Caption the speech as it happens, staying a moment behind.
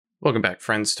Welcome back,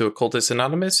 friends, to Occultist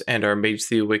Anonymous and our Mage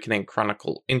the Awakening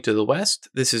Chronicle Into the West.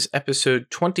 This is episode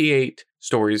 28,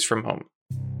 Stories from Home.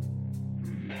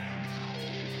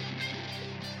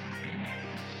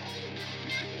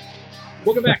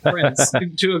 Welcome back, friends,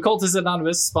 to Occultist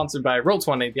Anonymous, sponsored by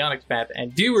Roll20, the Onyx Path,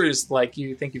 and viewers like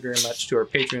you. Thank you very much to our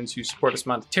patrons who support us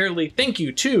monetarily. Thank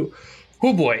you to,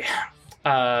 oh boy,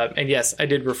 and yes, I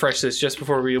did refresh this just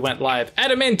before we went live.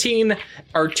 Adamantine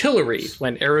Artillery,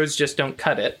 when arrows just don't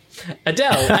cut it.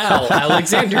 Adele, Al,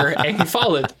 Alexander,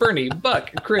 Angfalith, Bernie, Buck,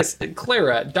 Chris,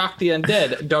 Clara, Doc the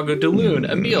Undead, Doggo DeLoon,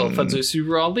 Emil, Funzo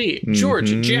Suru Ali,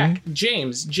 George, Jack,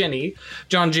 James, Jenny,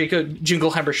 John Jacob,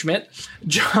 Jingleheimer Schmidt,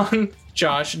 John,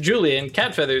 Josh, Julian,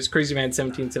 Cat Feathers, Crazy Man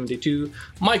 1772,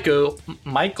 Michael,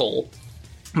 Milo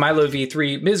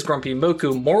V3, Ms. Grumpy,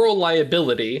 Moku, Moral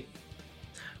Liability,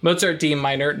 Mozart D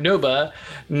Minor, Noba,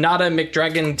 Nada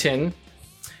McDragonton,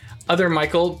 Other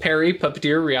Michael, Perry,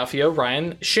 Puppeteer, Rialfio,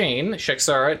 Ryan, Shane,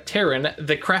 Sheksara, Taryn,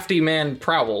 The Crafty Man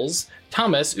Prowls,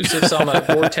 Thomas, Usuf Sama,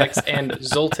 Vortex, and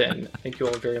Zoltan. Thank you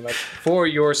all very much for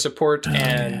your support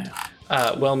and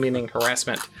well-meaning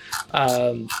harassment.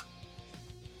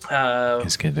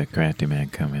 Let's get the crafty man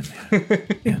coming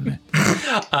into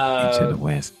the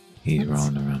west. He's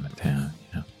rolling around the town,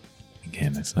 you know. He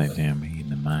getting a sledgehammer, eating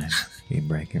the mine. He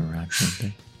breaking rocks and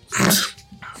things.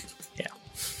 Yeah.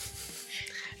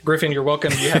 Griffin, you're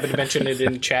welcome. You happened to mention it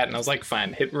in chat, and I was like,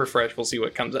 fine, hit refresh. We'll see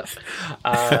what comes up.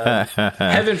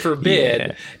 Heaven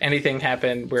forbid anything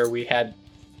happened where we had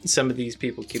some of these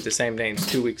people keep the same names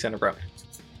 2 weeks in a row.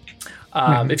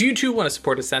 If you too want to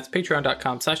support us, that's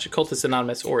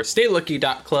patreon.com/occultistanonymous or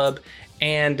staylucky.club.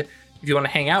 And if you want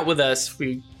to hang out with us,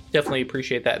 we definitely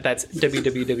appreciate that. That's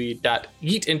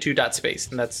www.yeetinto.space,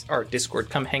 and that's our Discord.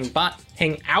 Come hang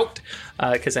out,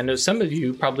 because I know some of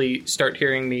you probably start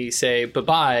hearing me say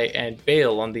bye-bye and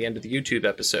bail on the end of the YouTube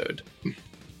episode. So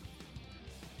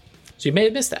you may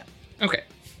have missed that. Okay.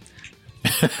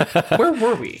 Where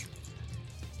were we?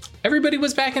 Everybody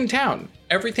was back in town.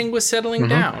 Everything was settling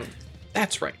down.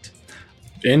 That's right.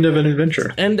 End of an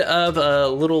adventure. End of a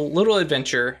little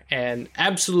adventure, and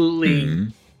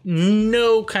absolutely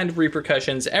no kind of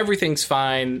repercussions. Everything's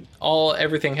fine.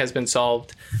 Everything has been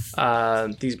solved.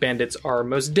 These bandits are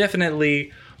most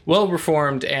definitely well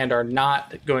reformed and are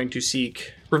not going to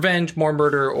seek revenge, more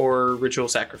murder, or ritual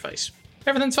sacrifice.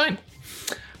 Everything's fine.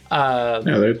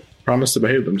 They promise to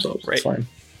behave themselves. Right. It's fine.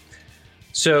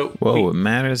 So, what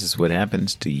matters is what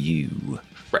happens to you.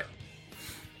 Right.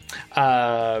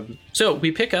 So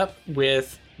we pick up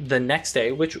with the next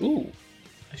day, which,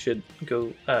 I should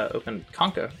go open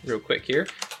Conca real quick here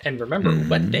and remember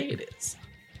what day it is.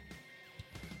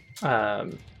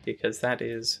 Because that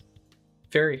is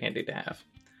very handy to have.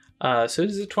 So it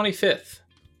is the 25th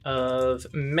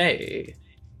of May.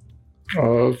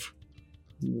 Of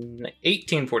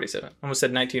 1847. Almost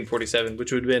said 1947,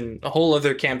 which would have been a whole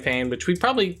other campaign, which we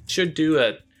probably should do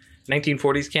a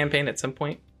 1940s campaign at some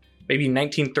point. Maybe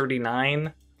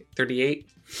 1939, 38.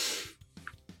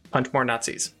 Punch more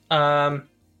Nazis.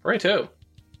 Righto.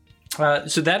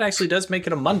 So that actually does make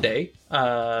it a Monday.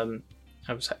 I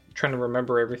was trying to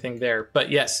remember everything there.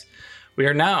 But yes, we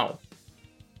are now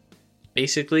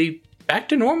basically back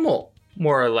to normal,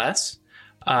 more or less.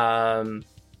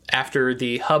 After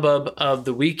the hubbub of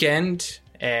the weekend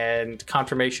and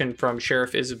confirmation from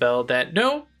Sheriff Isabel that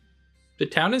no, the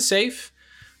town is safe.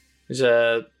 There's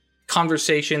a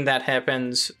conversation that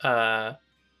happens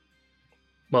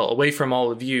away from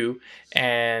all of you,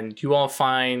 and you all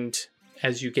find,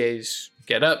 as you guys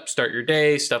get up, start your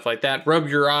day, stuff like that, rub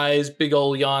your eyes, big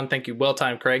old yawn, thank you, well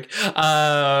timed, Craig.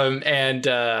 Actually,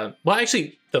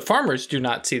 the farmers do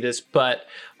not see this, but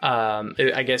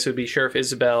I guess it would be Sheriff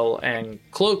Isabel and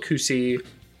Cloak who see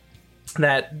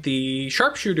that the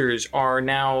sharpshooters are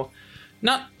now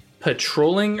not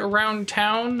patrolling around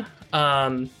town,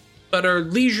 but are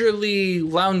leisurely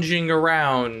lounging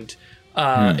around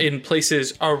in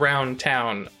places around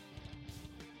town,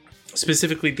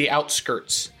 specifically the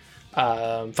outskirts,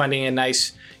 finding a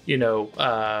nice,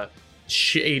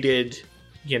 shaded,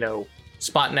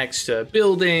 spot next to a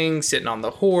building, sitting on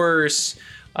the horse,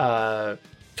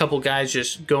 couple guys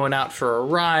just going out for a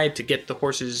ride to get the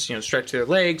horses, stretch their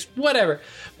legs, whatever.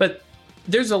 But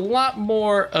there's a lot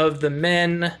more of the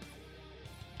men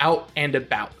out and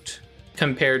about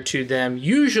compared to them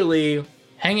usually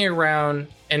hanging around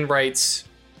Enright's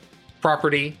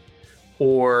property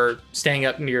or staying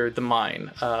up near the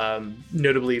mine.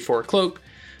 Notably for Cloak,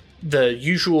 the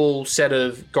usual set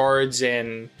of guards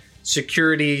and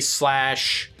security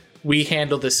 / we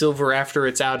handle the silver after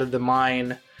it's out of the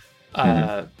mine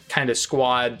kind of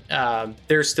squad.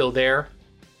 They're still there.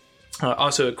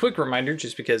 Also, a quick reminder,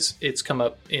 just because it's come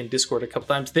up in Discord a couple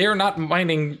times, they are not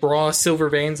mining raw silver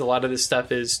veins. A lot of this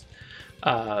stuff is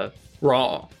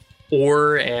raw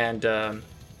ore, and would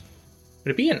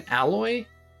it be an alloy?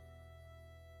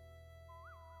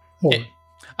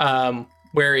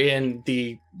 Wherein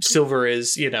the silver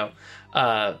is,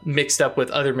 mixed up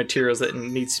with other materials that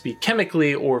needs to be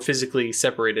chemically or physically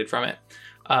separated from it.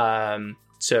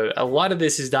 So a lot of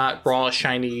this is not raw,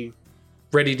 shiny,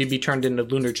 ready to be turned into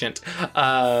Lunargent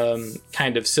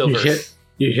kind of silver.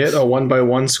 You hit a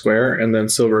 1x1 square, and then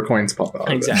silver coins pop out.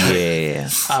 Exactly. Yeah.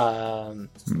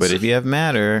 But if you have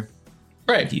matter,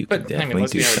 right? You but can I mean,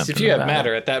 let's be honest. If you have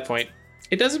matter at that point,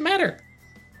 it doesn't matter.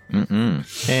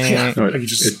 Yeah, no, you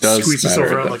just squeeze the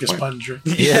silver out like a sponge. Right?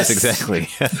 Yes, exactly.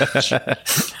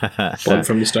 Blood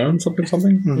from the stone, something.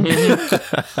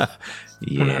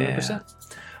 100%.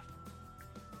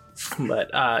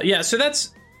 But so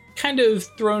that's kind of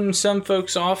thrown some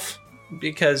folks off,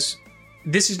 because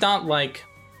this is not like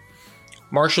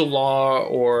martial law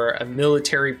or a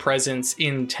military presence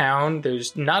in town.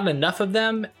 There's not enough of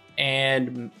them,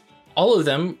 and all of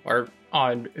them are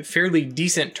on fairly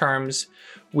decent terms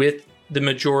with the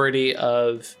majority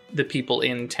of the people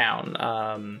in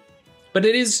town. But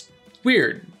it is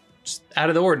weird, just out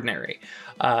of the ordinary.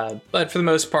 But for the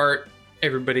most part,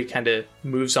 everybody kind of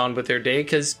moves on with their day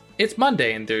because it's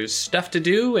Monday and there's stuff to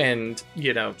do. And,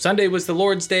 Sunday was the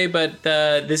Lord's Day, but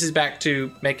this is back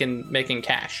to making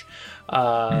cash.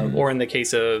 Or in the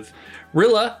case of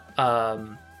Rilla,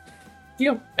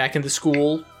 back in the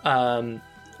school,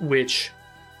 which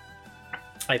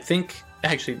I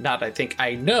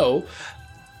know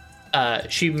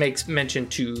she makes mention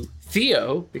to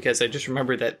Theo, because I just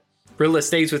remember that Rilla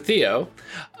stays with Theo,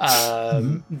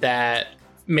 that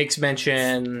makes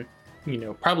mention,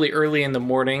 probably early in the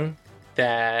morning,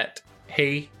 that,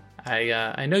 hey,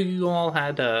 I know you all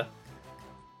had a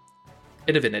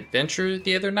bit of an adventure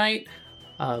the other night,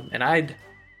 and I'd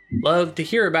love to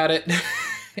hear about it.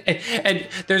 and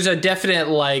there's a definite,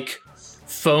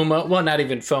 FOMO. Well, not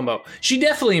even FOMO. She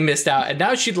definitely missed out, and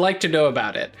now she'd like to know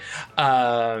about it.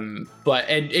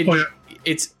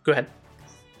 It's... Go ahead.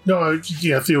 No,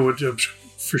 Theo would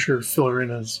for sure fill her in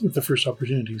as the first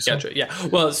opportunity. So. Gotcha. Yeah.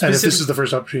 Well, and if this is the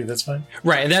first opportunity, that's fine.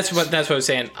 Right, and that's what I was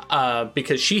saying.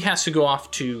 Because she has to go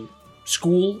off to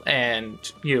school, and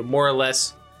more or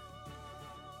less.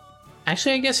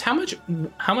 Actually, I guess how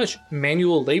much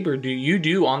manual labor do you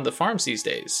do on the farms these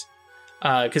days?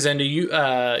 Because I know you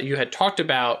had talked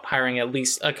about hiring at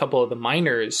least a couple of the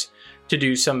miners to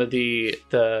do some of the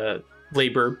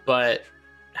labor, but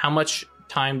how much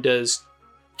time does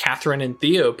Catherine and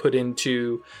Theo put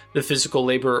into the physical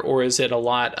labor, or is it a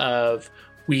lot of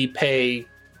we pay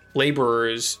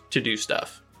laborers to do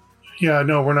stuff? Yeah,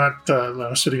 no, we're not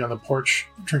sitting on the porch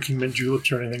drinking mint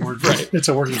juleps or anything. It's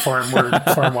a working farm. We're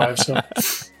farm wives, so...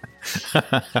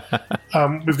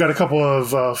 we've got a couple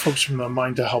of folks from the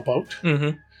mine to help out.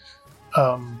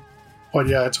 But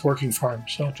yeah, it's a working farm,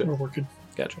 so gotcha. We're working.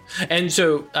 Gotcha. And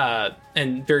so,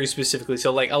 and very specifically,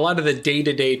 so a lot of the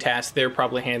day-to-day tasks they're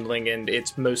probably handling, and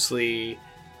it's mostly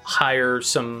hire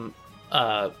some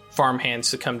farm hands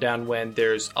to come down when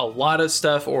there's a lot of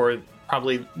stuff, or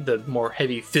probably the more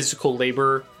heavy physical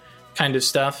labor kind of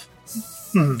stuff.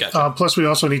 Gotcha. Plus, we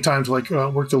also need time to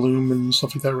work the loom and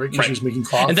stuff like that, right? Because she's making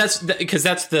cloth, and that's because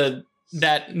that's that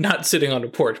not sitting on a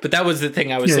porch. But that was the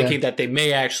thing I was thinking that they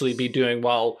may actually be doing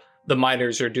while the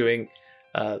miners are doing.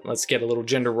 Let's get a little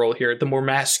gender role here. The more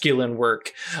masculine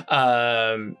work.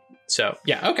 So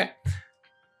yeah, okay.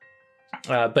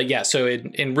 But yeah, so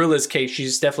in Rilla's case,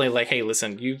 she's definitely hey,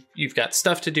 listen, you've got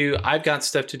stuff to do. I've got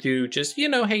stuff to do. Just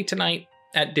hey, tonight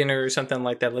at dinner or something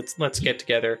like that. Let's get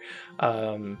together.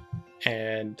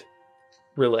 And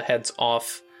Rilla heads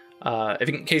off.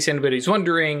 In case anybody's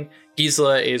wondering,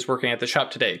 Gisela is working at the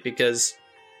shop today because,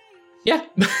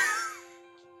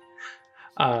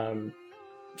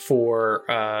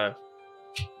 for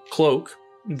Cloak,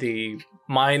 the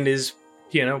mine is,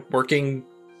 working,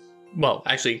 well,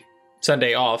 actually,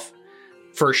 Sunday off,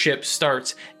 first shift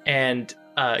starts, and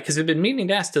because I've been meaning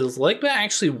to ask, does Legba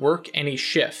actually work any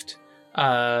shift?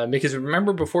 Because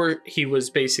remember before he was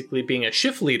basically being a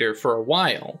shift leader for a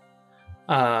while,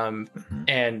 and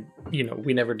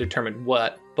we never determined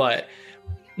what, but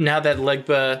now that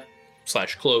Legba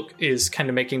 / Cloak is kind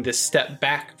of making this step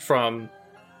back from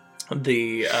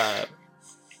the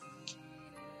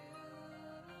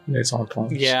it's all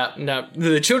clones.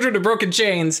 The Children of Broken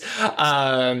Chains,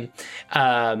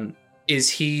 is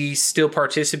he still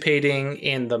participating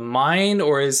in the mine,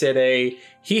 or is it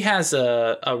he has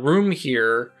a room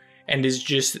here and is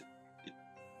just,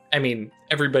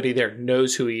 everybody there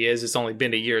knows who he is. It's only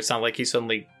been a year. It's not like he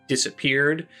suddenly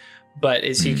disappeared. But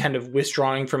is he kind of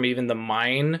withdrawing from even the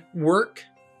mine work?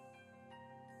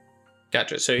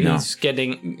 Gotcha. So he's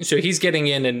getting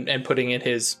in and putting in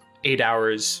his 8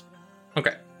 hours.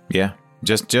 Okay. Yeah.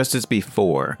 Just as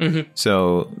before. Mm-hmm.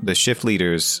 So the shift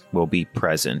leaders will be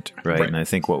present, right? And I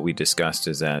think what we discussed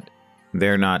is that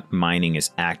they're not mining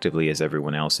as actively as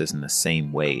everyone else is in the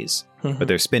same ways, but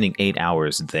they're spending 8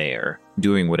 hours there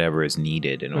doing whatever is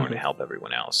needed in order to help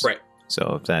everyone else. Right.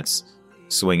 So if that's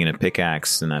swinging a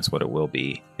pickaxe, then that's what it will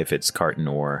be. If it's carting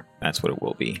ore, that's what it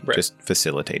will be. Right. Just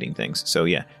facilitating things. So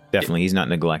yeah, definitely he's not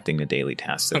neglecting the daily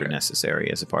tasks that are necessary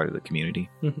as a part of the community.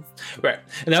 Right.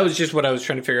 And that was just what I was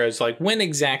trying to figure out, is like when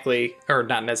exactly, or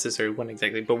not necessarily when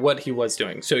exactly, but what he was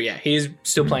doing. So yeah, he's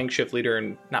still playing shift leader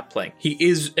and not playing. He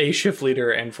is a shift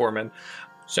leader and foreman.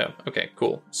 So, okay,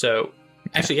 cool. So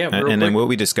actually, yeah. And then what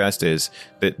we discussed is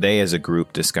that they as a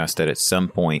group discussed that at some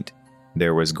point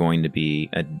there was going to be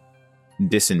a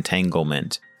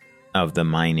disentanglement of the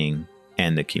mining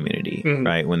and the community,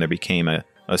 right? When there became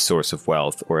a source of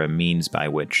wealth or a means by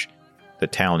which the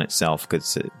town itself could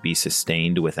be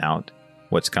sustained without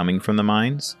what's coming from the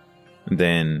mines,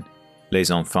 then Les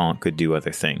Enfants could do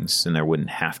other things and there wouldn't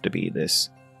have to be this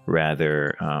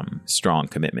rather strong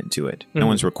commitment to it. No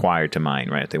one's required to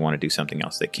mine, right? If they want to do something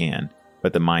else, they can.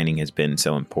 But the mining has been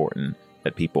so important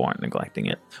that people aren't neglecting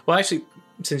it. Well, actually,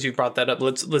 since you brought that up,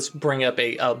 let's bring up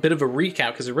a bit of a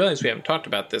recap, because I realize we haven't talked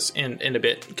about this in a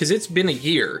bit, because it's been a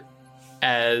year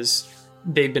as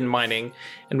they've been mining,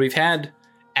 and we've had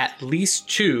at least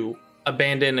 2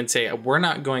 abandon and say, we're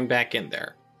not going back in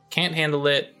there. Can't handle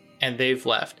it, and they've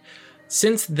left.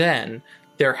 Since then,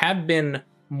 there have been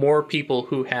more people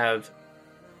who have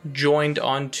joined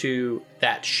onto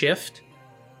that shift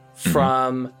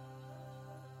from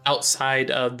outside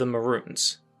of the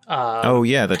Maroons. Oh,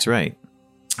 yeah, that's right.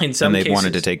 In some cases, cases,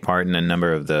 wanted to take part in a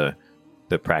number of the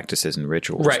practices and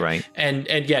rituals, right? And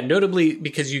yeah, notably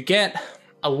because you get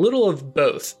a little of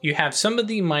both. You have some of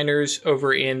the miners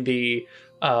over in the,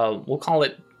 we'll call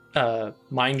it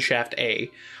Mine Shaft A,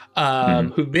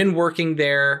 who've been working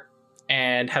there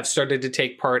and have started to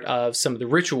take part of some of the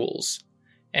rituals.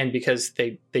 And because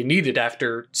they need it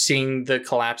after seeing the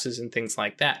collapses and things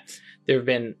like that. There have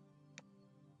been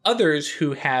others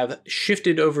who have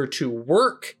shifted over to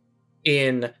work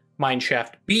in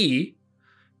Mineshaft B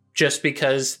just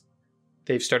because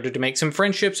they've started to make some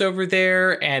friendships over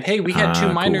there, and hey, we had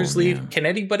 2 miners leave. Yeah. Can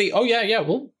anybody? Oh yeah,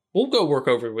 we'll go work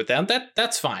over with them.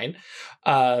 That's fine.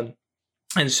 And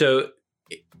so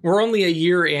we're only a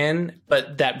year in,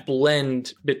 but that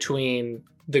blend between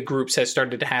the groups has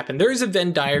started to happen. There is a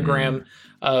Venn diagram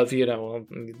of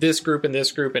this group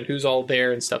and who's all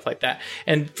there and stuff like that.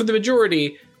 And for the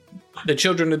majority, the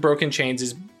Children of Broken Chains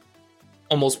is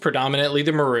almost predominantly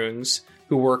the Maroons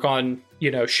who work on,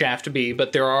 Shaft B,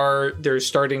 but there's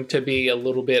starting to be a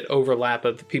little bit overlap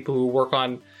of the people who work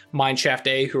on Mineshaft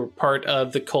A who are part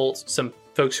of the cult, some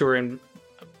folks who are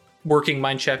working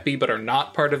Mineshaft B but are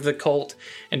not part of the cult,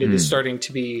 and it is starting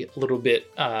to be a little bit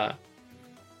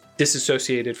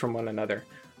disassociated from one another.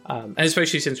 And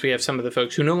especially since we have some of the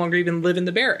folks who no longer even live in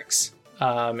the barracks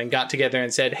and got together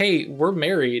and said, hey, we're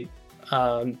married.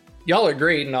 Y'all are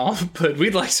great and all, but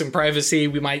we'd like some privacy.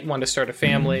 We might want to start a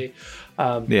family.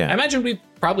 I imagine we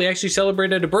probably actually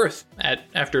celebrated a birth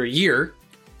after a year.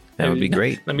 That would be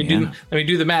great. Let me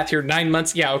do the math here. 9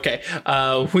 months. Yeah, okay.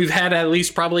 We've had at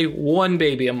least probably 1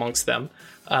 baby amongst them.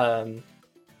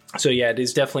 So yeah, it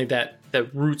is definitely that the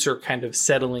roots are kind of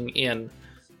settling in.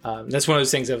 That's one of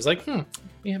those things I was like,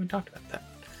 we haven't talked about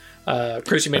that.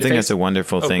 Chris, you made I think that's a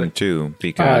wonderful thing too,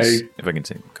 because if I can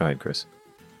say, go ahead, Chris.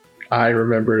 I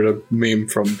remembered a meme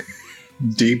from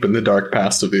deep in the dark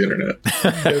past of the internet.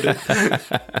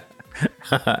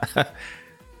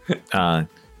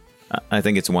 I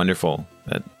think it's wonderful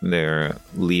that they're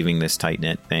leaving this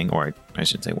tight-knit thing, or I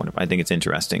shouldn't say wonderful. I think it's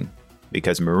interesting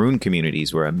because Maroon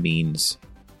communities were a means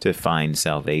to find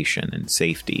salvation and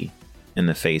safety in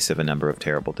the face of a number of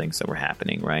terrible things that were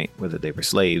happening, right? Whether they were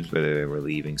slaves, whether they were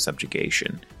leaving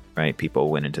subjugation, right? People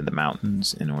went into the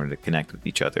mountains in order to connect with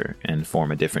each other and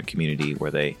form a different community where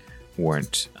they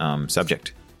weren't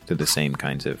subject to the same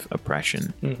kinds of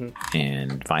oppression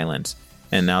and violence.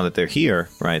 And now that they're here,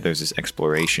 right, there's this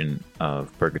exploration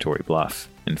of Purgatory Bluff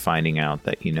and finding out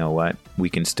that, you know what, we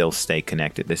can still stay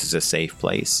connected. This is a safe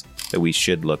place, that we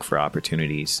should look for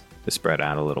opportunities to spread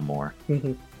out a little more.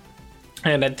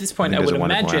 And at this point, I would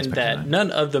imagine that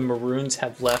none of the Maroons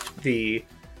have left the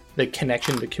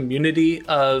connection, the community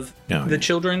of the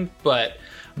children, but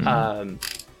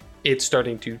it's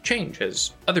starting to change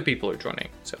as other people are joining.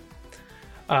 So,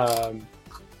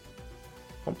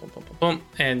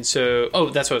 And so,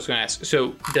 that's what I was going to ask.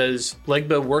 So does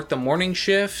Legba work the morning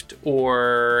shift,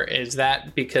 or is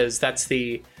that because that's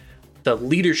the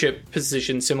leadership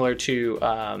position similar to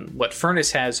what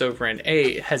Furnace has over in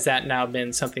A? Has that now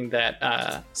been something that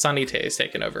Sanite has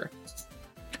taken over?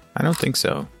 I don't think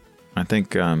so. I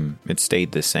think it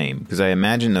stayed the same, because I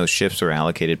imagine those shifts were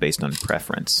allocated based on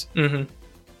preference. Mm-hmm.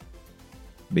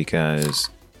 Because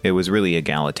it was really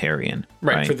egalitarian,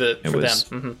 right? For them.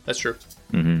 Mm-hmm. That's true.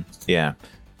 Mm-hmm. Yeah,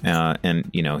 and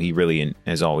he really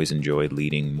has always enjoyed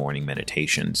leading morning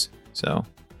meditations. So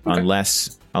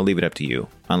unless, I'll leave it up to you,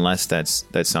 unless that's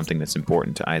something that's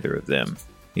important to either of them,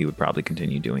 he would probably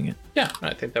continue doing it. Yeah,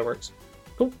 I think that works.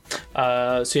 Cool.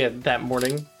 So yeah, that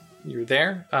morning you're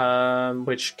there,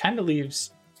 which kind of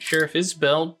leaves Sheriff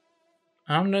Isabel.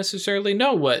 I don't necessarily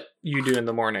know what you do in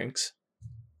the mornings.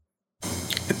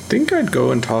 I think I'd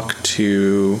go and talk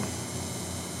to...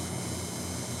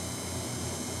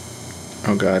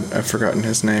 Oh god, I've forgotten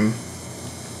his name.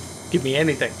 Give me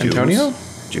anything. Antonio?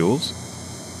 Jules?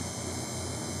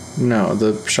 No,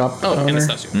 the shop owner?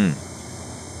 Anastasio.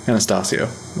 Anastasio.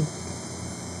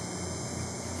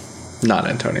 Not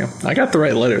Antonio. I got the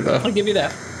right letter, though. I'll give you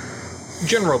that.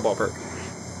 General ballpark.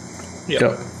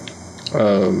 Yep.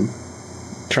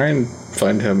 Try and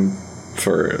find him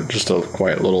for just a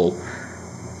quiet little...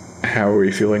 How are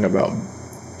we feeling about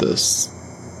this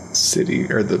city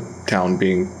or the town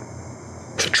being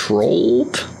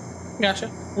patrolled?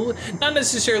 Gotcha. Well, not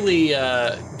necessarily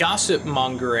gossip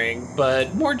mongering,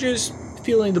 but more just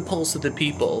feeling the pulse of the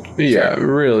people. Yeah,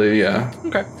 really, yeah.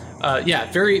 Okay.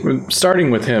 Very...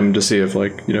 Starting with him to see if,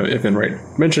 if Enright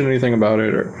mentioned anything about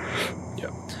it, or...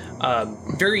 Yeah.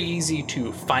 Very easy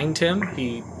to find him.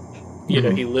 He,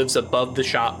 he lives above the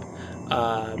shop.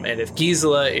 And if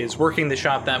Gisela is working the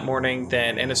shop that morning,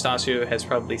 then Anastasio has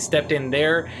probably stepped in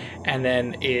there and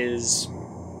then is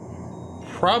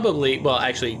probably... Well,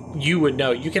 actually, you would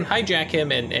know. You can hijack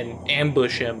him and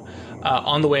ambush him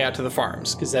on the way out to the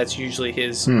farms, because that's usually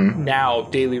his now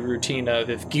daily routine of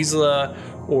if Gisela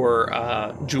or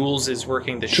Jules is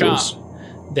working the shop,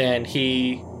 then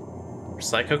he...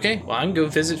 It's like, okay, well, I'm going to go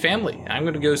visit family. I'm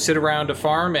going to go sit around a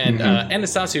farm, and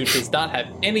Anastasio does not have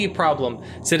any problem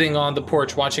sitting on the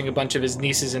porch watching a bunch of his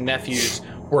nieces and nephews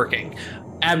working.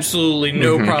 Absolutely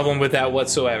no problem with that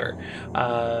whatsoever.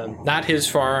 Not his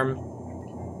farm.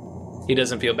 He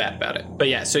doesn't feel bad about it. But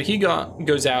yeah, so he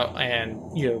goes out and,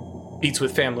 beats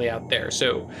with family out there.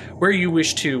 So where you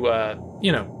wish to,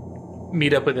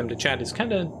 meet up with him to chat is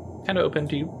kind of open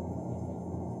to you.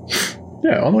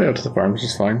 Yeah, all the way out to the farms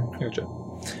is fine. Gotcha.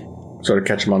 Sort of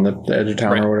catch him on the edge of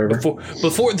town or whatever.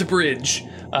 Before the bridge.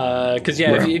 Because,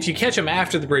 if you catch him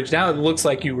after the bridge, now it looks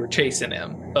like you were chasing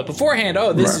him. But beforehand,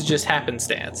 this is just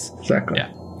happenstance. Exactly.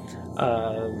 Yeah.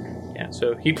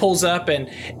 So he pulls up and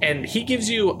he gives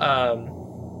you...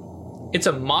 it's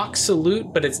a mock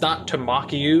salute, but it's not to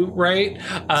mock you, right?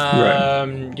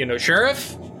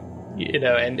 Sheriff,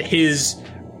 and his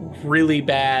really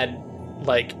bad,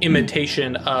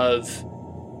 imitation of...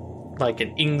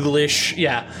 an English,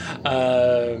 how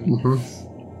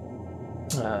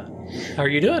are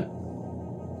you doing?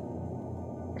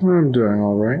 I'm doing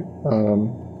all right.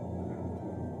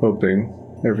 Hoping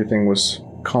everything was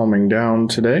calming down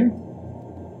today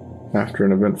after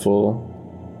an eventful,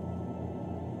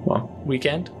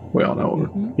 weekend. We all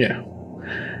know, yeah.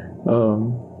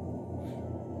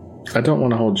 I don't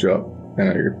want to hold you up. I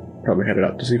know you're probably headed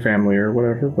out to see family or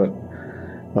whatever, but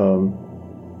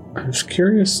I was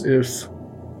curious if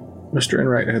Mr.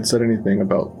 Enright had said anything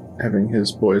about having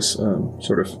his boys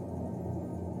sort of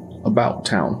about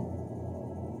town.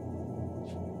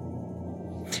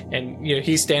 And,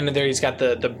 he's standing there. He's got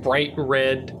the bright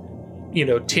red,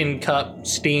 tin cup,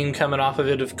 steam coming off of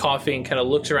it of coffee, and kind of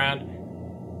looks around.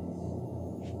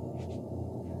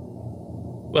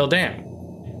 Well, damn.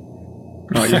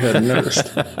 Oh, you hadn't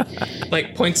noticed.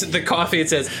 Points at the coffee and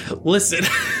says, listen...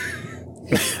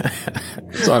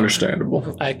 It's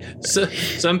understandable. So,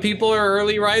 some people are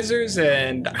early risers,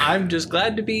 and I'm just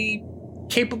glad to be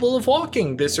capable of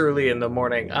walking this early in the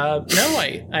morning. No,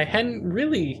 I hadn't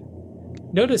really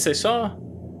noticed. I saw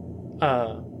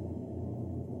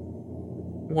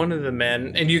one of the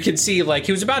men, and you could see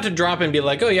he was about to drop and be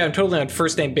like, "Oh yeah, I'm totally on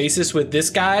first name basis with this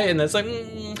guy," and that's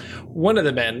one of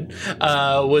the men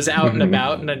was out and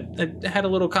about, and I had a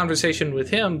little conversation with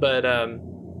him, but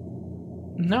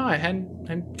no, I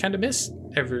kind of missed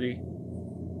every...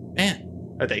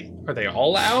 Man, are they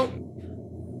all out?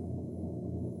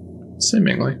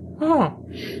 Seemingly. Oh.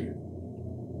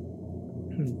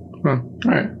 All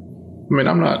right. I mean,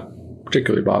 I'm not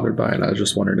particularly bothered by it. I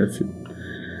just wondered if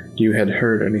you had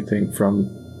heard anything from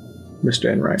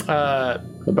Mr. Enright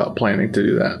about planning to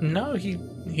do that? No,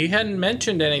 he hadn't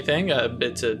mentioned anything.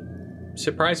 It's a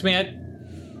surprise me.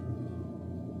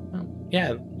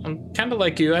 Yeah, I'm kind of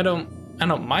like you. I don't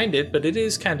mind it, but it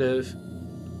is kind of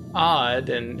odd,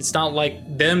 and it's not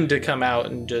like them to come out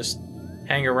and just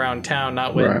hang around town.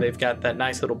 Not when they've got that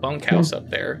nice little bunkhouse up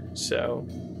there. So,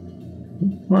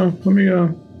 well, let me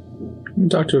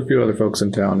talk to a few other folks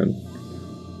in town and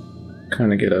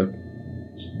kind of get a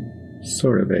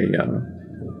sort of a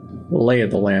lay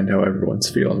of the land, how everyone's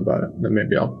feeling about it. Then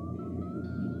maybe I'll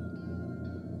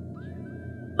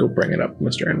go bring it up,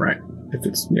 Mr. Enright, if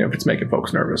it's making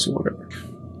folks nervous or whatever.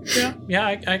 Yeah,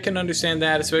 I can understand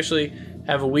that, especially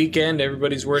have a weekend.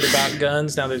 Everybody's worried about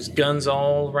guns. Now there's guns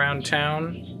all around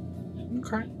town.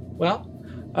 Okay. Well,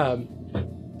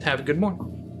 have a good morning.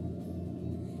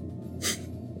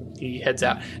 He heads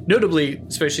out. Notably,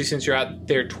 especially since you're out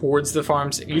there towards the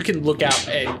farms, you can look out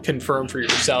and confirm for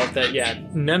yourself that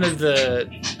none of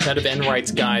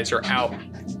Enright's guys are out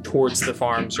towards the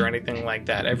farms or anything like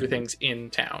that. Everything's in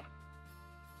town.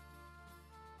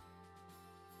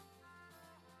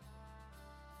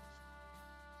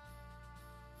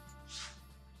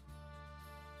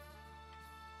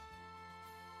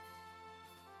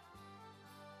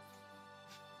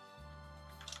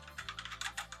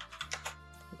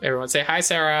 Everyone say hi,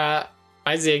 Sarah.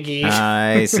 Hi, Ziggy.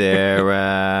 Hi,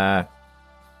 Sarah.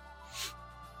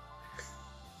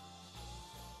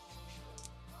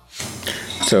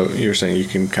 So you're saying you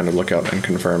can kind of look out and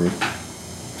confirm?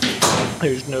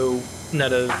 There's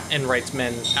none of Enright's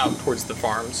men out towards the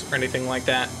farms or anything like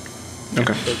that.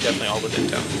 Okay. They're definitely all within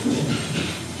town.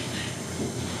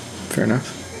 Fair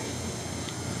enough.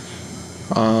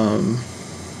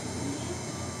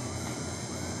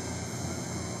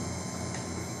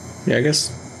 Yeah, I guess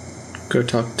go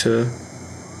talk to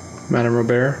Madame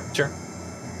Robert. Sure.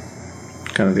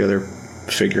 Kind of the other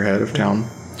figurehead of town.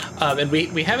 And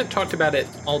we haven't talked about it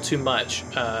all too much,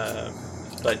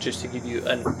 but just to give you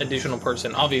an additional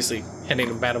person, obviously heading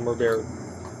to Madame Robert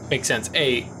makes sense.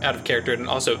 Out of character, and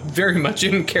also very much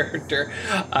in character.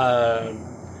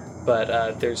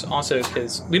 But there's also,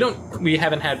 because we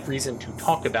haven't had reason to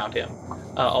talk about him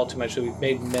all too much, so we've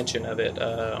made mention of it.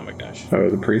 Oh my gosh. Oh,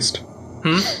 the priest?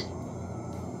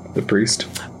 The priest?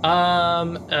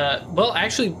 Well,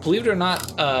 actually, believe it or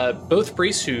not, both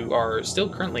priests who are still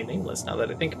currently nameless, now that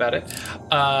I think about it,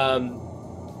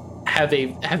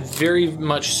 have very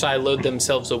much siloed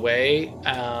themselves away,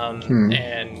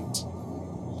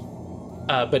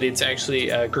 but it's actually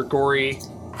Grigori,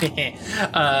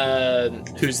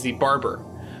 who's the barber.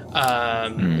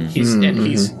 He's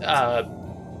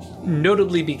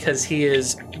notably because he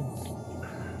is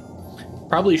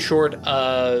probably short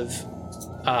of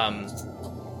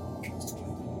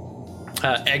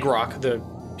Eggrock, the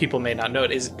people may not know it,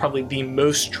 is probably the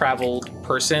most traveled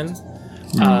person,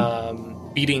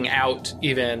 beating out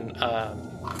even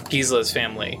Gisla's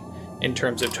family in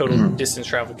terms of total distance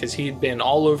travel, because he'd been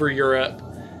all over Europe,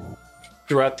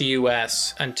 throughout the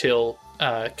U.S. until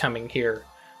coming here.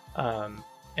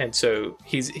 And so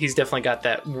he's definitely got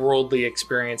that worldly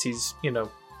experience. He's,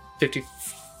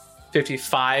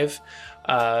 55.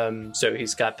 So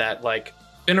he's got that, like,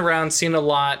 been around, seen a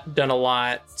lot, done a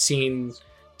lot, seen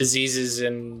diseases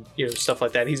and, stuff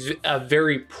like that. He's a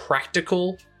very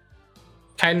practical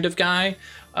kind of guy.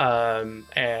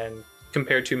 And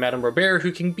compared to Madame Robert,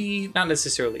 who can be not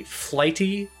necessarily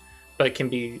flighty, but can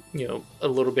be, a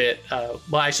little bit,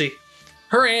 actually,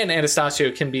 her and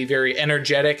Anastasio can be very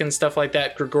energetic and stuff like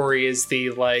that. Grigori is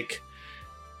the, like,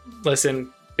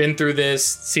 listen, been through this,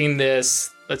 seen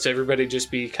this, let's everybody just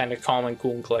be kind of calm and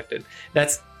cool and collected.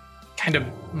 That's kind of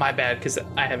my bad, because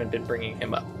I haven't been bringing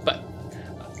him up, but...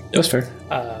 That's fair.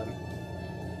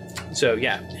 So,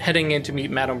 heading in to meet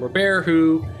Madame Robert,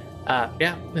 who,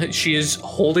 she is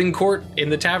holding court in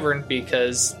the tavern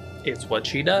because it's what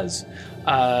she does.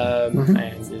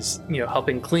 And is,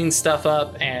 helping clean stuff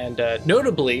up, and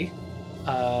notably,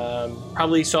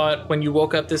 probably saw it when you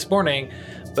woke up this morning,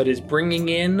 but is bringing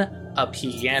in a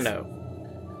piano.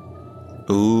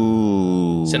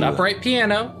 Ooh. It's an upright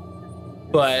piano,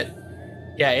 but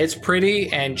it's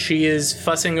pretty, and she is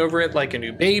fussing over it like a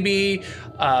new baby,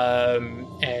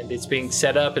 and it's being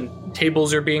set up, and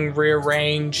tables are being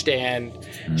rearranged, and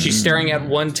she's staring at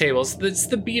one table. So it's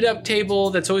the beat up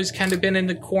table that's always kind of been in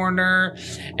the corner,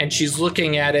 and she's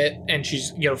looking at it, and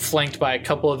she's flanked by a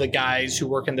couple of the guys who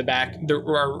work in the back. There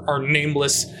are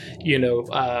nameless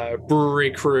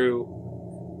brewery crew.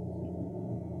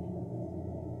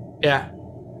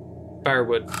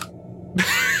 Firewood.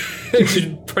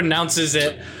 She pronounces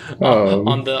it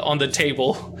on the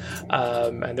table,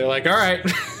 and they're like, all right.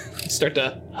 start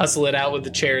to hustle it out with the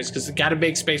chairs because we got to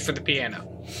make space for the piano.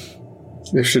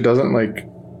 If she doesn't like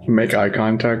make eye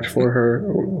contact for her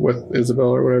with Isabel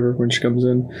or whatever when she comes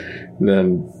in,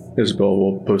 then Isabel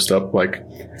will post up like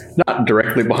not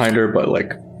directly behind her, but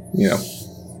like, you know,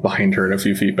 behind her and a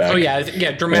few feet back. Oh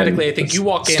yeah, dramatically. I think you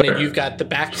walk in and you've got the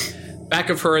back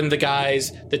of her and the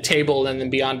guys, the table, and then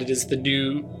beyond it is the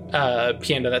new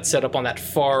piano that's set up on that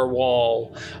far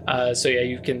wall. So yeah,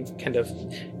 you can kind of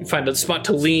find a spot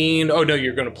to lean. Oh no,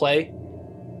 you're going to play?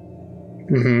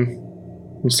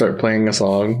 Mm-hmm. Start playing a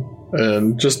song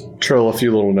and just trill a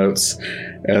few little notes,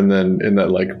 and then in that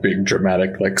like big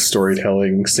dramatic like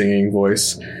storytelling singing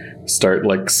voice, start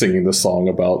like singing the song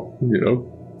about, you know,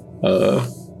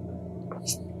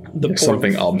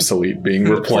 something obsolete being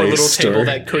replaced. Poor little table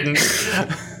that couldn't.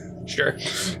 Sure.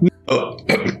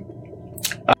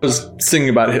 I was singing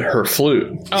about her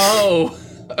flute. Oh,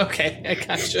 okay, I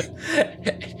gotcha.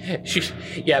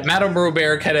 Madame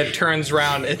Robert kind of turns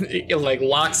around and like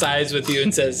locks eyes with you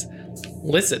and says,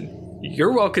 "Listen,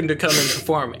 you're welcome to come and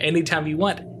perform anytime you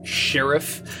want,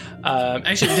 Sheriff."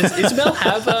 Actually, does Isabel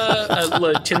have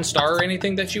a tin star or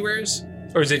anything that she wears,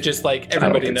 or is it just like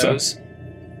everybody knows? So.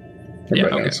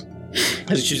 Everybody knows.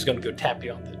 She's going to go tap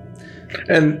you on the.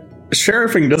 And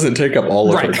sheriffing doesn't take up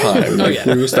all of her time. Like,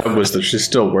 we've established that she's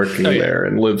still working there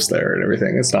and lives there and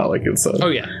everything. It's not like it's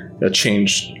a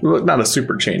change, not a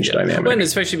super change dynamic. Well, and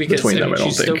especially because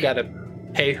she's still got to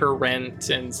pay her rent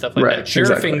and stuff like that.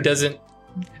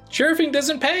 Sheriffing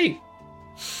doesn't pay.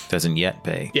 Doesn't yet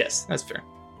pay. Yes, that's fair.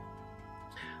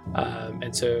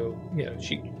 And so, you know,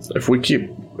 if we keep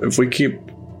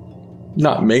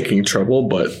not making trouble,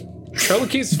 but trouble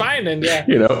keeps finding, yeah.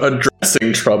 You know,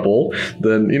 addressing trouble,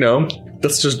 then, you know,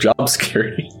 that's just job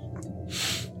security.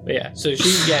 Yeah, so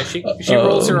she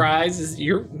rolls her eyes.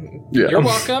 You're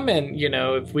welcome, and, you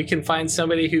know, if we can find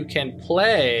somebody who can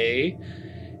play,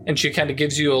 and she kind of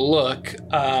gives you a look.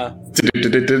 Well,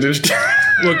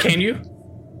 can you?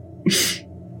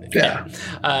 Yeah.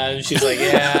 She's like,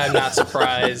 yeah, I'm not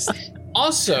surprised.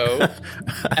 Also,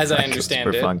 as I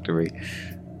understand it,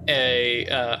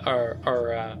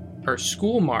 our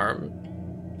school marm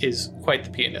is quite the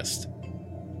pianist.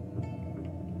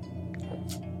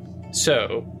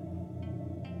 So,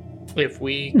 if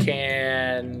we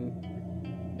can...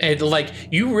 And, like,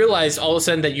 you realize all of a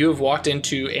sudden that you have walked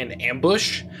into an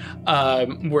ambush,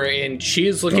 wherein she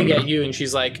is looking at you and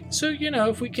she's like, so, you know,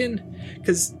 if we can...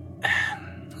 Because,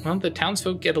 well, the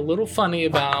townsfolk get a little funny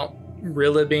about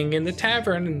Rilla being in the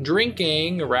tavern and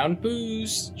drinking around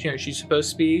booze. You know, she's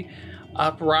supposed to be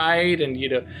upright and, you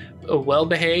know,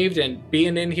 well-behaved, and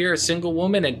being in here a single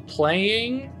woman and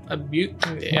playing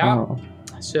Wow.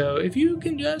 So if you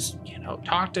can just, you know,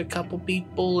 talk to a couple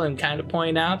people and kind of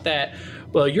point out that,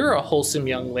 well, you're a wholesome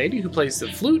young lady who plays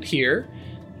the flute here.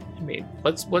 I mean,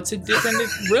 what's it different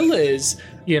if Rilla is,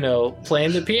 you know,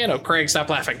 playing the piano? Craig, stop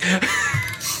laughing.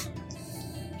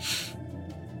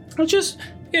 Well, just,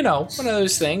 you know, one of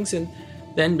those things, and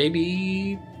then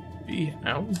maybe, you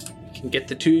know, you can get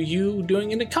the two of you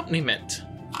doing an accompaniment.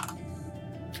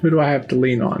 Who do I have to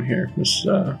lean on here, Miss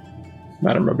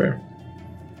Madame Robert?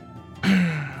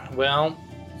 Well,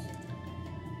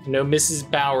 you know, Mrs.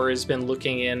 Bauer has been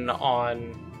looking in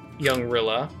on young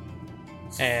Rilla,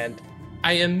 and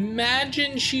I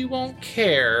imagine she won't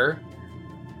care,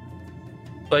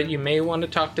 but you may want to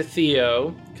talk to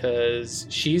Theo, because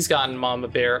she's gotten Mama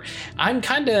Bear. I'm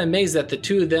kind of amazed that the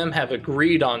two of them have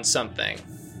agreed on something.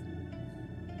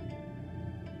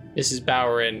 Mrs.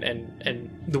 Bauer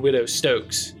and the widow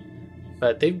Stokes.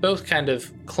 But they've both kind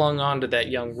of clung on to that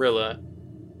young Rilla.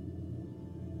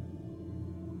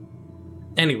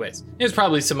 Anyways, there's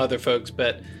probably some other folks,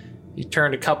 but you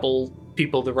turn a couple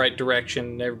people the right direction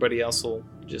and everybody else will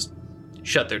just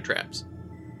shut their traps.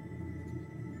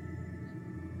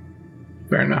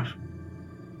 Fair enough.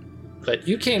 But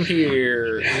you came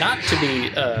here not to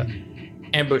be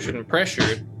ambushed and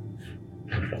pressured.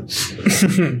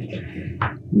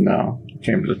 No, I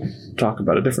came to talk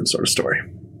about a different sort of story.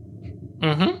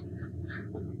 Mm-hmm.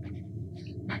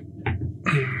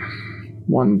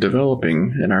 One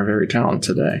developing in our very town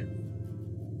today.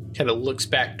 Kind of looks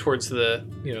back towards the,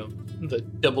 you know, the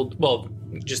double, well,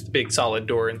 just the big solid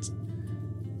door, and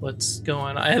what's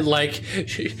going on? Like,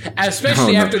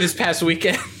 especially after this past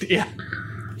weekend. Yeah.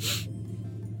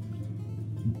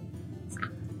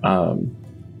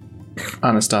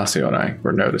 Anastasio and I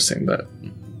were noticing that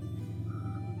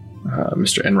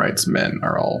Mr. Enright's men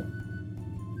are all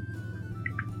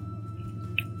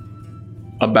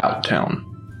about town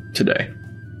today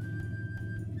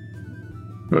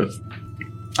with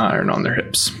iron on their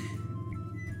hips.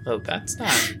 Oh, that's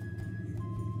not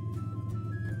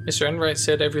Mr. Enright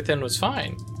said everything was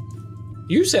fine.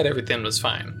 You said everything was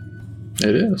fine.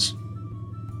 It is.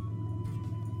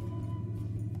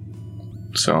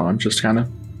 So I'm just kind of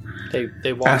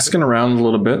they walk asking around a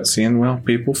little bit, seeing how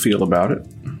people feel about it.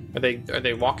 Are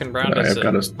they walking around as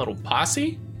a little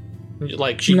posse?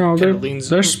 Like she no, leans.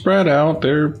 They're spread out.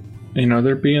 They're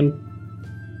being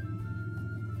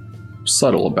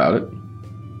subtle about it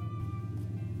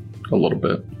a little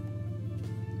bit.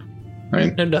 I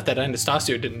mean, not that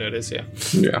Anastasio didn't notice.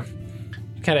 Yeah.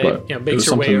 Kind of makes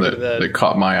her way over to the. That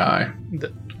caught my eye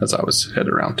as I was headed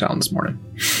around town this morning.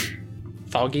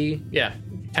 Foggy, yeah,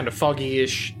 kind of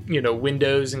foggy-ish,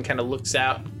 windows, and kind of looks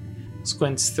out,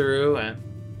 squints through, and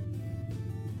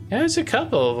there's a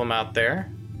couple of them out there.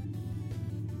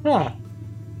 Huh.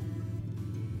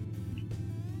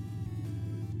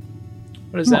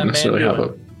 What does that man do? I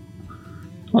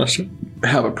don't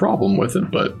have a problem with it,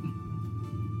 but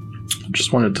I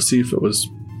just wanted to see if it was,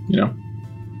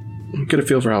 get a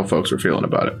feel for how folks were feeling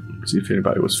about it. See if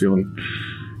anybody was feeling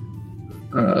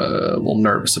a little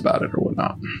nervous about it or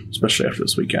whatnot, especially after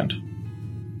this weekend.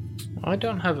 I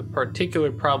don't have a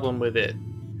particular problem with it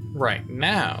right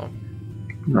now.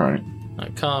 Right.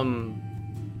 Come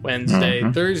Wednesday,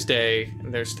 Thursday,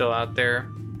 and they're still out there.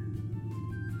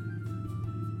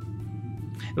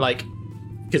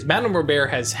 Because Madame Robert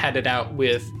has had it out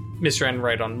with Mr.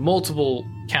 Enright on multiple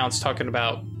counts talking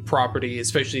about property,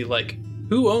 especially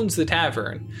who owns the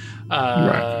tavern.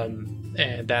 Right.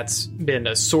 And that's been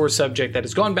a sore subject that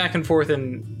has gone back and forth,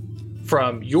 and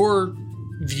from your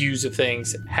views of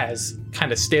things has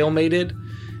kind of stalemated.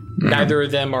 Neither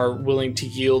of them are willing to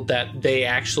yield that they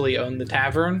actually own the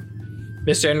tavern.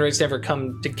 Mr. Enright's never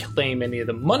come to claim any of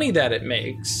the money that it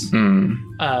makes,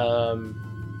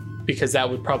 because that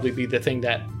would probably be the thing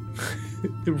that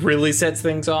really sets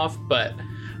things off. But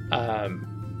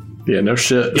yeah, no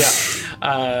shit. Yeah.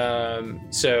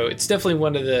 So it's definitely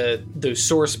one of those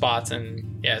sore spots,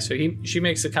 and yeah. So she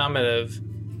makes a comment of,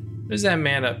 "What's that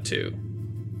man up to?"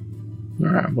 All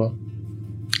right. Well,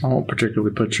 I won't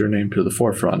particularly put your name to the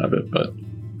forefront of it, but I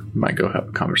might go have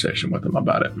a conversation with him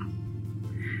about it.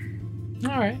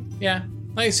 All right. Yeah.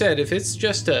 Like I said, if it's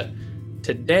just a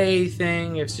today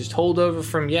thing, if it's just holdover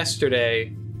from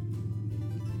yesterday,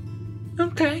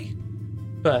 okay.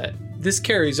 But this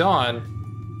carries on.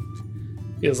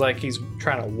 Feels like he's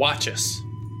trying to watch us.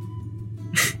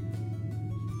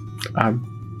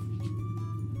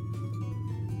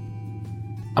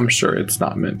 I'm sure it's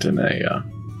not meant in a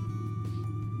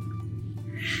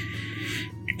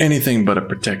anything but a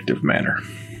protective manner.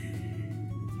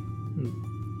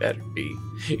 Better be.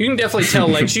 You can definitely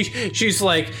tell. She's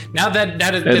like, now that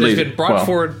has been brought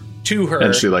forward to her,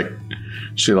 and she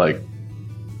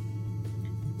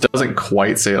doesn't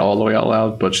quite say it all the way out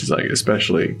loud, but she's like,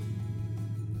 especially,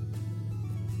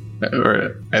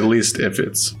 or at least if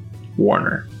it's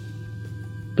Warner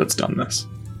that's done this.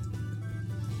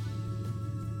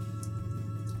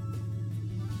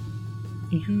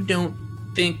 You don't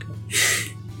think?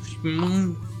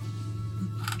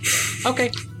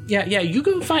 Okay. Yeah, you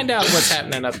go find out what's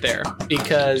happening up there,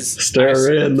 because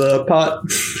stir in the pot.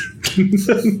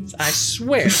 I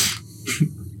swear.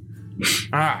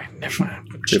 All right, never mind.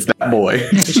 It's that boy.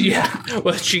 Yeah.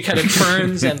 Well, she kind of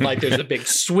turns, and there's a big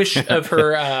swish of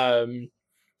her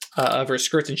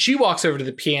skirts, and she walks over to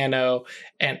the piano.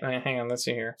 And hang on, let's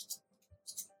see here.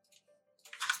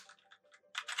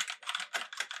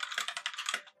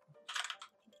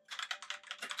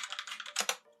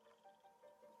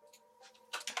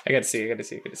 I gotta see.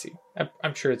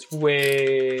 I'm sure it's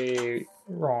way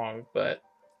wrong, but...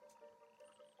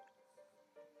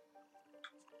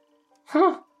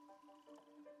 Huh.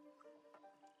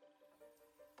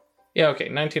 Yeah, okay,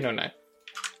 1909.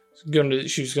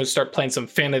 She's gonna start playing some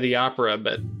Phantom of the Opera,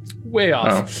 but way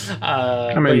off.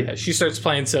 Oh. But yeah, she starts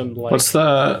playing some, What's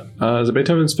the... is it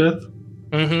Beethoven's Fifth?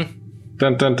 Mm-hmm.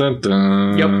 Dun, dun, dun,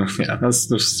 dun. Yep. Yeah,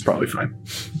 this is probably fine.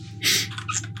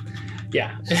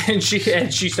 Yeah, and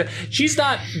she's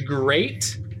not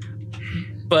great,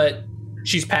 but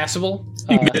she's passable.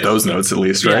 You can get those notes at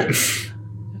least, right?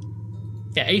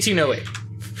 Yeah, 1808.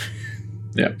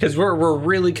 Yeah, because we're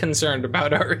really concerned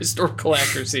about our historical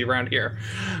accuracy around here.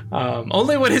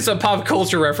 Only when it's a pop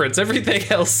culture reference. Everything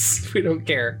else, we don't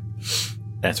care.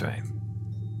 That's right.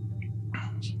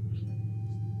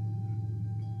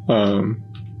 And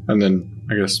then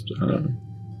I guess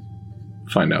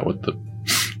find out what the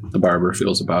barber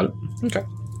feels about it. Okay.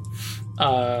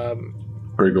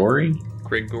 Grigori.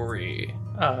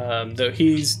 Though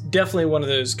he's definitely one of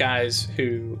those guys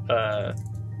who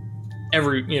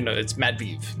it's Matt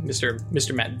Vive,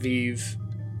 Mr. Matt Vive,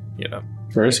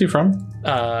 Where is he from?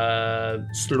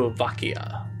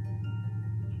 Slovakia.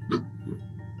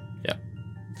 Yeah.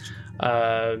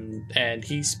 And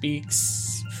he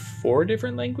speaks 4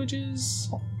 different languages.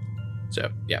 So,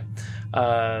 yeah.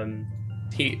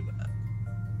 He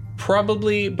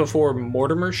probably, before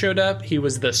Mortimer showed up, he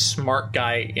was the smart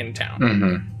guy in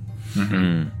town.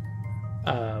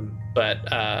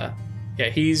 Yeah,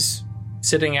 he's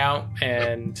sitting out,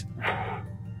 and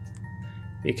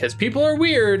because people are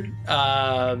weird,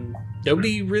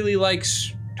 nobody really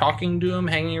likes talking to him,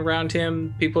 hanging around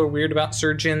him. People are weird about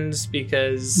surgeons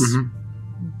because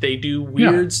they do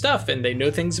weird stuff, and they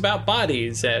know things about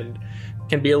bodies, and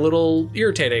can be a little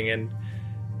irritating. And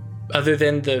other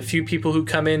than the few people who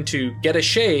come in to get a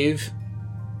shave,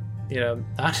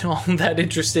 not all that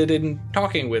interested in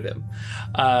talking with him.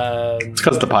 It's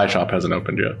because the pie shop hasn't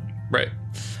opened yet. Right.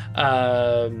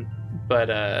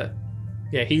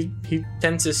 He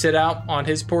tends to sit out on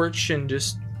his porch and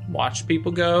just watch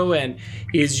people go, and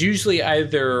is usually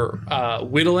either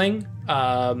whittling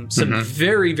some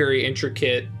very, very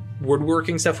intricate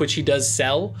woodworking stuff, which he does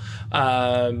sell,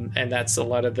 and that's a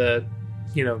lot of the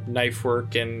knife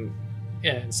work and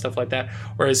stuff like that,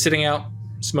 or is sitting out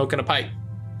smoking a pipe,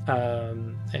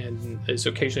 and is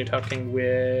occasionally talking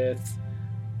with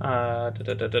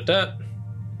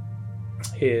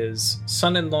his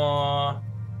son-in-law,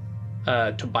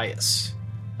 Tobias,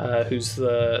 who's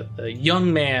the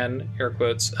young man, air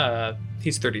quotes,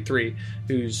 he's 33,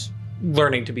 who's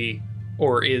learning to be,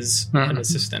 or is an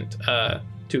assistant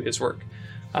to his work.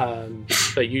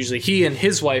 But usually he and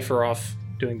his wife are off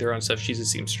doing their own stuff. She's a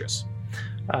seamstress.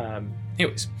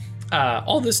 Anyways,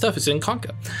 all this stuff is in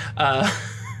Conca.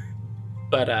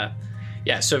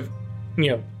 So,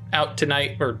 out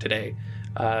tonight, or today,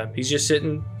 he's just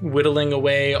sitting, whittling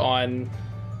away on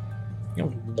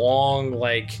long,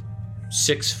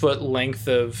 6-foot length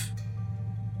of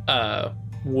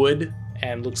wood,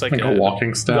 and looks like a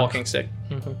walking staff. Walking stick.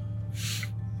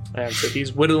 And so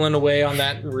he's whittling away on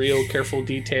that, real careful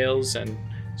details, and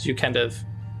as you kind of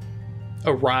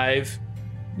arrive,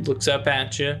 looks up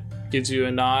at you, gives you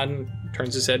a nod, and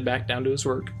turns his head back down to his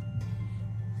work.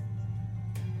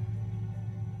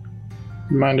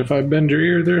 Mind if I bend your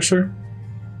ear there, sir?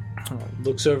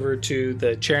 Looks over to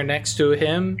the chair next to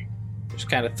him, just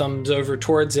kind of thumbs over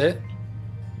towards it.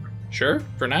 Sure,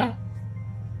 for now.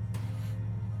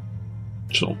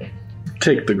 She'll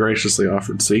take the graciously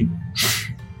offered seat.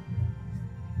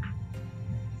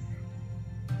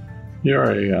 You're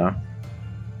a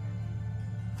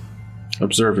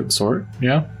observant sort,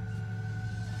 yeah?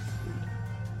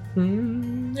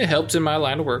 It helps in my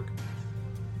line of work.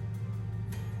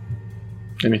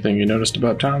 Anything you noticed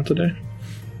about town today?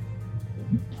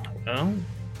 Well,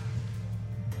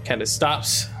 kind of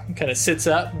stops, kind of sits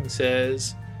up and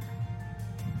says,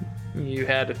 you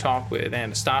had a talk with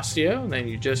Anastasio, and then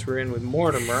you just were in with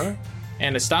Mortimer.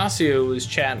 Anastasio was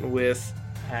chatting with,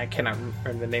 I cannot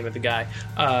remember the name of the guy.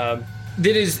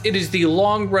 It is the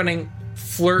long-running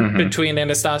flirt between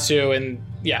Anastasio and,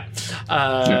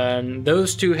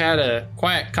 those two had a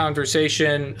quiet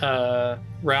conversation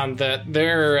around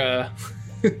their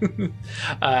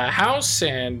house,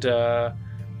 and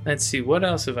let's see, what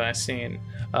else have I seen?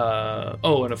 And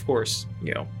of course,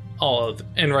 all of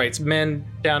Enright's men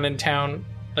down in town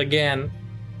again.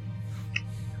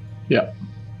 Yeah.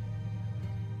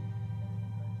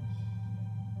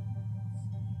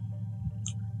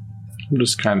 I'm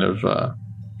just kind of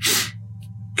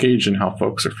gauging how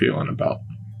folks are feeling about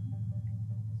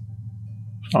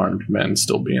armed men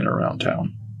still being around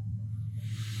town.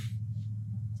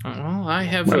 Well, I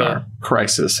have when our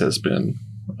crisis has been,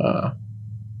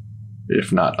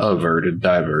 if not averted,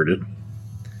 diverted.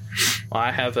 Well,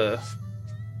 I have a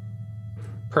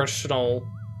personal,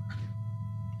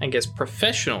 I guess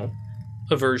professional,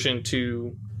 aversion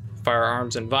to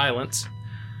firearms and violence.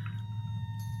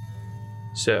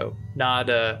 So, not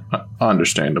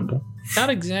understandable. Not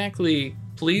exactly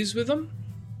pleased with them,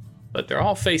 but they're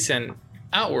all facing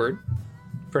outward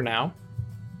for now.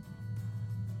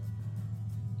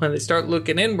 When they start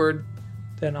looking inward,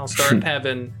 then I'll start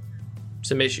having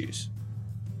some issues.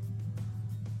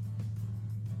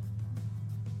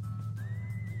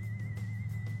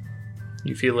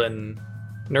 You feeling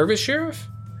nervous, Sheriff?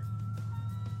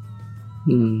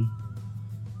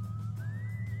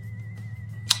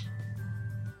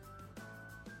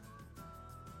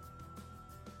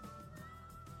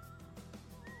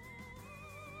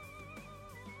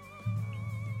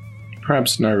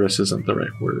 Perhaps nervous isn't the right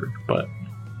word, but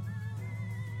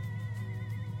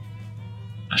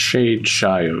a shade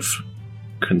shy of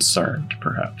concerned,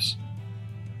 perhaps.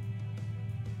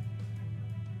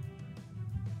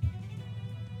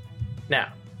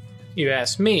 Now, you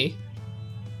ask me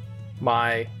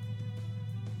my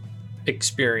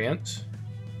experience.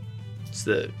 It's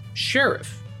the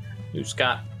sheriff who's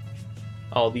got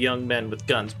all the young men with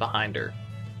guns behind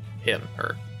him,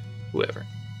 or whoever.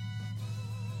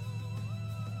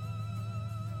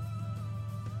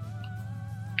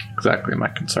 Exactly my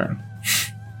concern.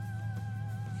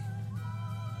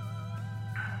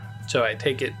 So I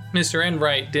take it Mr.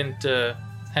 Enright didn't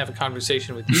have a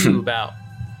conversation with you about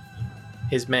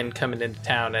his men coming into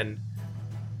town and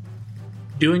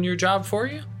doing your job for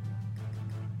you?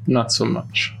 Not so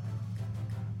much.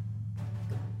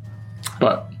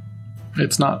 But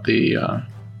it's not the...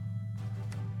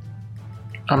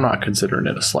 I'm not considering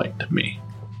it a slight to me.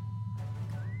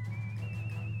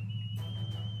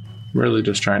 Really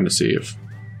just trying to see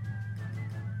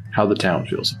how the town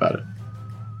feels about it.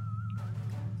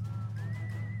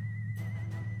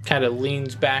 Kind of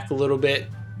leans back a little bit,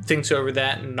 thinks over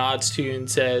that, and nods to you and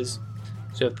says,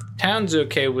 so if the town's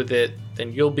okay with it,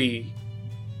 then you'll be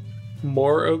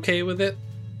more okay with it?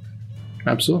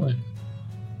 Absolutely.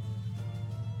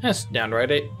 That's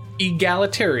downright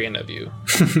egalitarian of you.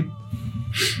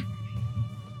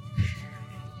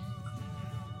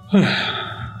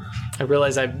 I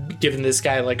realize I've given this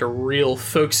guy like a real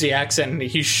folksy accent and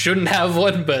he shouldn't have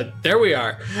one, but there we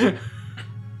are.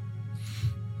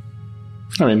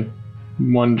 I mean,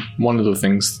 one of the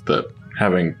things that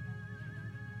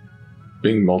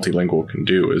being multilingual can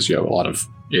do is you have a lot of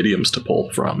idioms to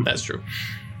pull from. That's true.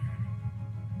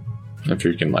 If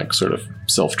you can like sort of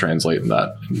self-translate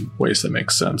that in ways that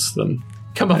make sense, then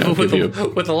come up with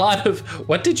a lot of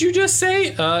what did you just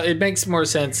say? It makes more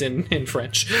sense in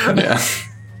French. Yeah.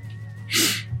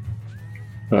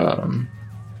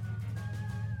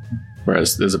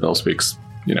 Whereas Isabel speaks,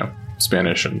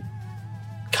 Spanish and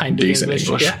kind of decent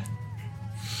English. Yeah.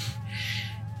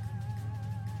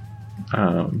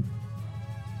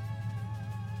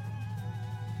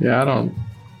 Yeah,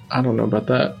 I don't know about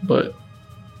that, but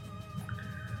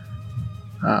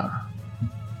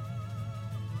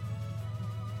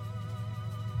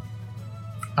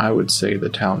I would say the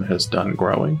town has done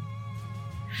growing,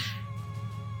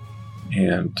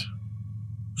 and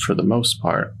for the most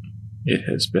part, it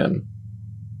has been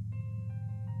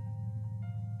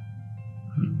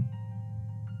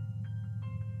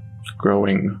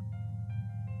growing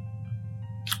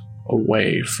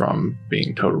away from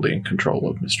being totally in control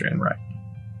of Mr. Enright.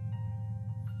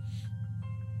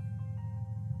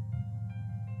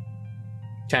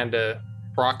 Kind of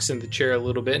rocks in the chair a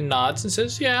little bit and nods and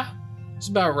says, yeah, it's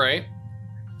about right.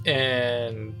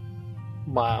 And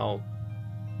while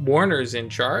Warner's in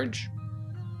charge,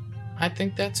 I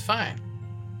think that's fine.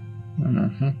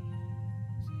 Mm-hmm.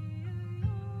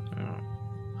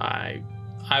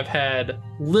 I've had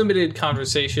limited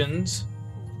conversations.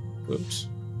 Oops.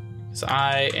 So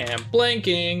I am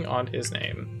blanking on his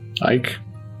name. Ike.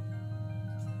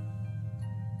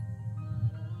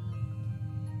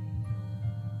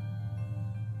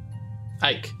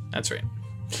 Ike, that's right.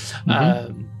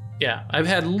 Mm-hmm. Yeah, I've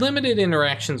had limited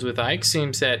interactions with Ike.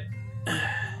 Seems that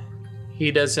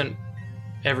he doesn't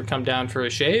ever come down for a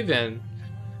shave and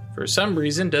for some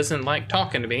reason doesn't like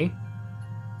talking to me.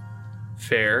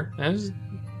 Fair. There's a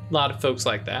lot of folks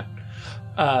like that.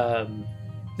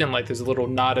 And like there's a little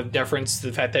nod of deference to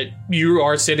the fact that you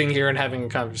are sitting here and having a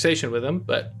conversation with him.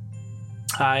 But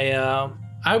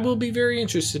I will be very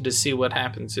interested to see what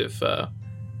happens if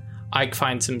Ike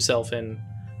finds himself in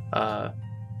a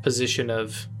position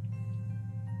of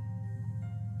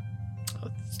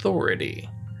authority.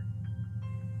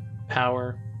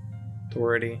 Power.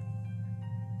 Authority.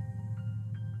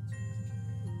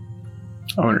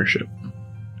 Ownership.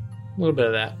 A little bit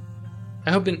of that.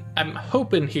 I'm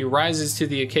hoping he rises to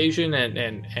the occasion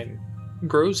and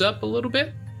grows up a little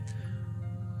bit.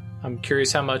 I'm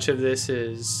curious how much of this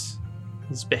is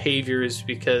his behavior is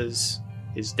because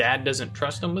his dad doesn't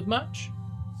trust him with much.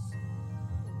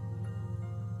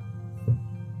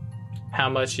 How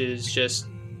much is just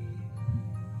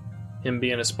him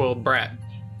being a spoiled brat?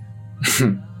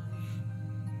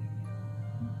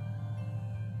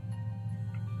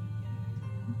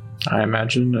 I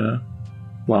imagine,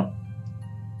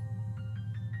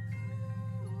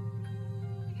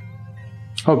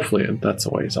 hopefully that's a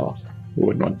ways off. We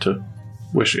wouldn't want to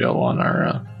wish ill on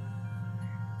our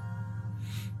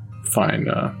fine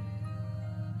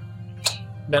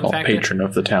patron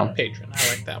of the town. Patron, I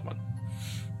like that one.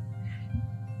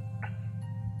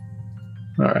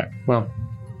 All right, well,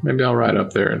 maybe I'll ride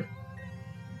up there and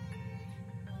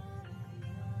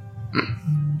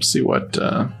see what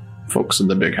folks in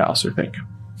the big house are thinking.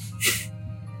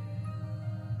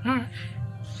 All right.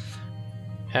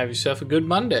 have yourself a good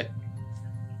Monday.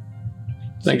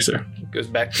 Thanks, sir. Goes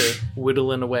back to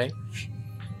whittling away.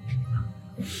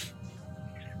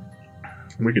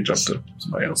 We could jump to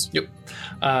somebody else. Yep.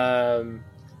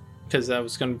 Because I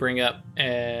was going to bring up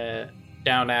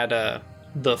down at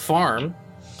the farm.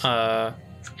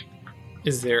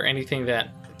 Is there anything that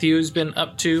Theo's been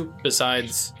up to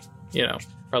besides,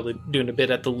 probably doing a bit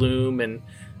at the loom and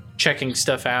checking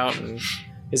stuff out? And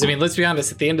let's be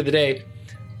honest. At the end of the day,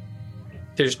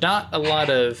 there's not a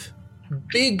lot of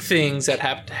big things that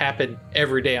have to happen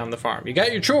every day on the farm. You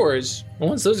got your chores.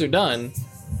 Once those are done.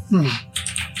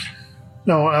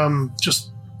 No,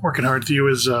 just working hard. Theo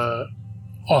is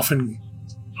often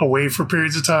away for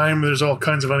periods of time. There's all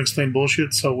kinds of unexplained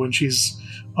bullshit. So when she's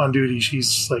on duty,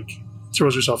 she's like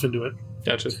throws herself into it.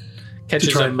 Gotcha. To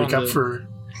try and make up for.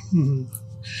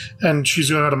 And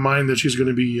she's got a mind that she's going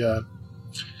to be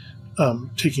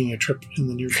taking a trip in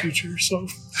the near future. So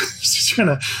she's trying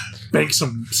to bank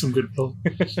some goodwill.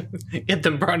 Get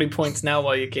them brownie points now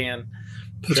while you can.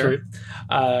 That's Sure.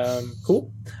 right.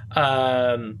 Cool.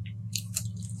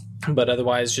 But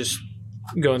otherwise, just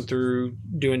going through,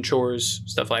 doing chores,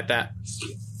 stuff like that.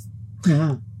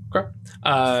 Mm-hmm. Okay.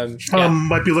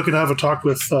 Might be looking to have a talk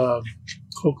with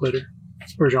Cloak later,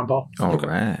 or Jean-Paul. All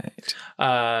right.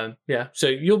 Yeah. So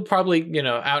you'll probably,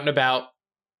 out and about,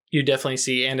 you definitely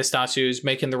see Anastasio's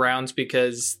making the rounds,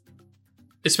 because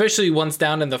especially once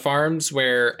down in the farms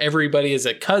where everybody is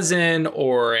a cousin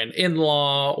or an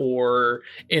in-law or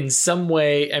in some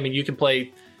way, you can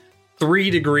play 3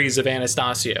 degrees of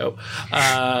Anastasio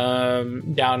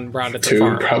down around at the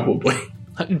farm. 2 probably.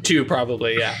 2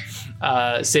 probably,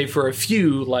 yeah. Save for a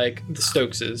few like the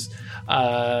Stokeses.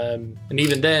 And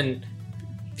even then,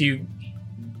 if you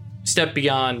step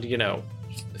beyond,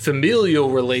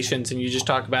 familial relations and you just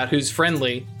talk about who's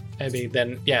friendly,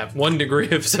 then, 1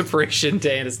 degree of separation to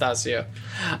Anastasio.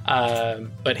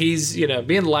 But he's,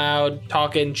 being loud,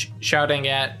 talking, shouting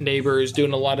at neighbors,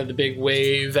 doing a lot of the big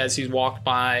wave as he's walked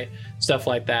by, stuff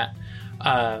like that.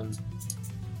 I'm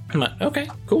like, okay,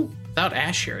 cool. Without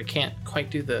Ash here, I can't quite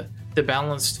do the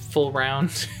balanced full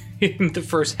round in the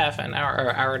first half an hour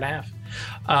or hour and a half.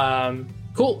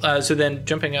 Cool. So then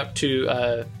jumping up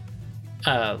to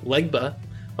Legba.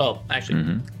 Well,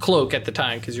 actually, Cloak at the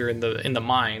time, because you're in the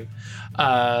mine.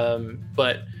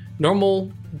 But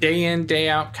normal day in, day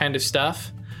out kind of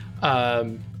stuff.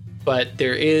 But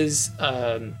there is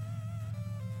a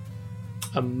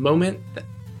moment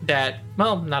that,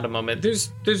 well, not a moment.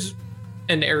 There's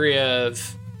an area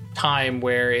of time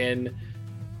wherein,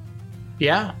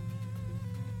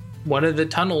 one of the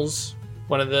tunnels,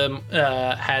 one of them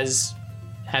has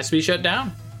to be shut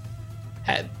down.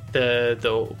 At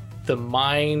the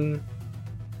mine,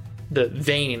 the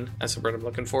vein, that's the word I'm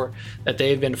looking for, that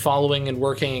they've been following and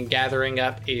working and gathering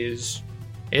up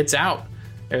it's out.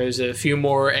 There's a few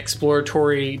more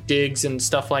exploratory digs and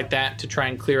stuff like that to try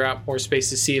and clear out more space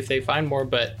to see if they find more,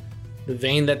 but the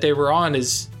vein that they were on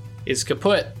is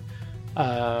kaput.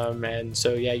 And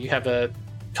so, you have a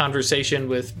conversation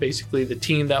with basically the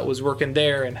team that was working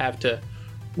there and have to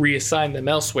reassign them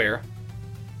elsewhere.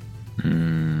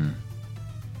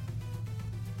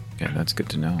 Okay, that's good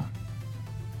to know.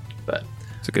 But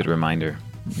it's a good reminder.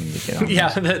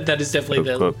 That is definitely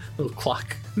the little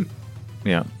clock.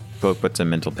 Yeah, Cloak puts a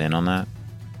mental pin on that.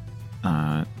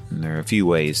 And there are a few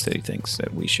ways that he thinks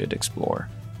that we should explore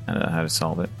how to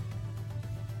solve it.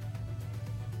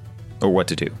 Or what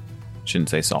to do. Shouldn't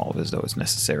say solve as though it's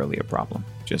necessarily a problem.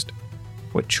 Just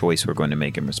what choice we're going to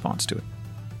make in response to it.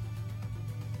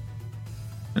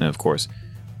 And of course,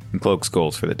 Cloak's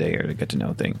goals for the day are to get to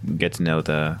know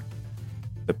the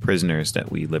prisoners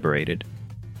that we liberated,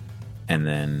 and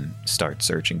then start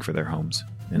searching for their homes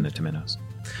in the Temenos.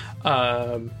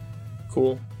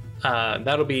 Cool.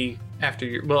 That'll be after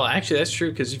your... Well, actually, that's true,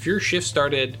 because if your shift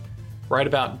started right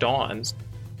about dawn...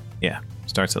 Yeah,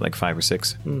 starts at like 5 or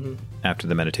 6 after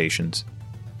the meditations.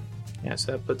 Yeah,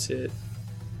 so that puts it...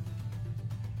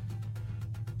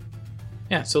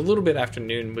 Yeah, so a little bit after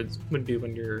noon would be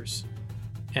when yours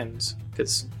ends,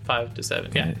 because 5 to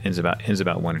 7. Yeah, ends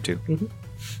about 1 or 2.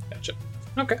 Gotcha.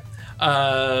 Okay.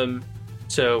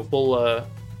 So we'll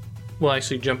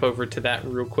actually jump over to that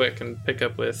real quick and pick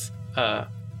up with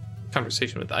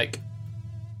conversation with Ike.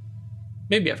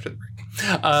 Maybe after the break.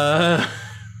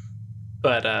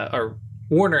 Or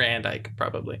Warner and Ike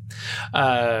probably.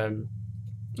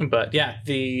 But yeah,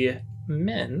 the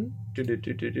men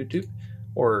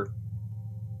or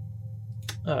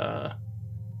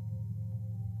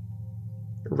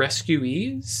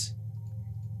rescuees,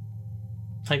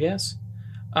 I guess.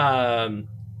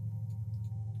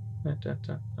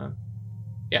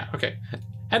 Yeah, okay.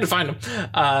 had to find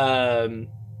them.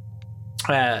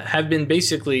 Have been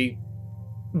basically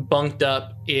bunked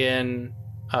up in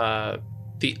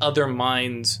the other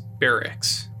mine's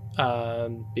barracks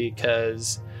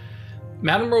because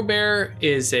Madame Robert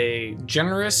is a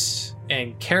generous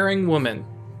and caring woman.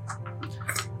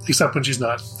 Except when she's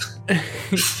not.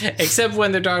 Except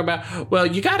when they're talking about, well,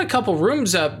 you got a couple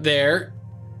rooms up there.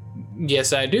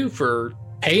 Yes, I do, for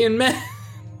paying men.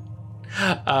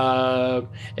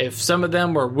 If some of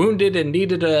them were wounded and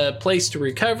needed a place to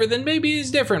recover, then maybe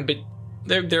it's different. But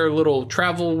they're a little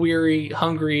travel weary,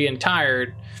 hungry, and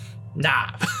tired.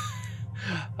 Nah.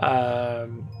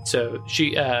 So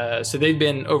they've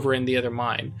been over in the other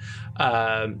mine,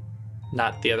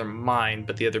 not the other mine,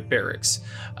 but the other barracks.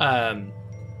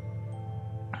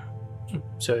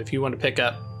 So if you want to pick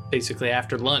up basically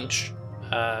after lunch,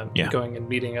 going and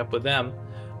meeting up with them,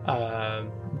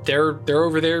 they're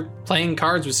over there playing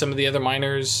cards with some of the other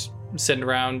miners, sitting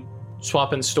around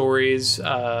swapping stories.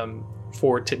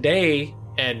 For today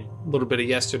and a little bit of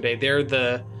yesterday, they're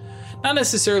the not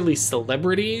necessarily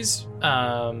celebrities,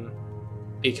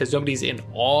 because nobody's in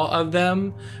awe of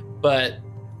them, but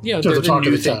they're the talk new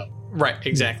of the thing. town. Right,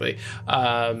 exactly.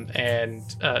 And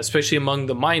especially among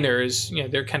the miners,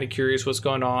 they're kind of curious what's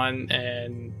going on.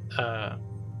 And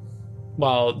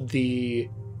while the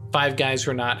 5 guys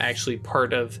were not actually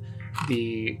part of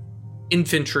the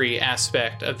infantry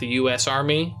aspect of the U.S.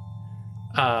 Army,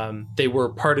 they were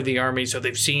part of the Army, so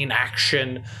they've seen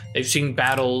action, they've seen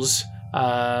battles,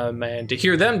 and to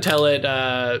hear them tell it,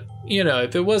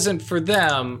 if it wasn't for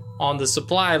them on the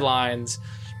supply lines,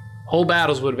 whole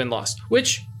battles would have been lost,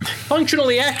 which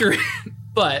functionally accurate.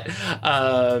 But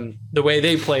the way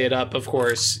they play it up, of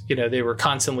course, they were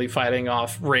constantly fighting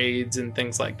off raids and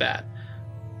things like that.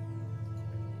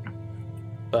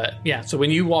 But yeah, so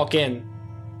when you walk in,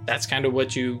 that's kind of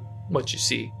what you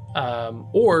see.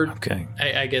 Okay.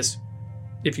 I guess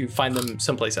if you find them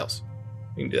someplace else,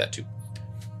 you can do that too.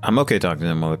 I'm okay talking to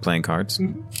them while they're playing cards.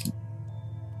 Mm-hmm.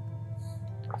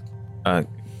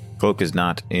 Cloak is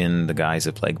not in the guise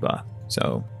of Plaguebot,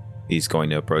 so he's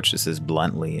going to approach this as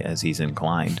bluntly as he's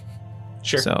inclined.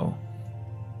 Sure. So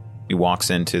he walks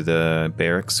into the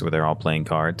barracks where they're all playing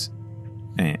cards.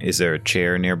 Is there a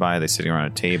chair nearby? Are they sitting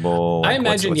around a table? I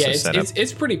imagine,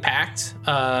 it's pretty packed,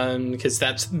 because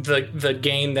that's the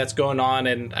game that's going on,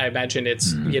 and I imagine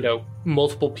it's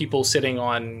multiple people sitting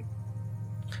on.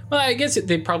 Well, I guess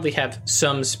they probably have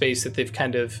some space that they've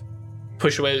kind of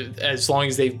pushed away as long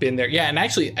as they've been there. Yeah, and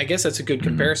actually, I guess that's a good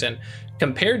comparison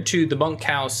compared to the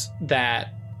bunkhouse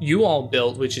that you all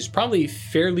built, which is probably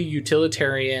fairly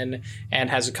utilitarian and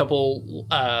has a couple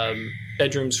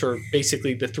bedrooms for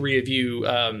basically the 3 of you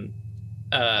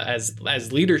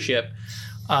as leadership.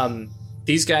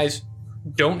 These guys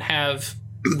don't have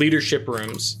leadership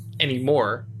rooms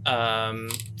anymore.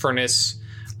 Furnace,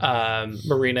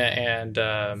 Marina, and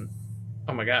oh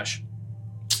my gosh,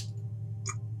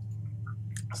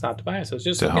 it's not Tobias. I was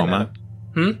just Tahoma.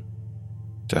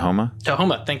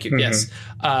 Tahoma, thank you. Mm-hmm. Yes,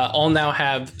 all now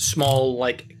have small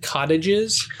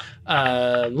cottages,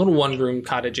 little 1-room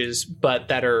cottages, but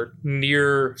that are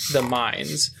near the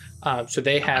mines. So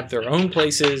they have their own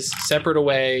places, separate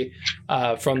away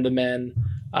from the men.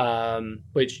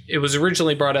 Which it was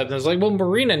originally brought up, and I was like, well,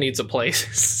 Marina needs a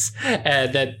place,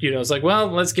 and that it's like, well,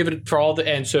 let's give it for all the.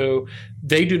 And so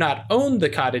they do not own the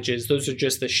cottages; those are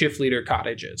just the shift leader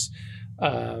cottages.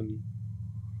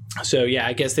 So yeah,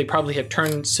 I guess they probably have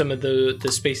turned some of the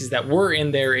spaces that were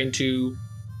in there into,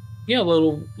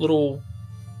 little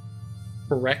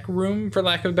rec room, for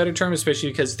lack of a better term, especially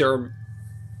because there are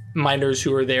miners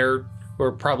who are there who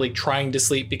are probably trying to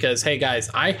sleep because, hey guys,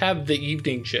 I have the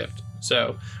evening shift.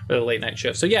 So, or the late night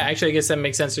shift. So yeah, actually, I guess that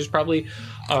makes sense. There's probably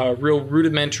a real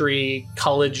rudimentary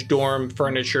college dorm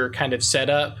furniture kind of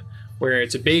setup where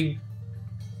it's a big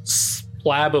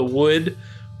slab of wood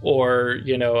or,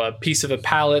 a piece of a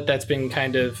pallet that's been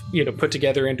kind of, put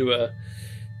together into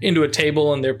a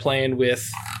table, and they're playing with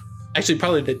actually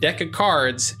probably the deck of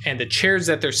cards, and the chairs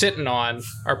that they're sitting on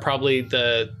are probably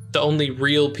the only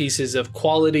real pieces of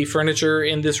quality furniture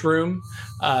in this room.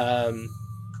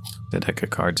 The deck of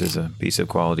cards is a piece of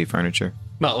quality furniture.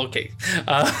 Well, okay.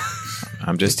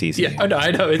 I'm just teasing. Yeah,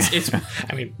 I know. It's.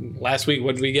 I mean, last week,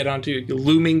 what did we get onto?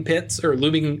 Looming pits or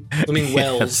looming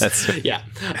wells? That's right. Yeah.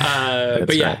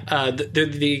 But yeah, right.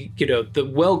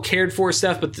 The well cared for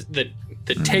stuff, but the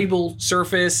The table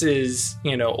surface is,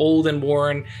 old and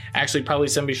worn. Actually, probably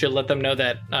somebody should let them know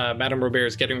that Madame Robert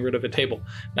is getting rid of a table,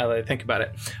 now that I think about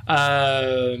it.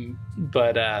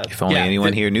 But if only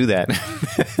anyone here knew that.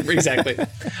 Exactly.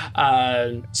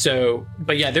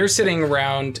 But yeah, they're sitting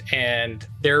around and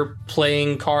they're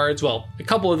playing cards. Well, a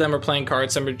couple of them are playing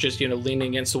cards. Some are just, leaning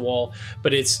against the wall.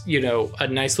 But it's, a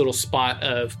nice little spot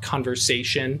of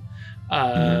conversation.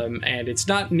 And it's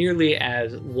not nearly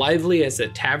as lively as a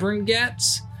tavern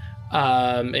gets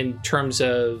in terms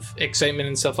of excitement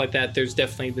and stuff like that. There's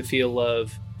definitely the feel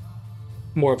of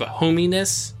more of a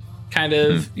hominess, kind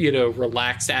of,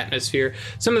 relaxed atmosphere.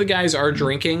 Some of the guys are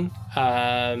drinking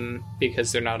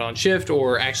because they're not on shift,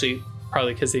 or actually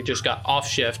probably because they just got off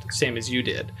shift, same as you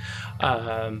did.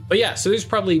 But yeah, so there's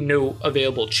probably no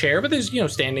available chair, but there's,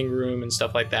 standing room and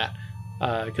stuff like that.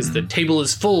 Because the table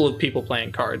is full of people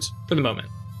playing cards for the moment.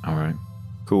 All right.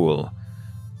 Cool.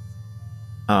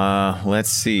 Let's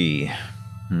see.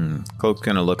 Cloak's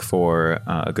going to look for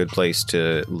a good place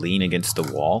to lean against the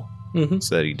wall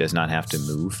so that he does not have to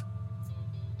move.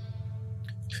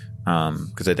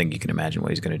 Because I think you can imagine what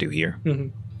he's going to do here.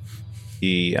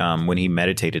 He, when he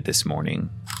meditated this morning,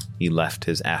 he left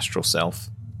his astral self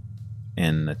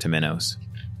in the Temenos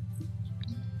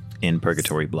in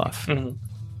Purgatory Bluff.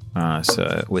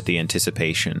 So with the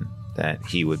anticipation that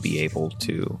he would be able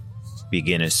to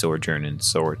begin his sojourn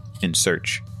in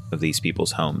search of these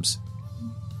people's homes.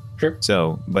 Sure.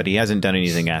 So, but he hasn't done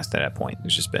anything after that point.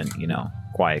 There's just been,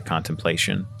 quiet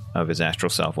contemplation of his astral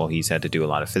self while he's had to do a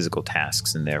lot of physical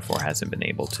tasks and therefore hasn't been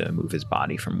able to move his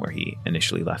body from where he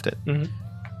initially left it.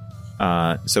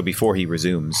 So before he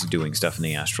resumes doing stuff in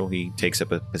the astral, he takes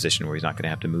up a position where he's not going to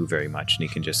have to move very much and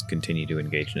he can just continue to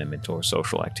engage in a mental or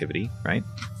social activity, right?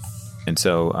 And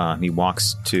so he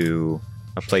walks to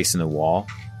a place in the wall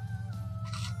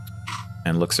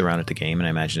and looks around at the game, and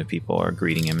I imagine if people are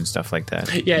greeting him and stuff like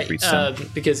that. Yeah,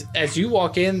 because as you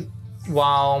walk in,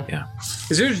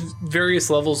 because there's various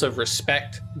levels of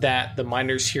respect that the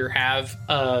miners here have.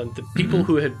 The people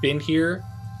who have been here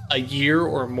a year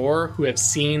or more, who have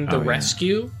seen the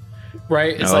rescue,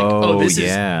 right? It's this is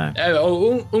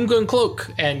Ungun Cloak,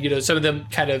 and some of them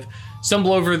kind of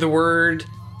stumble over the word.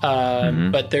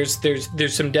 But there's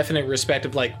some definite respect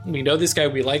of we know this guy,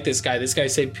 we like this guy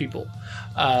saved people.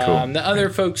 The other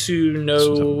folks who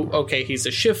know, he's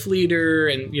a shift leader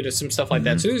and some stuff like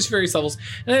that. So there's various levels,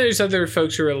 and then there's other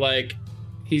folks who are like,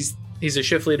 he's a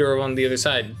shift leader on the other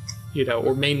side,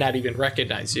 or may not even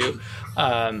recognize you.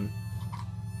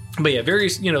 But yeah,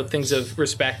 various things of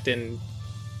respect, and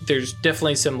there's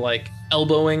definitely some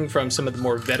elbowing from some of the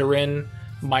more veteran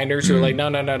miners who are like, no,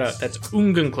 that's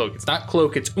Ungun Cloak. It's not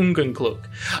Cloak, it's Ungun Cloak.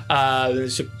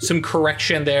 There's some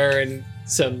correction there, and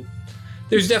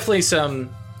there's definitely some,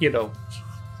 I don't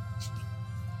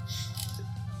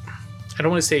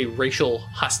want to say racial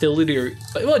hostility or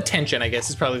tension, I guess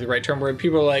is probably the right term, where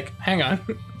people are like, hang on,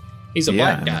 he's a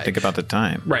black guy. Think about the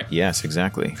time. Right. Yes,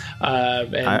 exactly.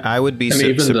 I would be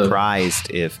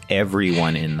surprised if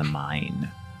everyone in the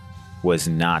mine was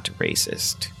not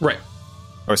racist. Right.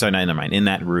 Or sorry, not in the mine. In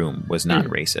that room was not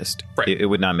racist. Right. It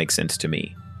would not make sense to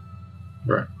me.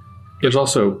 Right. There's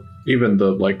also even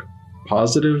the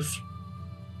positive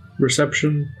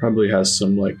reception probably has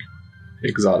some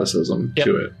exoticism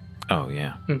to it. Oh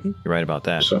yeah, you're right about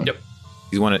that. So. Yep.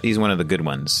 He's one of the good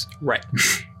ones. Right.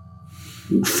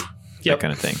 That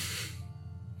kind of thing.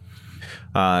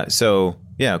 So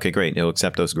yeah, okay, great. He'll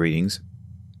accept those greetings,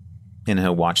 and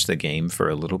he'll watch the game for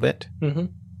a little bit.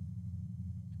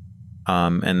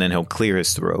 And then he'll clear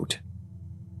his throat.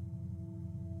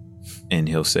 And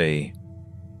he'll say,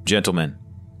 "Gentlemen,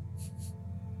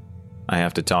 I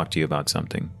have to talk to you about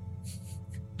something."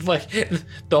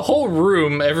 The whole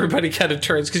room, everybody kind of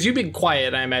turns, because you've been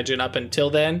quiet, I imagine, up until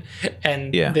then.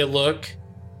 And they look.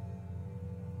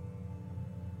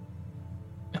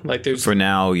 There's... For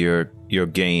now, your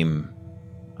game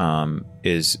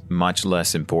is much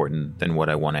less important than what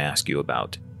I want to ask you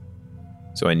about.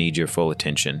 So I need your full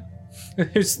attention.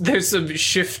 There's some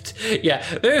shift. Yeah,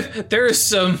 there are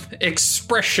some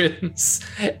expressions,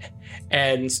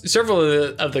 and several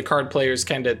of the card players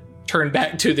kind of turn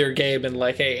back to their game and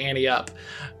hey, ante up.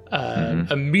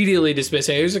 Immediately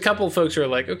dismissing. There's a couple of folks who are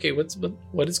like, okay,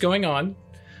 what is going on?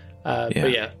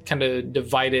 But yeah, kind of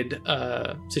divided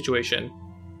situation.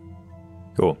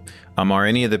 Cool. Are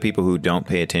any of the people who don't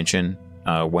pay attention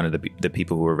one of the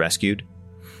people who were rescued?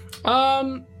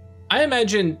 I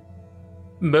imagine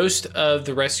most of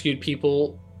the rescued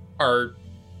people are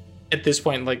at this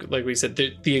point, like we said,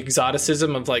 the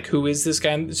exoticism of who is this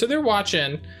guy? So they're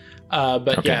watching,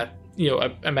 but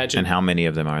I imagine. And how many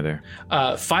of them are there?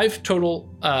 5 total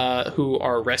who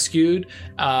are rescued.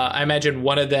 I imagine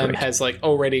one of them Great. has like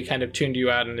already kind of tuned you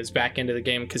out and is back into the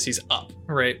game because he's up,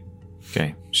 right?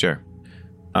 Okay, sure.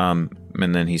 And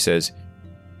then he says,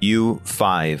 you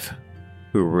 5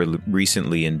 who were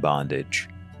recently in bondage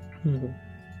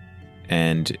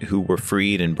and who were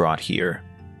freed and brought here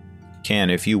can,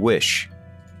 if you wish,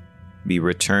 be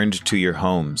returned to your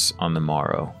homes on the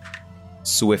morrow,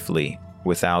 swiftly,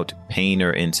 without pain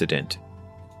or incident.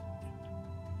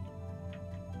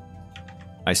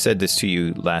 I said this to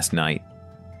you last night,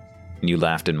 and you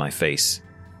laughed in my face.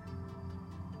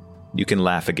 You can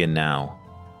laugh again now,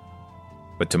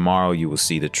 but tomorrow you will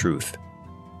see the truth.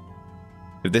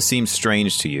 If this seems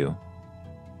strange to you,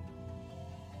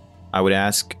 I would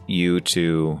ask you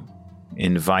to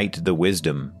invite the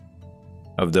wisdom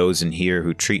of those in here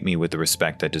who treat me with the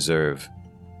respect I deserve,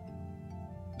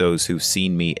 those who've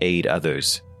seen me aid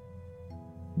others,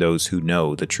 those who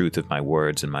know the truth of my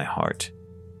words and my heart.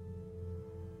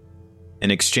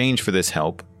 In exchange for this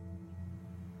help,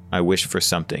 I wish for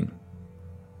something.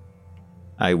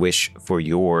 I wish for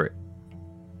your...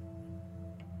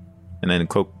 And then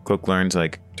Cloak learns,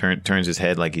 like, turns his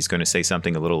head like he's going to say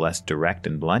something a little less direct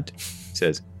and blunt. He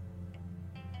says,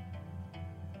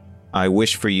 I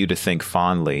wish for you to think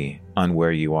fondly on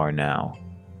where you are now.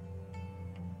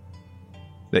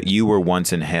 That you were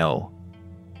once in hell,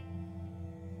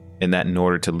 and that in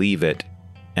order to leave it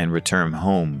and return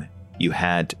home, you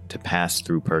had to pass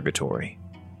through purgatory.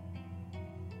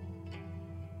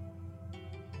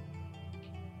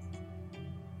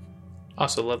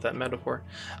 Also love that metaphor.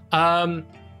 I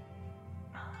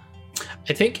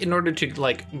think in order to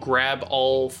like grab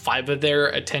all 5 of their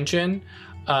attention,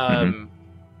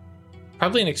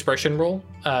 probably an expression roll,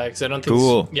 because I don't think.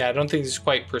 Cool. I don't think it's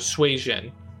quite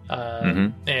persuasion.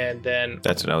 And then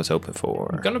that's what I was hoping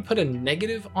for. I'm gonna put a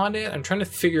negative on it. I'm trying to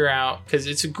figure out because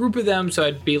it's a group of them, so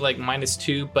I'd be like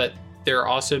 -2, but they're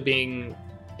also being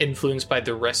influenced by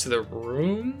the rest of the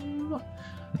room.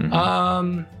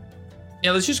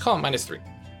 Yeah, let's just call it -3.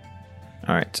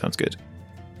 All right, sounds good.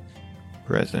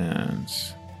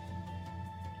 Presence.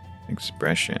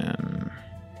 Expression.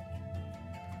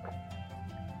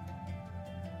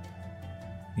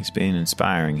 He's being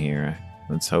inspiring here.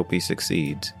 Let's hope he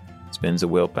succeeds. Spends a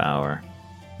willpower.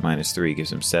 -3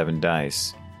 gives him 7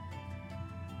 dice.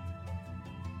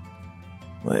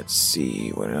 Let's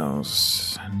see what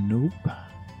else. Nope.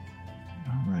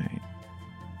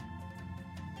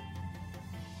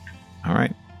 All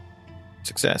right.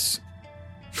 Success.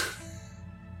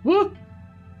 Woo!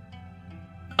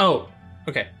 Oh,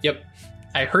 okay. Yep.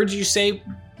 I heard you say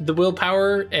the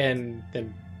willpower and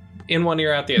then in one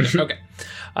ear, out the other. Okay.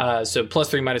 So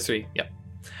 +3, -3. Yep.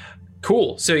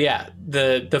 Cool. So yeah,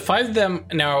 the 5 of them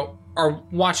now are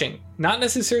watching. Not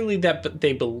necessarily that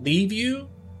they believe you,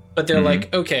 but they're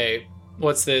like, okay,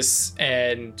 what's this?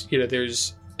 And,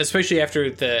 there's, especially after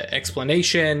the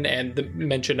explanation and the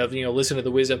mention of, listen to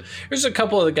the wisdom, there's a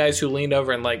couple of the guys who leaned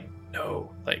over and like,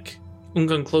 no, like,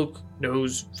 Ungun Cloak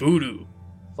knows voodoo.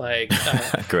 Like,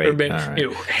 great.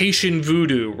 Haitian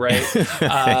voodoo, right?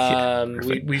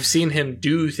 We've seen him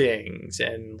do things,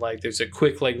 and like, there's a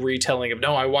quick like retelling of,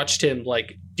 no, I watched him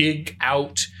like dig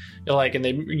out, like, and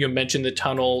they mentioned the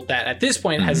tunnel that at this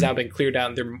point has now been cleared out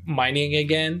and they're mining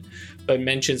again, but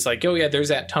mentions like, oh yeah, there's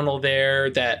that tunnel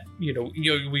there that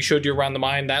we showed you around the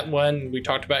mine, that one we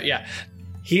talked about, yeah.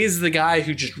 He's the guy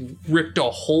who just ripped a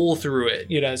hole through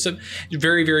it, so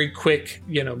very, very quick,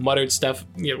 muttered stuff,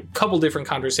 couple different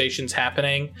conversations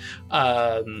happening.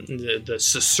 The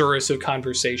susurrus of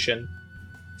conversation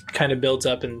kind of builds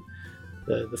up, and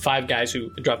the 5 guys who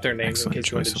drop their names in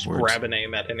case you want to just grab a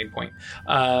name at any point,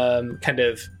 kind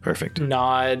of perfect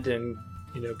nod and,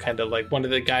 kind of like one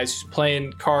of the guys who's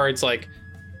playing cards, like,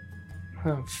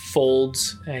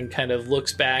 folds and kind of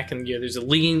looks back, and there's a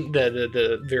lean,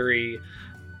 the very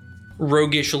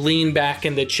roguish lean back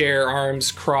in the chair,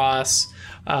 arms cross,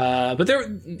 but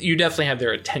you definitely have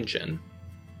their attention.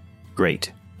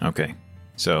 Great. Okay,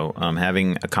 so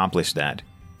having accomplished that,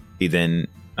 he then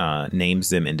names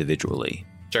them individually.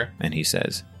 Sure. And he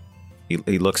says,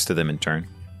 he looks to them in turn,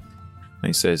 and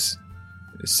he says,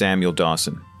 Samuel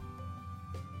Dawson,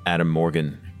 Adam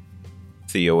Morgan,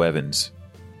 Theo Evans,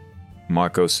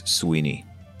 Marcos Sweeney,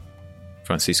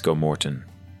 Francisco Morton.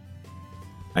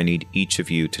 I need each of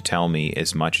you to tell me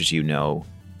as much as you know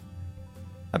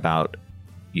about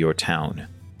your town,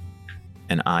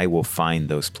 and I will find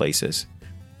those places.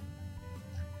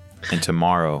 And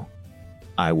tomorrow,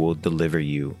 I will deliver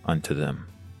you unto them.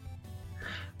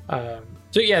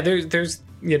 So yeah, there's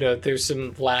there's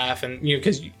some laugh, and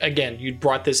because again, you'd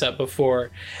brought this up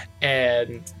before,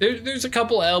 and there's a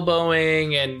couple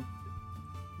elbowing, and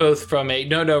both from a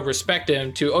no, respect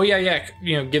him to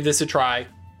give this a try,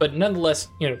 but nonetheless,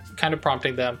 kind of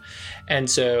prompting them, and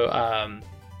so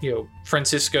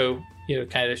Francisco,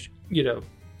 kind of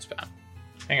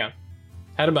hang on,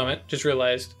 had a moment, just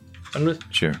realized I'm with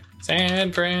Sure.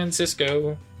 San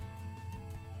Francisco.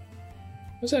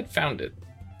 Was that founded?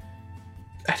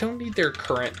 I don't need their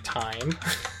current time.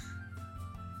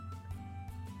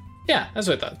 Yeah, that's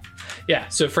what I thought. Yeah,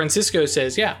 so Francisco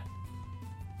says, yeah,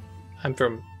 I'm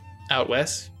from out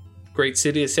west, great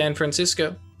city of San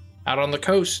Francisco, out on the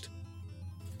coast.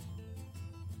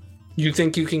 You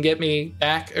think you can get me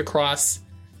back across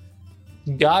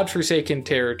godforsaken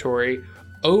territory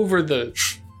over the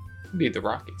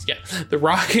Rockies? Yeah, the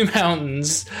Rocky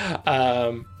Mountains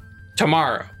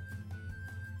tomorrow.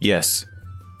 Yes.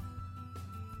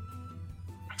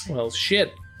 Well,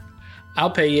 shit.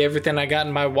 I'll pay you everything I got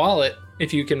in my wallet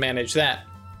if you can manage that.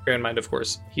 Bear in mind, of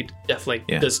course, he definitely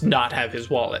does not have his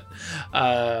wallet.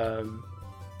 I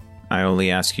only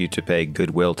ask you to pay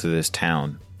goodwill to this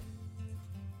town.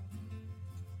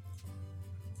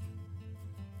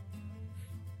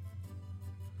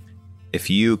 If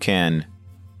you can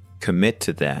commit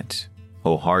to that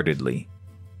wholeheartedly,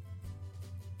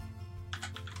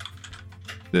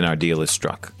 then our deal is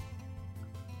struck.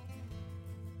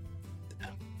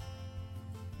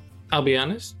 I'll be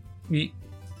honest.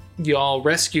 Y'all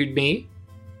rescued me,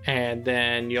 and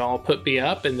then y'all put me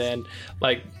up, and then,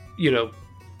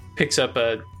 picks up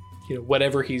a,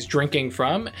 whatever he's drinking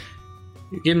from.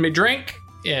 You give me a drink,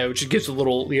 which gives a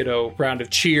little, round of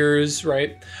cheers,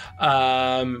 right?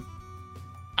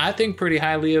 I think pretty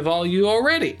highly of all you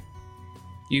already.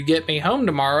 You get me home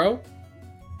tomorrow,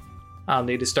 I'll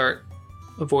need to start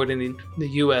avoiding the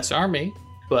U.S. Army,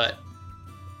 but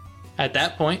at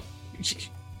that point,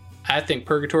 I think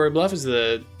Purgatory Bluff is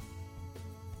the,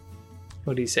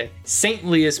 what do you say,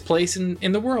 saintliest place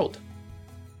in the world.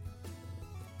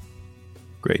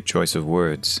 Great choice of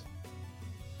words.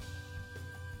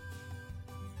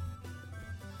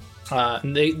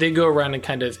 They go around and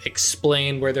kind of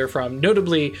explain where they're from.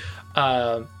 Notably,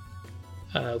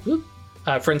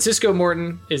 Francisco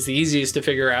Morton is the easiest to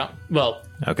figure out. Well,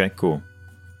 okay, cool.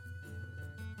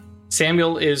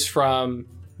 Samuel is from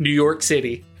New York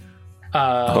City.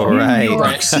 All right. New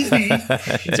York City.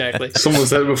 Exactly. Someone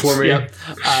said it before me. Yep.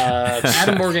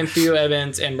 Adam Morgan, Theo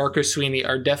Evans, and Marcus Sweeney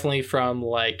are definitely from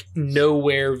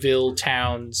nowhereville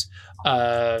towns,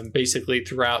 basically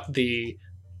throughout the,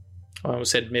 I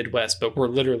almost said Midwest, but we're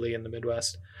literally in the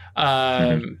Midwest.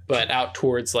 But out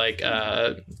towards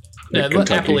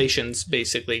Appalachians,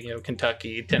 basically,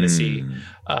 Kentucky, Tennessee,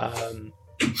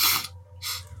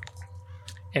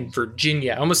 and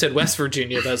Virginia. I almost said West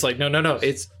Virginia, but I was like, no,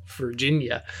 it's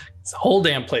Virginia. It's a whole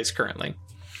damn place currently.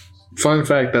 Fun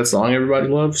fact, that song everybody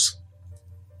loves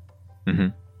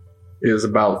is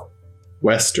about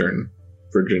Western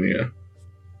Virginia,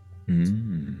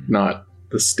 not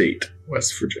the state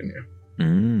West Virginia.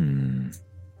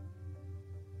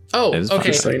 Oh,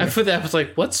 okay. I put that. I was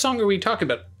like, what song are we talking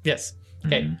about? Yes.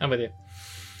 Okay, I'm with you.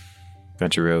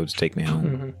 Country roads, take me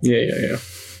home. Yeah.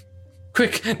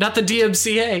 Quick, not the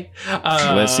DMCA.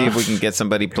 Let's see if we can get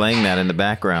somebody playing that in the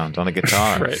background on a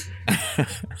guitar. Right.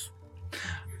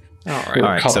 All We're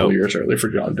right. a couple So, years early for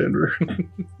John Denver.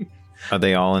 are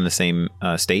they all in the same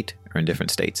state or in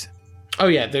different states? Oh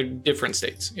yeah, they're different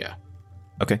states. Yeah.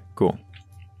 Okay, cool.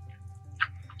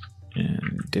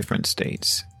 In different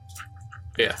states.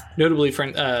 Yeah. Notably,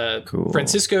 Cool.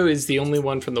 Francisco is the only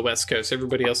one from the West Coast.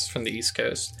 Everybody else is from the East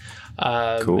Coast.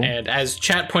 Cool. And as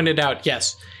chat pointed out,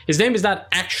 yes, his name is not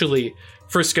actually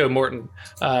Frisco Morton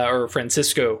or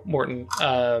Francisco Morton.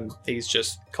 He's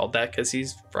just called that because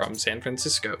he's from San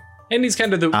Francisco, and he's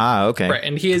kind of the okay. right.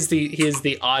 And he is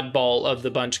the oddball of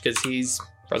the bunch because he's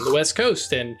from the West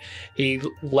Coast, and he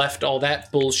left all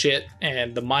that bullshit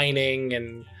and the mining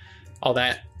and all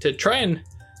that to try and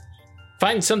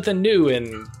find something new,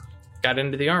 and got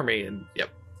into the army. And yep.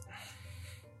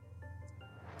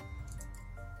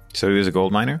 So he was a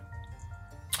gold miner?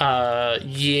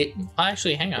 Yeah.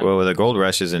 Actually, hang on. Well, the gold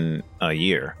rush is in a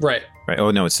year. Right. Right.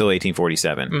 Oh, no, it's still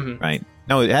 1847. Right.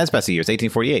 No, it has passed a year. It's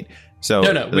 1848. So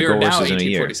No, the we are gold now rush is in a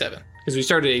year. 1847 because we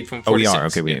started 1846. Oh, we are.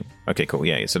 Okay, okay, cool.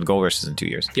 Yeah. So the gold rush is in 2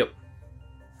 years. Yep.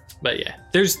 But yeah,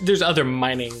 there's other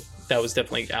mining that was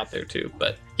definitely out there too.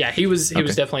 But yeah, he was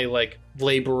definitely like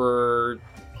laborer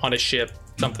on a ship,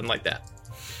 something like that.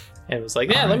 And it was like,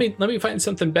 yeah, let me find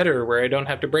something better where I don't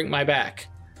have to break my back.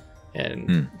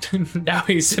 And now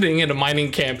he's sitting in a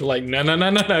mining camp like, no,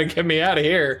 get me out of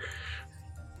here.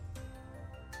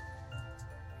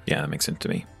 Yeah, that makes sense to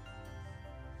me.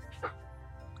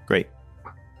 Great.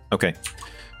 Okay.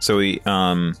 So we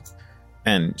and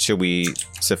should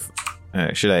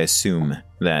I assume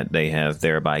that they have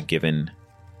thereby given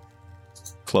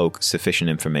Cloak sufficient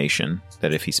information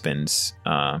that if he spends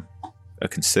a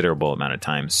considerable amount of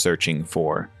time searching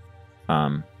for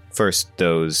first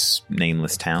those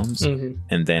nameless towns,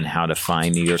 and then how to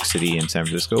find New York City and San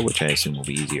Francisco, which I assume will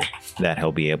be easier, that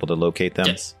he'll be able to locate them?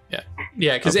 Yes.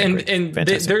 Yeah, because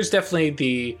there's definitely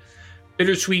the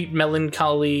bittersweet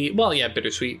melancholy,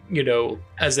 bittersweet,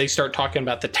 as they start talking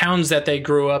about the towns that they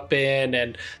grew up in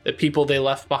and the people they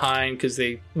left behind because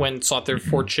they went and sought their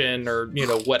fortune or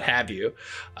what have you.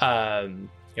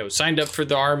 Signed up for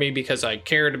the army because I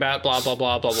cared about blah blah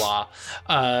blah blah blah,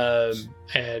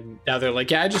 and now they're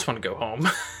like, I just want to go home.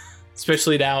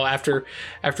 Especially now after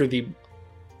the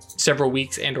several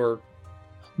weeks and or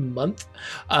month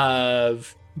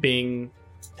of being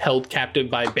held captive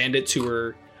by bandits who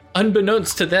were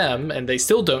unbeknownst to them, and they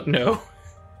still don't know,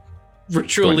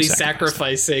 ritually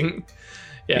sacrificing.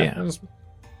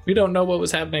 We don't know what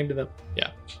was happening to them.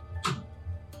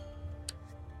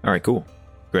 All right, cool,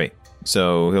 great.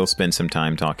 So he'll spend some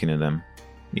time talking to them,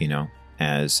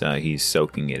 as he's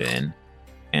soaking it in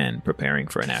and preparing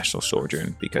for an astral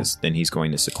sojourn, because then he's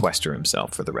going to sequester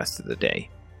himself for the rest of the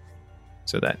day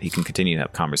so that he can continue to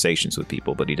have conversations with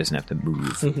people, but he doesn't have to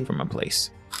move from a place.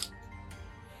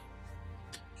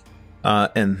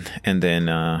 And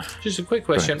then just a quick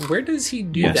question: where does he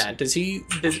do that? Does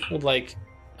because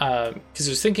I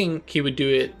was thinking he would do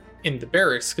it in the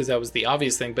barracks because that was the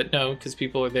obvious thing, but no, because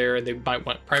people are there and they might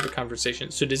want private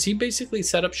conversations. So does he basically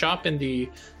set up shop in the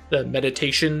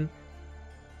meditation?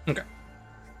 Okay,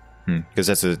 because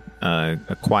that's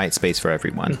a quiet space for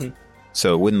everyone,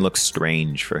 so it wouldn't look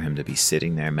strange for him to be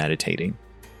sitting there meditating.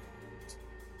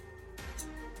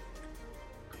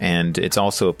 And it's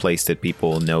also a place that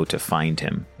people know to find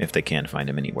him if they can't find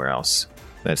him anywhere else.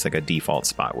 That's like a default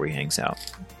spot where he hangs out.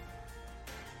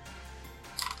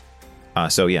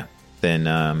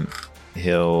 Then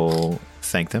he'll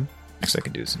thank them. Actually, I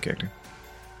can do this in character.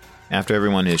 After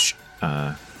everyone has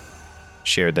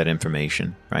shared that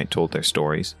information, right, told their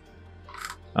stories,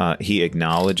 he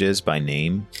acknowledges by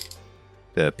name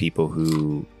the people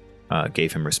who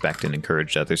gave him respect and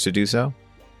encouraged others to do so.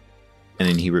 And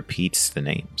then he repeats the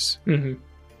names.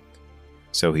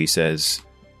 So he says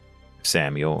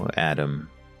Samuel, Adam,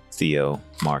 Theo,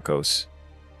 Marcos,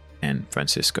 and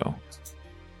Francisco.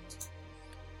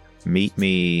 Meet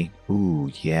me.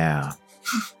 Ooh, yeah.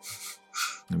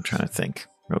 I'm trying to think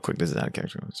real quick. This is out of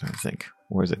character. I'm trying to think.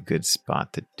 Where's a good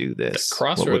spot to do this? The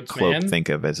crossroads, what would Cloak man. think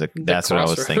of as a? That's what I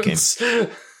was thinking.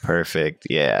 Perfect.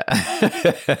 Yeah.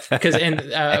 Because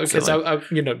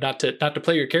not to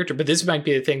play your character, but this might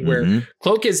be a thing where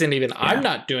Cloak isn't even. I'm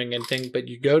not doing anything, but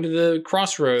you go to the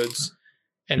crossroads,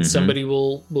 and somebody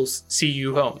will see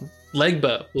you home.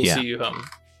 Legba will see you home.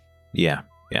 Yeah.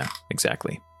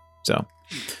 Exactly. So.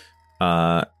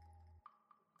 And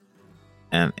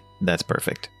that's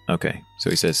perfect. Okay, so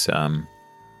he says,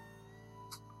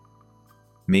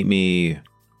 meet me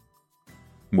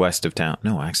west of town.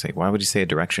 No, actually, why would he say a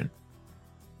direction?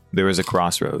 There is a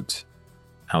crossroads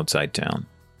outside town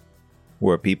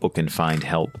where people can find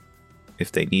help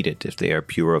if they need it, if they are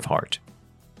pure of heart.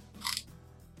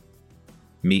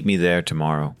 Meet me there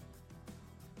tomorrow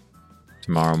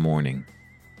morning,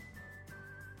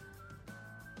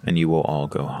 and you will all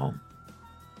go home.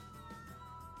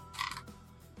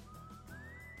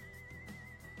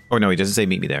 Or no, he doesn't say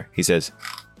meet me there. He says,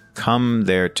 come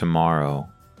there tomorrow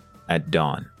at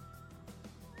dawn,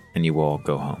 and you will all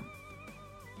go home.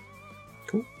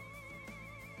 Cool.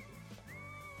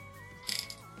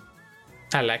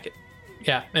 I like it.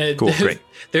 Yeah. Cool, great.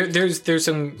 There's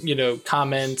some,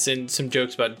 comments and some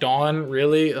jokes about dawn,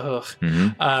 really. Ugh.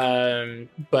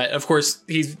 But of course,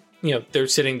 he's, they're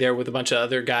sitting there with a bunch of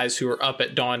other guys who are up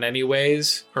at dawn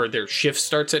anyways, or their shift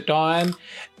starts at dawn.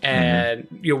 And,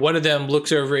 one of them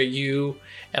looks over at you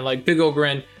and like big old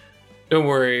grin. Don't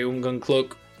worry,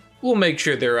 Cloak. We'll make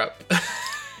sure they're up.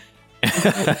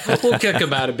 We'll kick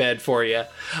them out of bed for you.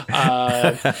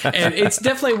 And it's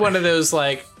definitely one of those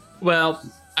like, well,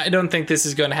 I don't think this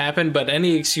is going to happen, but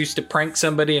any excuse to prank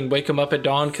somebody and wake them up at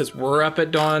dawn because we're up at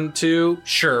dawn too,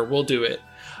 sure, we'll do it.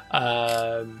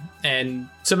 And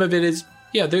some of it is,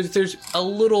 there's a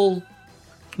little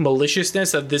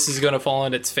maliciousness of this is going to fall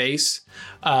on its face.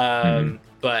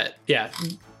 But yeah,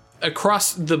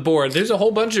 across the board, there's a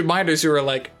whole bunch of miners who are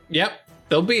like, yep,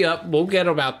 they'll be up. We'll get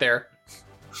them out there.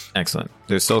 Excellent.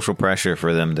 There's social pressure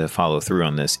for them to follow through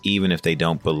on this, even if they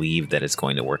don't believe that it's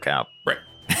going to work out. Right.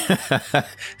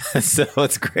 So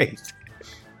it's great.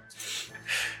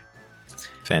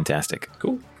 Fantastic.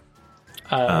 Cool.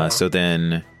 So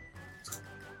then,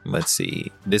 let's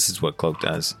see. This is what Cloak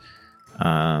does.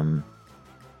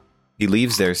 He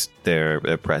leaves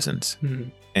their presence,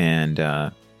 and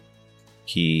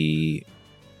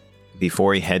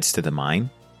before he heads to the mine,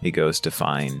 he goes to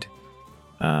find.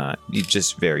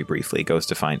 Just very briefly, goes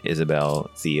to find Isabel,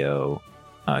 Theo,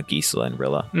 Gisela, and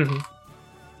Rilla,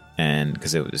 and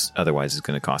because otherwise it's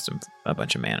going to cost him a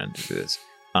bunch of mana to do this.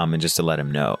 And just to let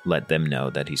them know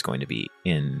that he's going to be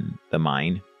in the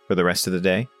mine for the rest of the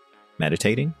day,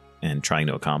 meditating and trying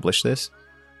to accomplish this.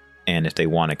 And if they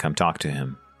want to come talk to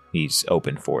him, he's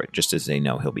open for it, just as they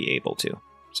know he'll be able to.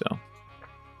 So,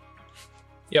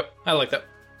 yep, I like that.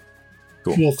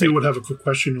 Cool. Well, Theo would have a quick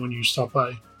question when you stop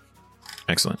by.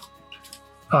 Excellent.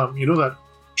 You know that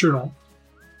journal?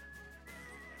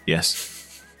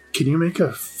 Yes. Can you make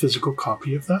a physical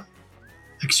copy of that?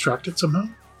 Extract it somehow?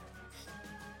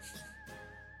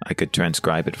 I could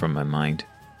transcribe it from my mind.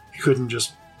 You couldn't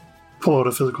just pull out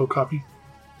a physical copy?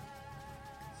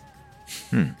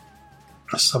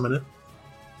 Summon it?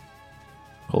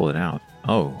 Pull it out.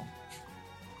 Oh.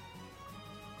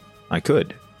 I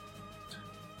could.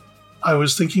 I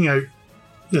was thinking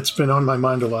it's been on my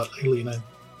mind a lot lately, and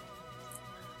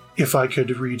if I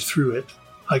could read through it,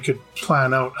 I could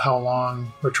plan out how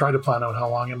long, or try to plan out how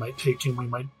long it might take, and we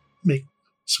might make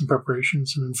some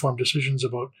preparations and informed decisions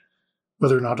about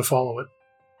whether or not to follow it.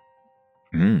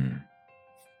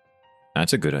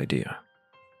 That's a good idea.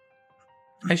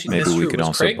 Actually, Maybe that's we true. could Was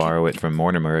also Craig, borrow it from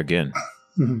Mortimer again.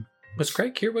 Was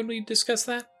Craig here when we discussed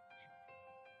that?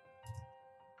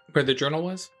 Where the journal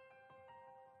was?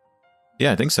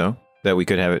 Yeah, I think so. That we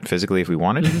could have it physically if we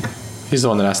wanted. He's the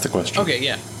one that asked the question. Okay,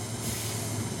 yeah.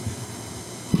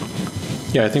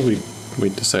 Yeah, I think we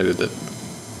decided that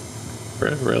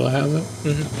Rilla has it.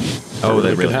 Oh,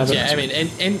 they could really have it. Yeah, I mean,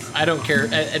 and I don't care.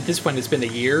 At this point, it's been a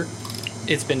year.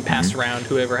 It's been passed around.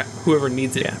 Whoever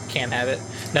needs it can have it.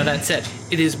 Now, that said,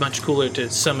 it is much cooler to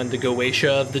summon the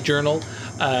Goetia of the journal.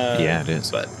 Yeah, it is.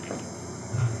 But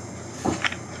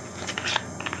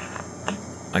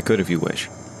I could if you wish.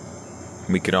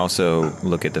 We could also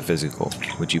look at the physical.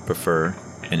 Would you prefer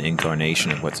an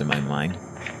incarnation of what's in my mind?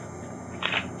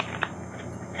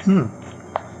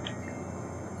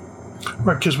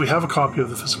 Right, because we have a copy of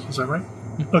the physical, is that right?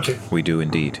 Okay. We do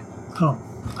indeed.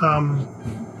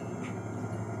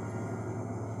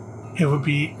 It would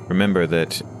be... Remember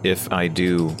that if I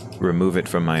do remove it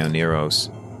from my Oneros,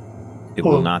 it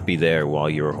will not be there while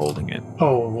you're holding it.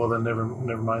 Oh, well then never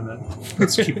mind then.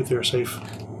 Let's keep it there safe.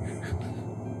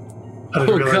 I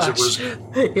didn't realize it was...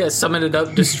 Yeah, summon it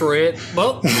up, destroy it.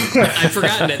 Well, I've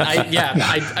forgotten it.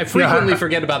 I frequently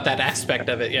forget about that aspect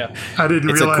of it, yeah. I didn't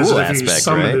It's a realize cool that if you aspect,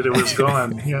 summoned right? it was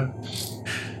gone. Yeah.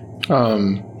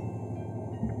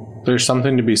 There's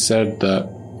something to be said that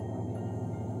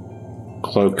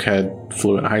Cloak had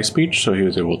fluent high speech, so he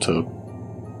was able to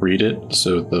read it,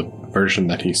 so the version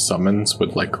that he summons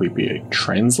would likely be a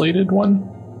translated one.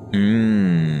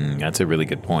 That's a really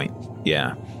good point.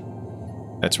 Yeah.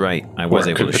 That's right. I was Or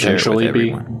it able could to share it with potentially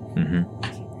be. everyone.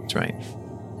 That's right.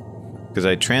 Because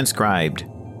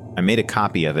I made a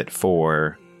copy of it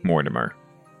for Mortimer,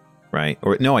 right?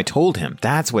 Or no, I told him.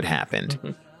 That's what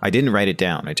happened. I didn't write it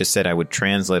down. I just said I would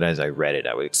translate as I read it.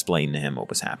 I would explain to him what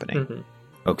was happening.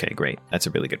 Okay, great. That's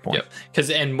a really good point. Yep.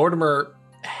 And Mortimer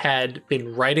had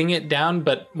been writing it down,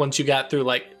 but once you got through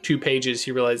like 2 pages,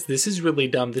 he realized this is really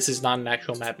dumb. This is not an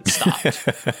actual map, and stopped.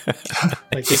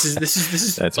 Like this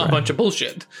is That's a right. bunch of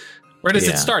bullshit. Where does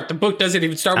Yeah. it start? The book doesn't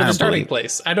even start with a starting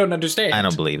place. I don't understand. I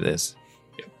don't believe this.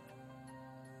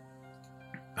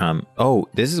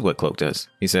 This is what Cloak does.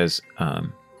 He says,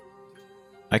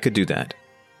 I could do that.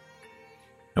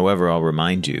 However, I'll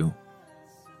remind you,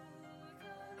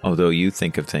 although you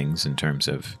think of things in terms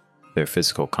of their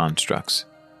physical constructs,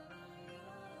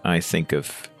 I think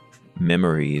of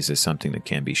memories as something that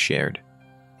can be shared.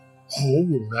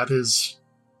 Oh, that is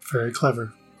very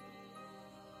clever.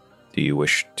 Do you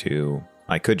wish to...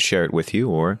 I could share it with you,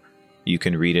 or you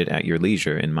can read it at your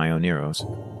leisure in my Oneros.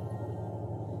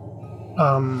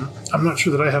 I'm not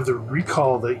sure that I have the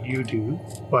recall that you do,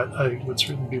 but I would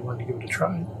certainly be willing to give it a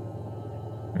try.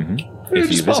 If you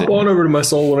just pop visit, on over to my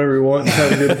soul whenever you want.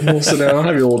 Have a good little sit down.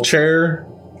 Have your little chair,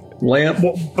 lamp.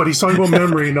 Well, but he's talking about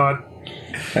memory, not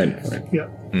Right.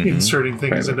 inserting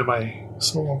things Right. into my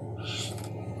soul.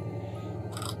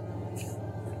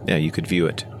 yeah, you could view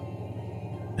it.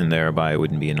 And thereby it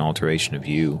wouldn't be an alteration of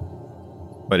you.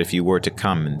 But if you were to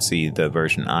come and see the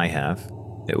version I have,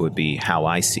 it would be how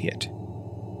I see it.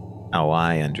 How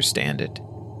I understand it.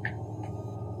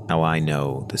 How I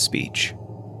know the speech.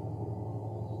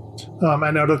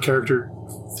 And out of character,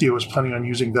 Theo was planning on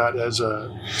using that as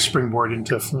a springboard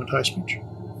into fluent high speech.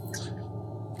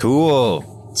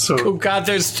 Cool. So, Oh God,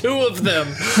 there's 2 of them.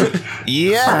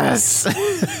 Yes.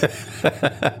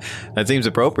 That seems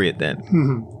appropriate then.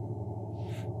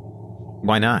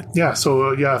 Why not? yeah,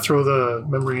 so throw the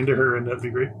memory into her, and that'd be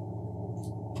great.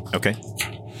 Okay.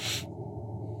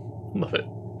 Love it.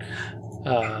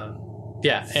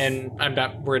 Yeah, and I'm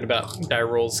not worried about die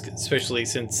rolls, especially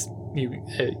since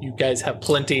you guys have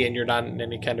plenty and you're not in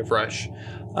any kind of rush.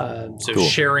 So Cool.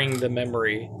 sharing the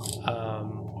memory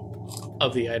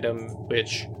of the item,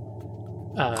 which,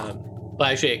 well,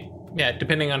 actually, yeah,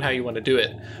 depending on how you want to do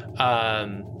it,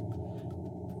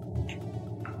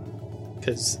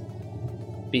 because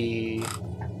the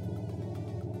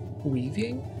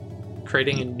weaving,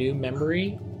 creating a new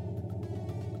memory,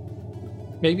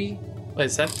 maybe.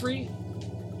 Is that 3?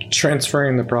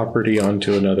 Transferring the property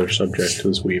onto another subject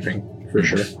was weaving, for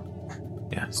sure.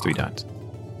 Yeah, it's 3 dots.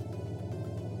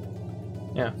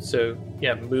 Yeah, so,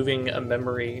 yeah, moving a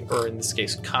memory, or in this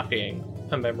case, copying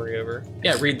a memory over.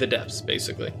 Yeah, read the depths,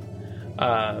 basically.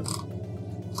 And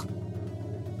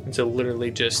so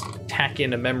literally just tack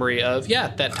in a memory of,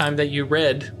 that time that you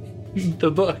read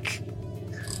the book.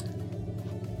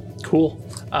 Cool.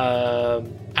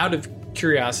 Out of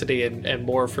curiosity and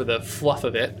more for the fluff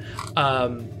of it,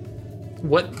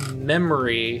 what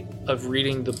memory of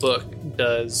reading the book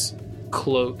does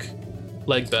Cloak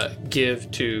Legba give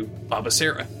to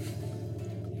Babasera?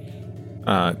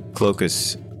 Cloak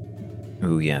is...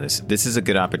 Ooh, yeah, this is a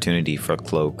good opportunity for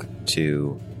Cloak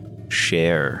to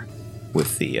share with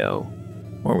Theo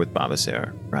or with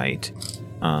Babasera, right?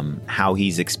 How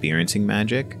he's experiencing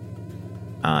magic.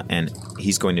 And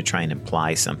he's going to try and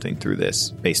imply something through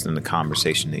this based on the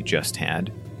conversation they just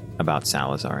had about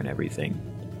Salazar and everything.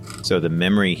 So the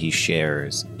memory he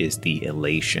shares is the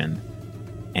elation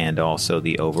and also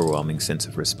the overwhelming sense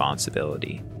of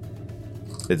responsibility.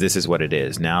 That this is what it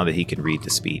is. Now that he can read the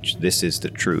speech, this is the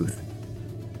truth.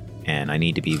 And I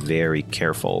need to be very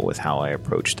careful with how I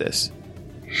approach this.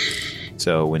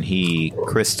 So when he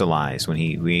crystallized, when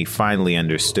we finally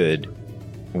understood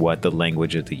what the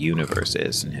language of the universe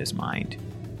is in his mind,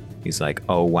 he's like,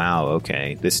 oh wow,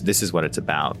 okay, this is what it's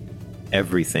about.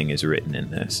 Everything is written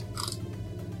in this.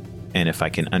 And if I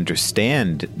can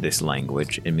understand this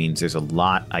language, it means there's a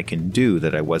lot I can do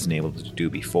that I wasn't able to do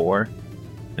before,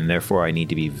 and therefore I need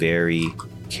to be very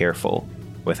careful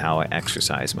with how I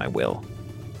exercise my will.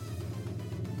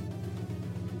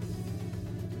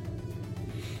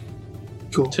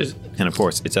 Cool. And of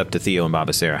course, it's up to Theo and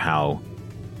Babasera how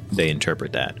they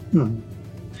interpret that.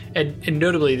 And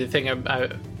notably, the thing I'm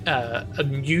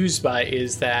amused by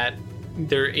is that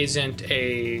there isn't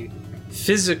a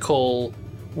physical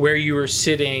where you were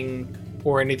sitting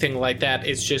or anything like that.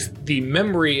 It's just the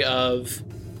memory of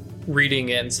reading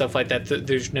it and stuff like that.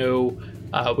 There's no,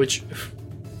 which,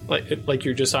 like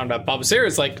you're just talking about, Babasera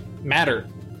is like matter.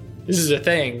 This is a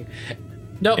thing.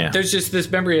 No, Yeah. There's just this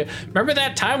memory. Remember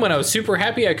that time when I was super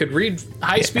happy I could read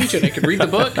high speech and I could read the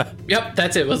book? Yep,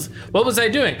 that's it. What was I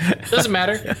doing? Doesn't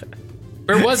matter.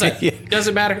 Where was I? Yeah.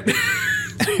 Doesn't matter.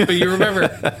 But you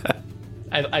remember.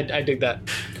 I dig that.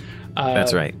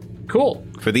 That's right. Cool.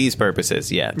 For these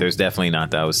purposes, yeah, there's definitely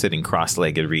not that I was sitting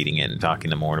cross-legged reading it and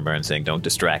talking to Mortimer and saying, don't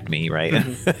distract me, right?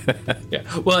 Yeah.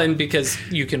 Well, and because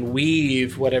you can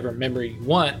weave whatever memory you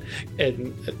want,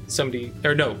 and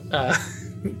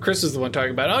Chris is the one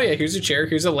talking about, oh yeah, here's a chair,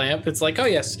 here's a lamp. It's like, oh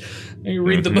yes, and you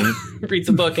read the book, read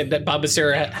the book, and that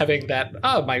Babasera having that,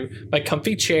 oh my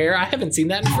comfy chair. I haven't seen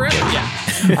that in forever.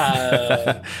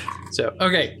 Yeah. So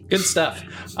okay, good stuff.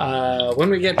 When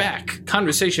we get back,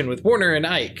 conversation with Warner and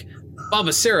Ike.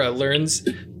 Babasera learns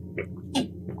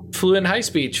fluent high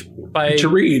speech by To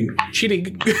read.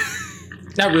 cheating.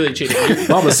 Not really cheating.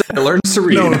 Babasera learns to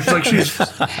read. No, it's like she's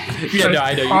Yeah, no,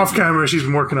 I know. off camera. She's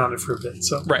been working on it for a bit.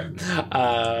 So Right.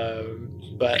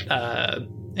 But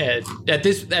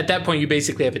at that point, you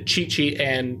basically have a cheat sheet,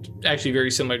 and actually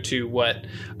very similar to what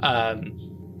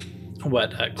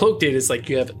Cloak did is like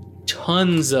you have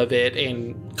tons of it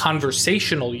in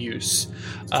conversational use.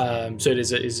 So it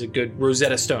is a good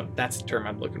Rosetta Stone. That's the term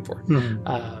I'm looking for.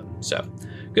 So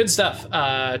good stuff.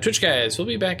 Twitch guys, we'll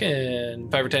be back in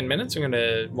 5 or 10 minutes. I'm going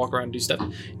to walk around and do stuff.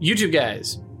 YouTube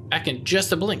guys, back in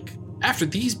just a blink after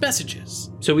these messages.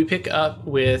 So we pick up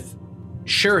with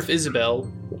Sheriff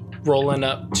Isabel rolling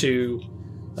up to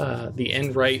the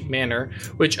Enright Manor,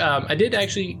 which I did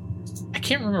actually... I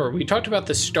can't remember. We talked about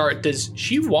the start. Does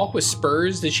she walk with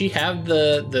spurs? Does she have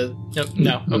the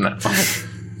no? Okay.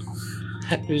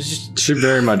 It was just She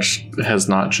very much has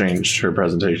not changed her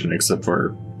presentation except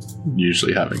for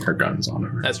usually having her guns on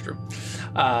her. That's true.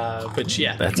 But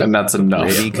yeah. That's enough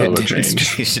Really of good a change.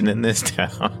 demonstration in this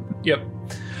town. Yep.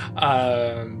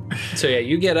 So yeah,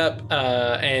 you get up,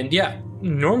 and yeah,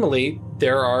 normally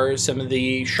there are some of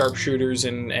the sharpshooters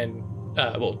and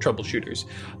troubleshooters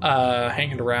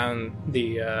hanging around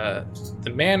the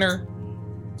manor.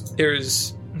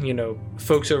 There's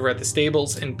folks over at the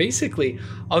stables, and basically,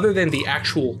 other than the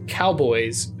actual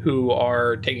cowboys who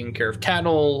are taking care of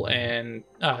cattle and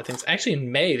things. Actually,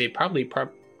 in May they probably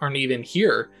aren't even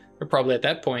here. They're probably at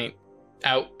that point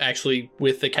out actually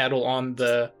with the cattle on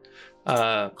the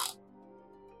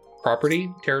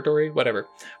property, territory, whatever.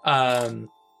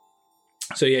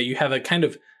 So yeah, you have a kind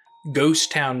of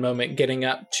ghost town moment getting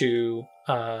up to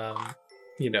the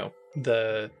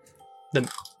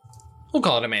we'll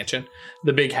call it a mansion,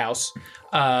 the big house.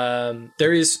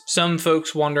 There is some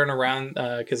folks wandering around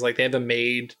because like they have a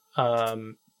maid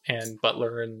and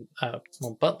butler and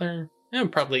butler and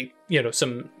probably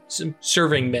some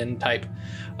serving men type.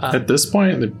 At this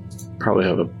point, they probably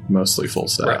have a mostly full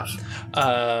staff. Right.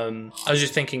 I was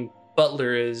just thinking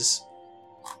butler is.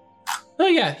 Oh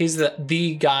yeah, he's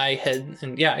the guy head,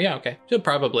 and yeah, okay, so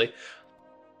probably.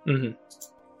 Mm-hmm.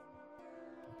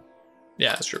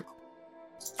 Yeah, that's true.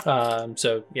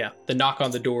 So yeah, the knock on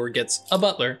the door gets a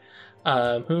butler,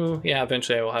 who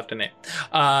eventually I will have to name.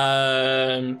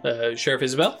 Sheriff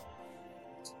Isabel,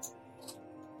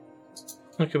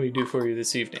 what can we do for you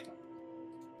this evening?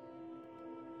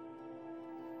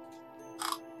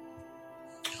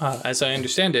 As I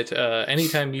understand it,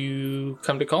 anytime you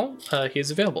come to call, he is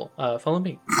available. Follow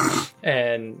me.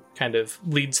 And kind of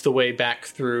leads the way back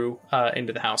through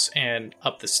into the house and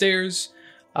up the stairs.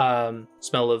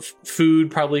 Smell of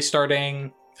food probably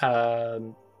starting. A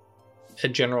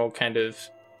general kind of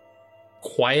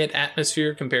quiet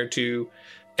atmosphere compared to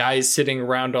guys sitting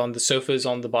around on the sofas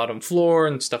on the bottom floor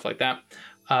and stuff like that.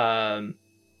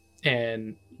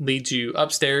 And leads you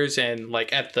upstairs, and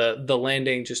like at the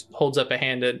landing just holds up a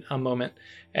hand at a moment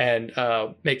and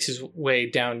makes his way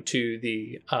down to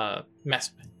the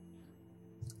master.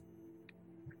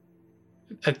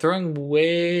 And throwing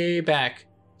way back,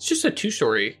 it's just a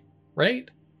 2-story, right?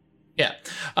 Yeah.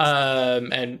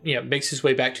 And makes his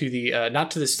way back to the not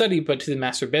to the study but to the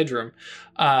master bedroom,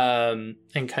 and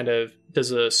kind of does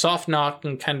a soft knock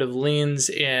and kind of leans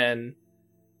in.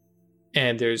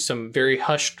 And there's some very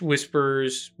hushed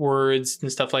whispers, words,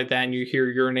 and stuff like that. And you hear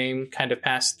your name kind of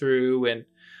pass through and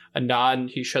a nod. And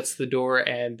he shuts the door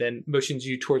and then motions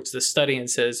you towards the study and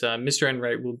says, Mr.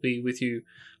 Enright will be with you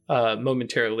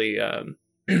momentarily. The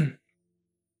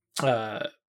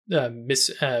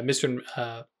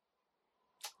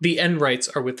Enrights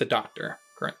are with the doctor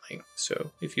currently.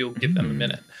 So if you'll give them a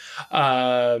minute.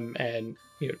 And,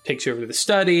 takes you over to the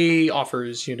study,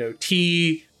 offers,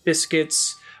 tea,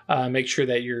 biscuits, make sure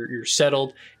that you're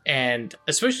settled, and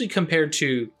especially compared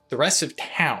to the rest of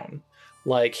town,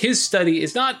 like his study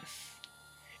is not.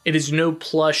 It is no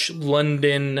plush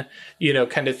London,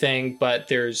 kind of thing, but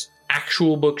there's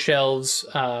actual bookshelves.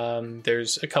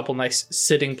 There's a couple nice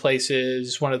sitting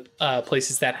places. One of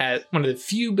places that has one of the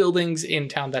few buildings in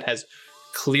town that has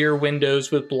clear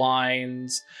windows with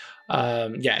blinds.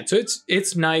 So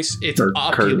it's nice. It's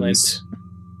opulent. Curtains.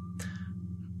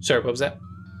 Sorry, what was that?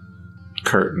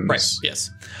 Curtains. Right.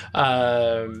 Yes.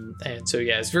 And so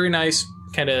it's very nice.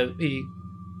 Kind of he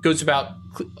goes about,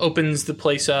 opens the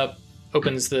place up,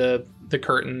 opens the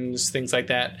curtains, things like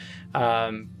that.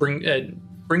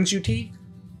 Brings you tea.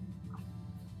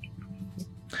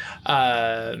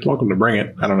 Welcome to bring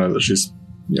it. I don't know that she's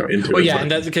into it. Oh yeah,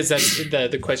 and that's because that's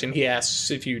the question he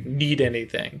asks if you need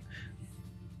anything.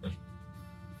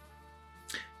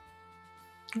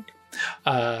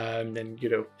 Then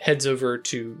heads over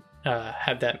to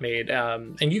have that made,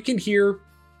 and you can hear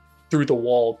through the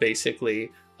wall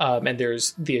basically, and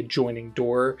there's the adjoining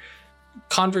door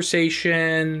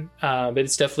conversation, but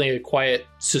it's definitely a quiet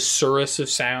susurrus of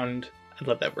sound. I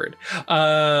love that word.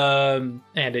 And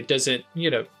it doesn't,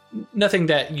 nothing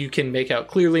that you can make out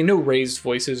clearly, no raised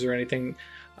voices or anything.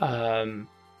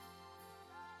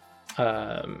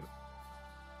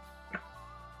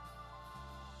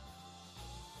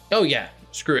 Oh yeah,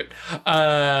 screw it.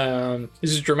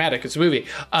 This is dramatic. It's a movie.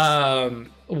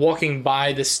 Walking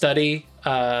by the study,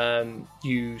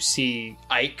 you see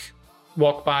Ike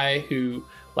walk by, who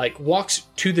walks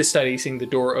to the study, seeing the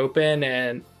door open,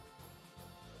 and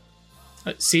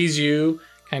sees you,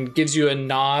 kind of gives you a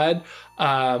nod,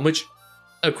 which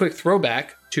a quick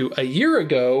throwback to a year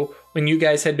ago when you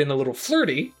guys had been a little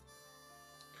flirty.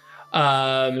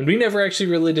 And we never actually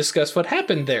really discussed what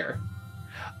happened there.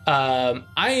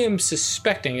 I am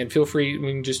suspecting, and feel free,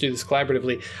 we can just do this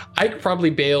collaboratively. I probably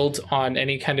bailed on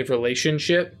any kind of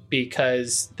relationship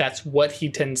because that's what he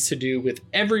tends to do with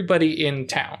everybody in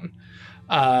town.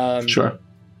 Sure.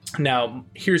 Now,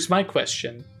 here's my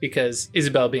question, because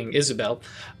Isabel being Isabel,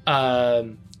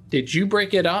 did you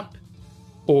break it up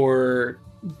or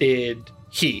did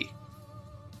he?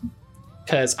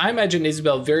 Because I imagine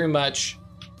Isabel very much,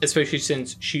 especially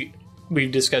since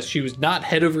we've discussed she was not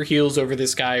head over heels over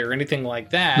this guy or anything like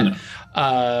that.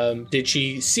 No. Did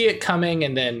she see it coming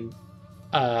and then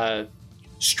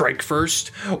strike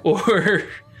first? Or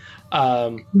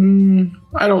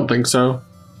I don't think so.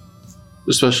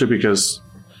 Especially because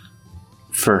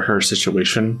for her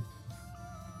situation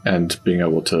and being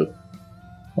able to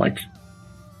like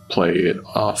play it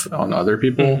off on other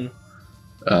people,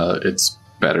 it's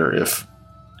better if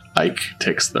Ike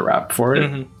takes the rap for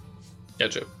it.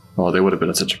 Gotcha. Well, they would have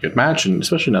been such a good match, and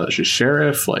especially now that she's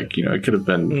sheriff, like, you know, it could have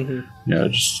been,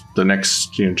 just the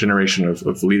next generation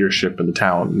of leadership in the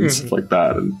town and stuff like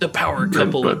that. And the power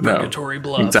couple of Purgatory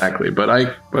Bluff. Exactly, but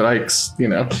Ike's,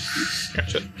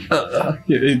 gotcha.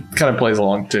 It kind of plays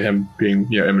along to him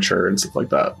being, immature and stuff like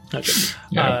that. Gotcha.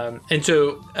 Yeah. And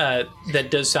so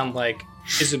that does sound like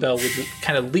Isabel would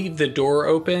kind of leave the door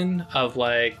open of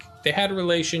like, they had a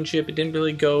relationship, it didn't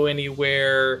really go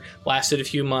anywhere, lasted a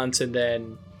few months, and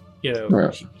then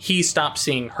he stopped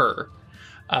seeing her.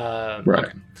 Right.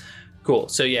 Okay. Cool.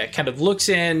 So yeah, kind of looks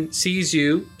in, sees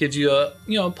you, gives you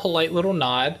a polite little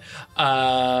nod,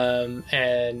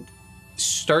 and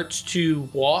starts to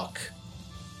walk,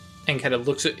 and kind of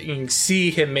looks at. You can see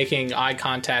him making eye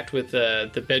contact with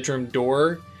the bedroom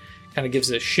door. Kind of gives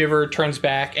a shiver, turns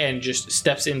back, and just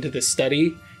steps into the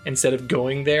study instead of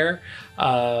going there.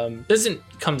 Doesn't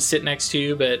come sit next to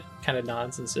you, but kind of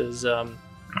nods and says,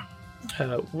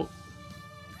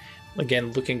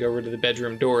 again, looking over to the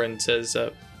bedroom door and says,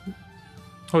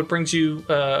 what brings you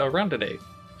around today,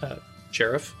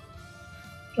 Sheriff?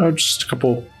 Just a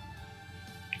couple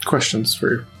questions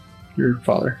for your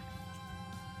father.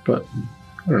 But,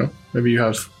 I don't know, maybe you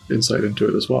have insight into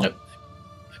it as well. Yep.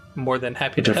 More than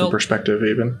happy a to help. Different perspective,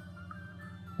 even.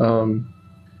 And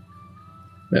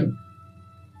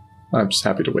I'm just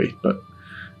happy to wait, but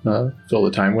fill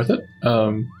the time with it.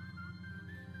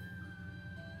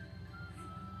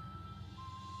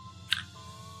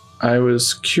 I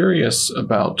was curious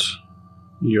about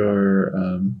your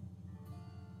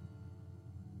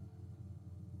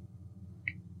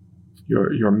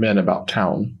men about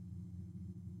town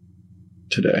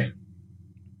today.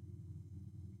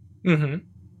 Mm-hmm.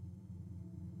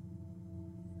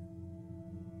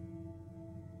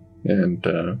 And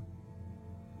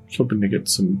was hoping to get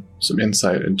some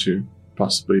insight into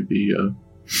possibly the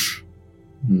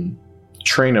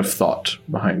train of thought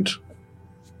behind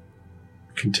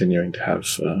continuing to have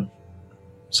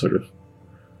sort of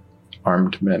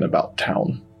armed men about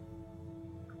town.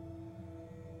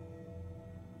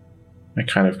 I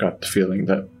kind of got the feeling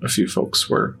that a few folks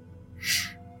were,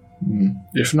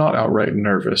 if not outright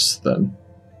nervous, then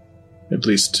at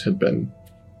least had been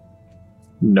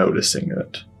noticing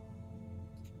it.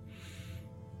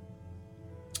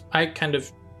 Ike kind of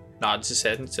nods his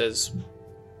head and says,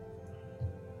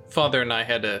 Father and I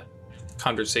had a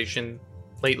conversation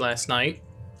late last night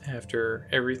after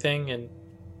everything, and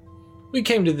we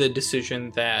came to the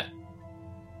decision that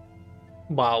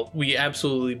while we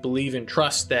absolutely believe and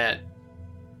trust that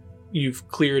you've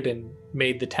cleared and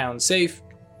made the town safe,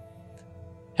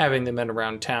 having the men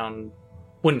around town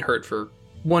wouldn't hurt for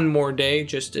one more day,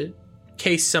 just in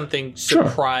case something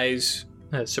surprising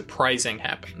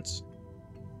happens.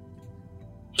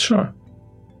 Sure.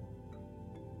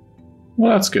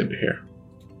 Well, that's good to hear.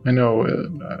 I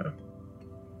know,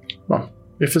 well,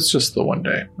 if it's just the one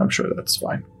day, I'm sure that's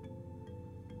fine.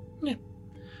 Yeah.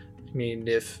 I mean,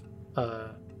 if, hang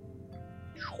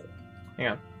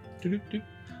on.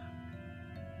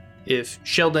 If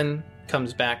Sheldon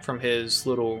comes back from his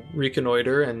little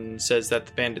reconnoiter and says that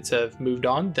the bandits have moved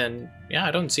on, then, yeah,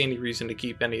 I don't see any reason to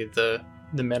keep any of the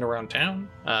men around town.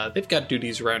 They've got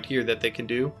duties around here that they can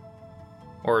do.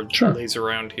 Or lays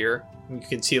around here. You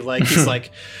can see, like, he's like,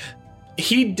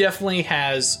 he definitely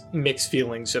has mixed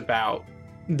feelings about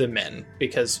the men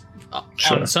because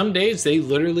on some days they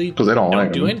literally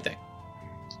don't do anything.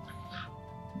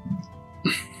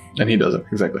 And he doesn't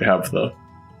exactly have the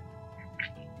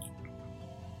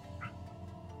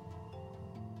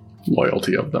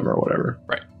loyalty of them or whatever.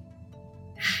 Right.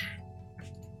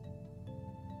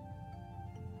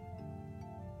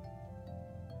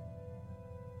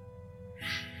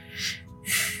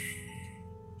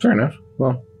 Fair enough.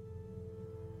 Well,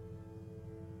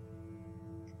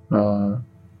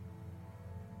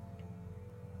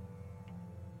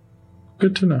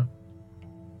 Good to know.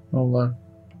 I'll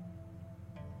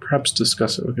perhaps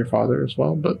discuss it with your father as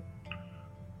well, but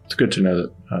it's good to know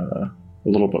that a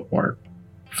little bit more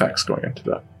facts going into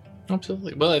that.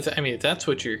 Absolutely. Well, if that's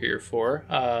what you're here for.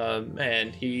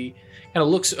 And he kind of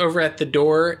looks over at the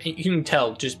door. You can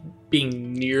tell just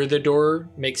being near the door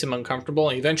makes him uncomfortable.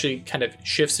 And he eventually kind of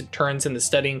shifts and turns in the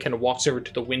study and kind of walks over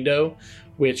to the window,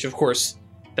 which, of course,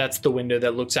 that's the window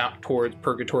that looks out towards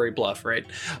Purgatory Bluff, right?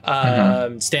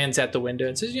 Stands at the window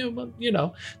and says, in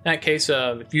that case,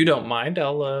 if you don't mind,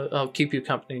 I'll keep you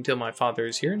company until my father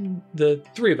is here, and the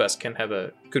three of us can have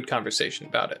a good conversation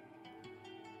about it.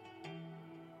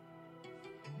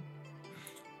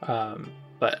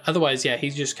 But otherwise, yeah, he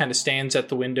just kind of stands at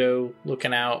the window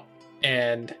looking out,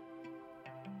 and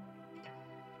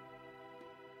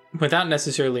without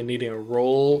necessarily needing a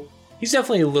roll, he's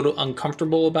definitely a little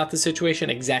uncomfortable about the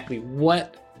situation. Exactly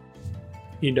what,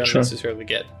 you don't necessarily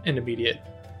get an immediate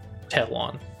tell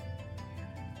on.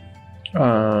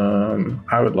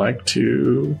 I would like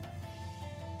to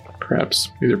perhaps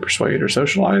either persuade or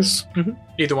socialize. Mm-hmm.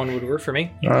 Either one would work for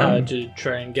me. To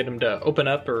try and get him to open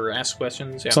up or ask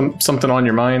questions. Yeah. Something on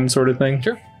your mind sort of thing.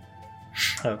 Sure.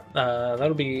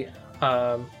 That'll be,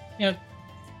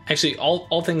 actually,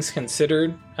 all things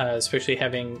considered, especially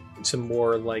having some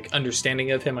more like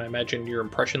understanding of him, I imagine your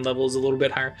impression level is a little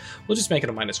bit higher. We'll just make it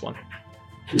a -1.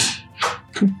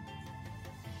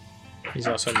 He's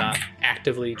also not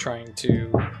actively trying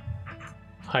to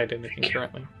hide anything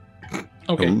currently.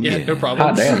 Okay, no problem.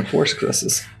 Ah, damn, 4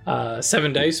 successes.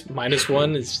 7 dice,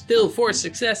 -1 is still 4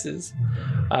 successes.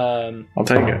 I'll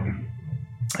take it.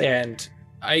 And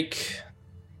Ike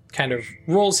kind of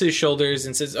rolls his shoulders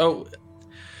and says, "Oh,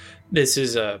 this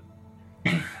is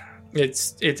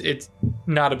it's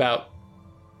not about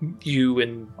you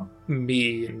and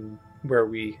me and where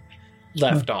we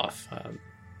left off.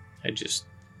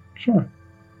 Sure.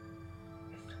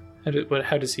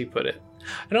 How does he put it?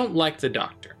 I don't like the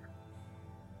doctor."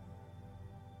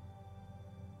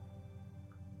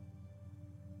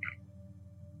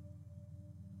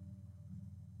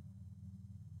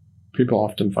 People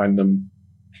often find them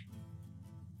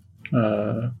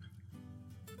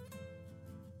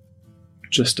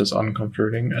just as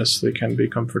uncomforting as they can be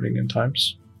comforting in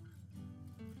times.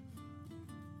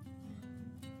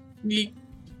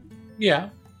 Yeah.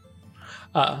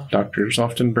 Doctors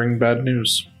often bring bad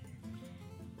news.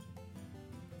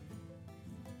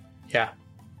 Yeah.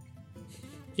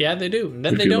 Yeah, they do. And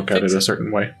then If they you don't look at fix it it. a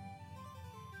certain way.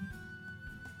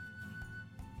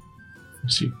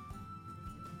 Let's see.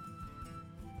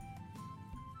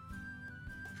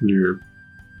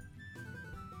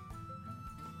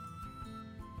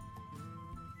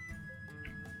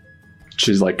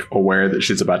 She's like aware that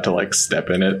she's about to like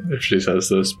step in it if she says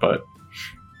this, but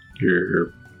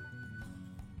your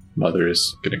mother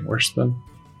is getting worse then.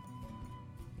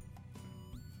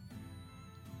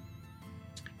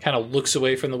 Kind of looks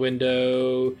away from the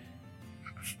window,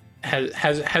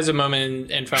 has a moment,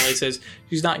 and finally says,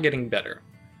 "She's not getting better.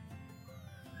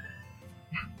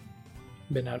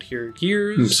 Been out here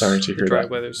years. I'm sorry to hear the dry that.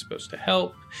 weather's supposed to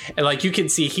help." And like you can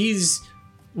see, he's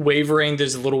wavering.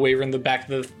 There's a little waver in the back of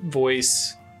the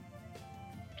voice.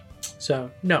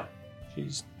 So no,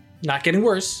 she's not getting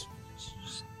worse.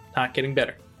 She's not getting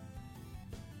better.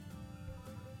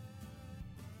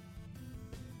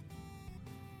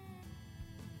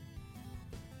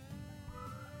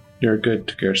 You're good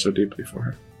to care so deeply for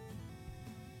her.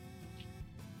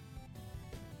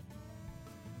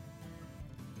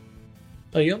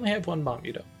 Oh, you only have one mom,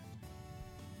 you don't.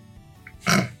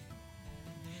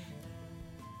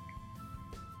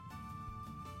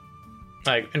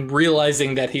 Like, and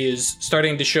realizing that he is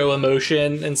starting to show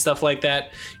emotion and stuff like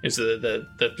that, is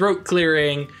the throat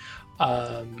clearing,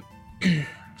 and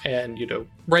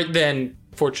right then,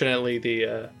 fortunately,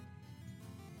 the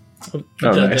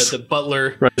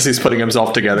butler, Right as he's putting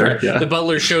himself together. right, Yeah. the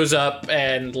butler shows up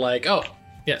and like, oh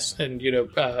yes, and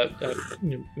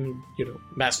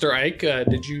Master Ike,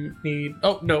 did you need?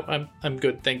 Oh no, I'm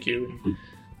good, thank you. And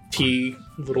tea,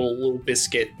 little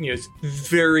biscuit, it's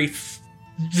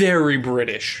very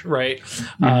British, right?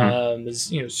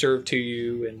 Is served to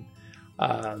you,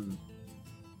 and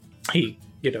he,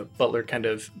 butler kind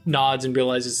of nods and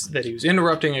realizes that he was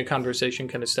interrupting a conversation,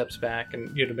 kind of steps back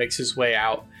and makes his way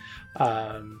out,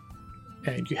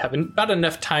 and you have about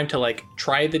enough time to like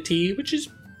try the tea, which is,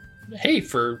 hey,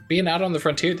 for being out on the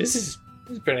frontier, this is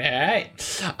pretty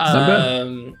alright.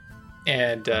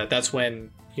 And that's when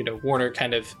Warner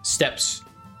kind of steps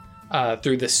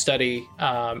through the study,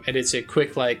 and it's a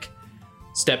quick like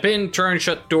step in, turn,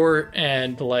 shut door,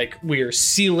 and like we are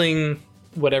sealing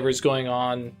whatever's going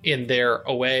on in there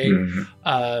away,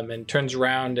 and turns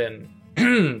around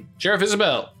and Sheriff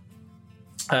Isabel.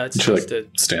 She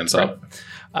stands up.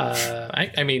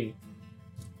 I mean,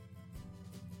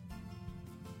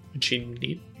 would she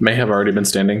need? May have already been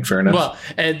standing. Fair enough. Well,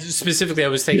 and specifically, I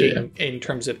was thinking in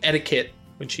terms of etiquette.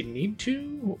 Would she need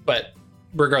to? But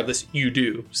regardless, you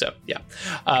do. So yeah.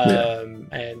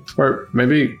 And or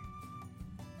maybe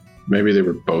they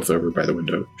were both over by the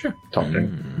window,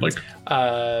 talking.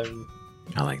 I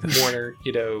like this. Warner,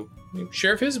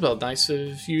 Sheriff Isabel, nice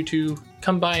of you to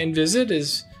come by and visit.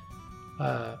 Is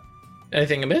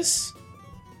anything amiss?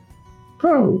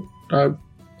 Oh,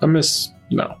 amiss?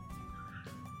 No.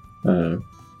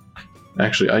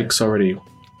 Actually, Ike's already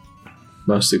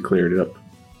mostly cleared up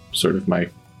sort of my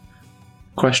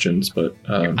questions, but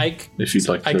Ike, if you'd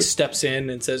like Ike to... steps in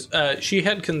and says, she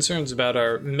had concerns about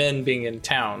our men being in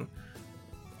town.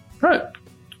 Right.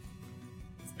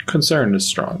 Concern is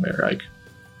strong there, Ike.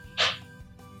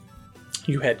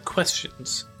 You had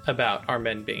questions about our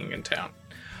men being in town.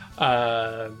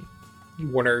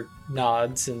 Warner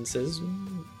nods and says,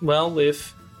 well,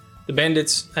 if the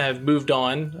bandits have moved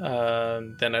on,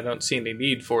 then I don't see any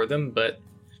need for them, but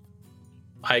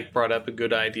Ike brought up a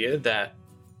good idea that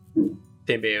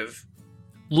they may have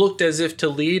looked as if to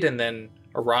lead and then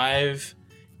arrive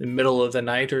in the middle of the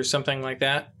night or something like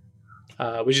that,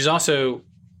 which is also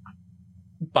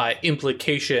by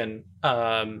implication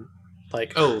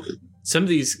like, oh, some of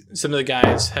the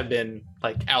guys have been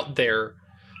like out there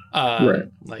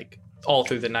like all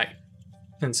through the night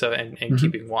and so and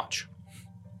keeping watch.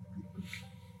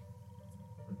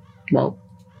 Well,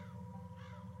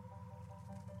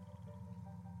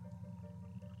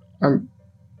 I'm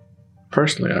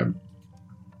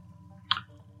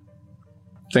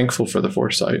thankful for the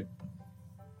foresight.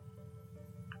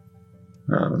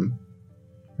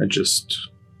 I just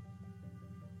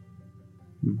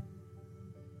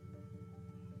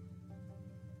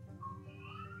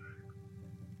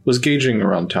was gauging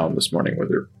around town this morning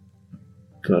whether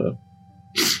the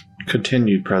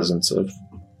continued presence of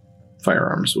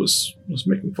firearms was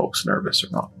making folks nervous or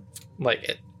not.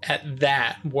 Like at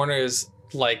that, Warner is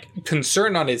like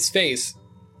concerned on his face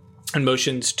and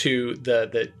motions to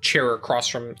the chair across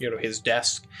from his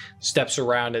desk, steps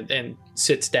around and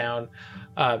sits down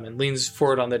and leans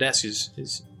forward on the desk.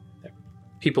 Is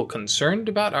people concerned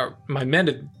about my men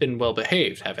have been well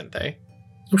behaved, haven't they?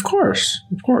 Of course.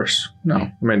 No,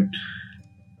 I mean,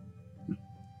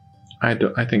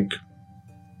 I think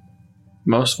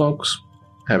most folks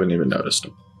haven't even noticed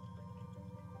them.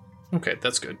 Okay,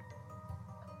 that's good.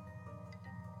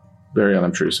 Very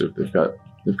unobtrusive. They've got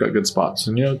good spots,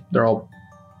 and they're all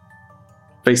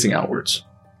facing outwards.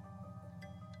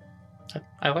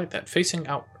 I like that, facing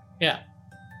outward. Yeah.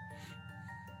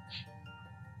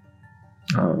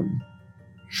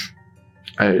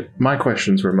 My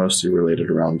questions were mostly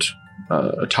related around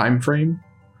a time frame,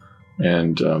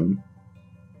 and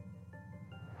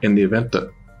in the event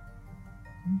that,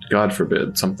 God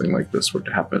forbid, something like this were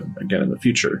to happen again in the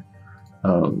future,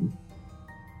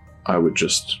 I would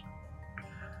just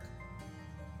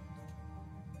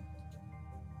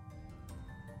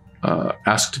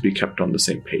ask to be kept on the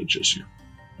same page as you.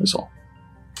 That's all.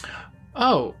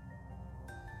 Oh,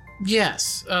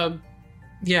 yes.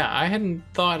 Yeah, I hadn't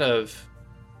thought of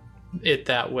it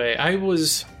that way.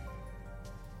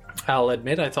 I'll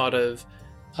admit, I thought of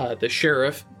the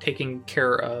sheriff taking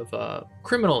care of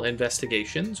criminal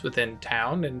investigations within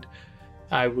town, and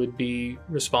I would be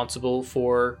responsible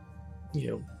for,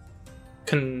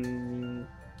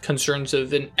 concerns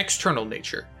of an external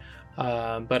nature.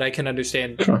 But I can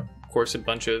understand, of course, a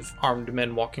bunch of armed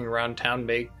men walking around town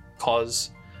may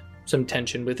cause some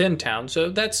tension within town. So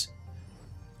that's,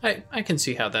 I can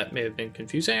see how that may have been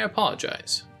confusing. I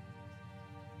apologize.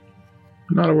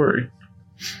 Not a worry.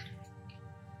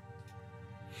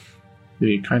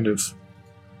 The kind of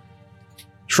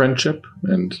friendship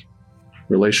and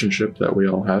relationship that we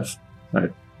all have, I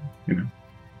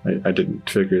didn't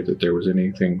figure that there was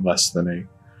anything less than a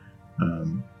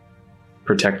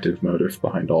protective motive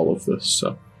behind all of this.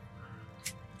 So,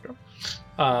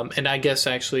 and I guess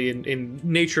actually, in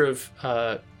nature of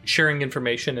sharing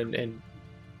information and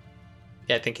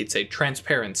I think he'd say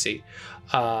transparency,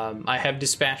 I have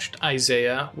dispatched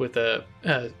Isaiah with a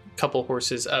couple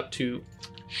horses up to.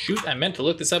 Shoot, I meant to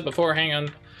look this up before. Hang on.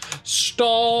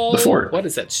 Stall. The fort. What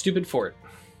is that stupid fort?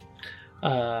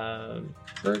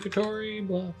 Purgatory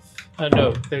Bluff.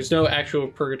 No, there's no actual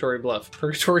Purgatory Bluff.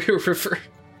 Purgatory River.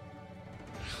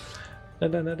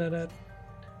 Where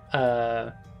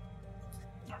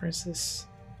is this?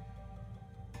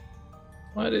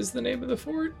 What is the name of the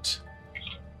fort?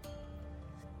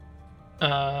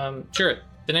 Sure.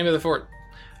 The name of the fort.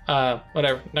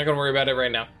 Whatever. Not gonna worry about it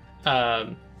right now.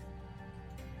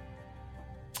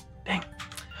 Dang.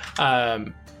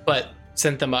 But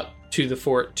sent them up to the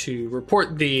fort to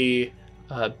report the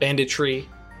banditry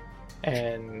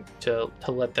and to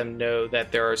let them know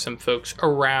that there are some folks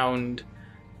around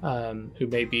who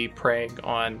may be preying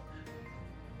on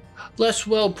less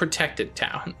well protected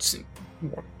towns,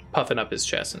 puffing up his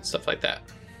chest and stuff like that.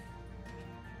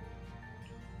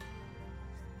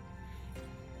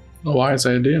 A wise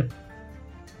idea.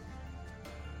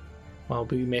 Well,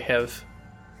 we may have.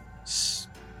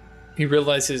 He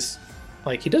realizes,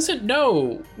 like, he doesn't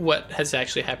know what has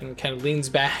actually happened. Kind of leans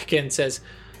back and says,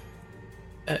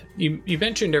 "You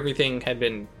mentioned everything had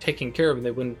been taken care of and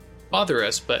they wouldn't bother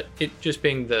us, but it just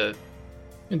being the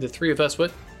three of us.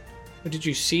 What did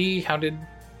you see? How did?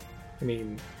 I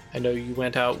mean, I know you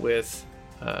went out with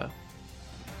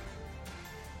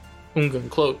Ungun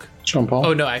Cloak. Jean-Paul?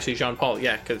 Oh, no, actually, Jean-Paul,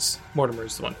 yeah, because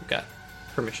Mortimer's the one who got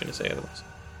permission to say otherwise.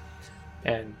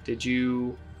 And did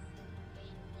you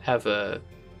have a...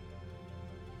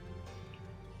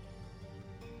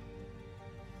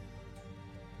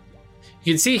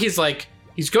 You can see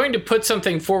he's going to put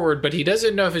something forward, but he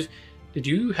doesn't know if it's... Did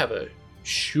you have a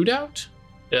shootout?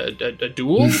 A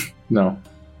duel? No.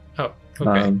 Oh,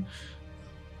 okay.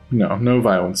 No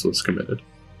violence was committed.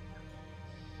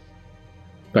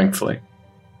 Thankfully.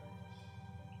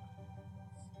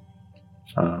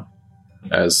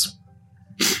 As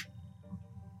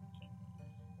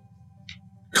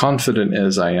confident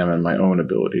as I am in my own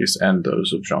abilities and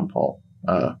those of Jean-Paul,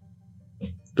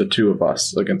 the two of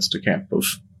us against a camp of,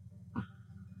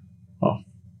 well,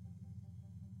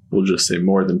 we'll just say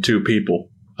more than two people,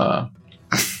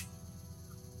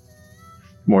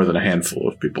 more than a handful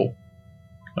of people,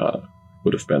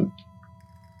 would have been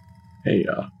a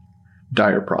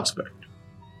dire prospect.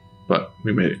 But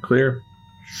we made it clear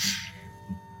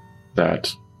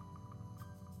that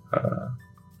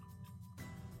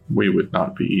we would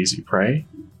not be easy prey.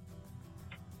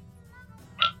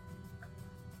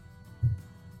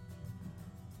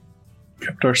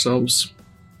 Kept ourselves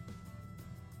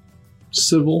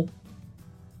civil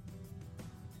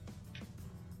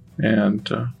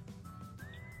and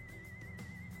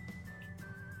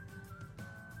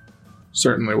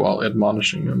certainly while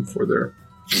admonishing them for their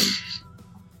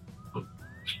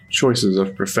choices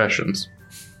of professions,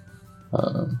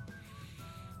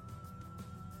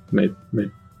 made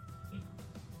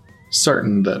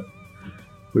certain that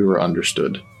we were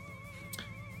understood.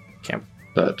 Camp.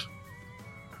 That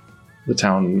the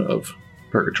town of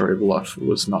Purgatory Bluff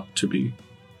was not to be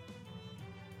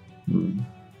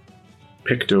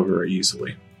picked over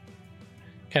easily.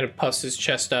 Kind of puffs his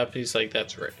chest up. He's like,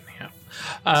 "That's right."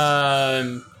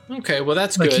 Yeah. Okay. Well,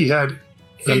 that's like good. He had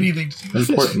anything to do with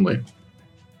it.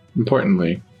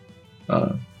 Importantly,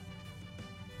 I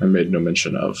made no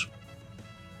mention of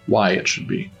why it should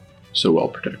be so well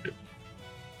protected.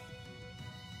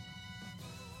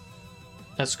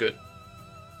 That's good.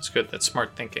 That's good. That's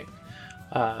smart thinking.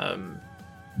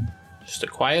 Just a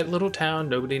quiet little town.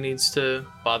 Nobody needs to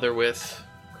bother with.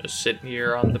 Just sitting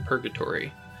here on the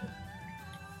Purgatory.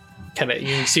 Kind of, you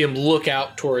can see him look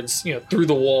out towards, through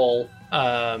the wall,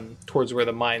 towards where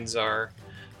the mines are.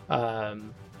 I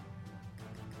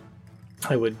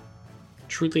would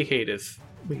truly hate if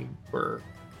we were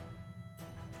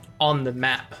on the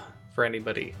map for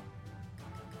anybody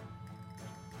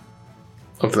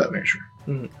Of that nature.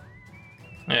 Mm-hmm.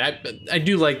 I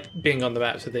do like being on the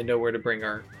map so they know where to bring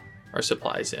our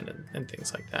supplies in and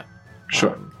things like that.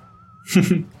 Sure.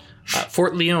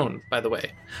 Fort Leon, by the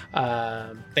way.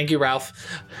 Thank you, Ralph.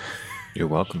 You're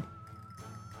welcome.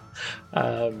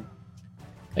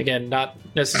 Again, not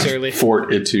necessarily...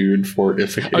 Fortitude,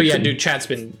 fortification. Oh, yeah, dude, chat's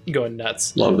been going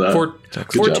nuts. Love that. Fort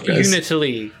job, guys.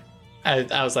 Unitily.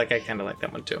 I was like, I kind of like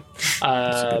that one, too.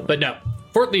 But no,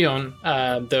 Fort Leon,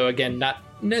 though, again, not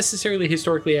necessarily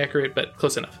historically accurate, but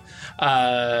close enough.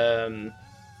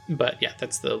 But yeah,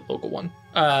 that's the local one.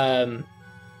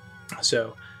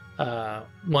 So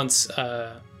once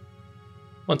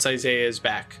Isaiah is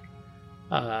back,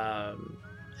 I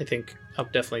think I'll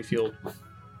definitely feel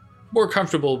more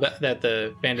comfortable that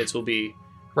the bandits will be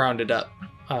rounded up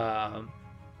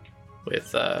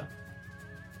with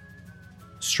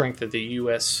strength of the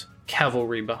U.S.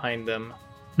 cavalry behind them.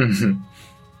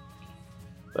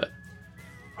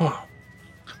 But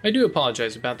I do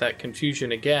apologize about that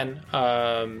confusion again.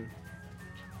 But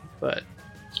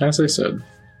as I said,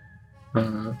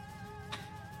 it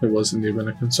wasn't even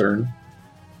a concern.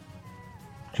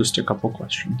 Just a couple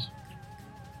questions.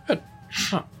 Good.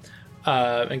 Huh.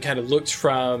 And kind of looks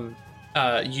from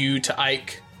you to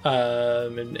Ike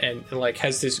and like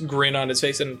has this grin on his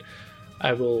face, and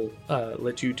I will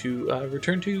let you to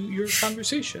return to your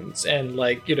conversations. And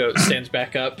like, you know, stands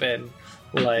back up and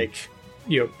like,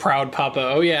 you know, proud papa,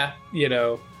 oh yeah, you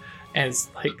know, and it's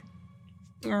like,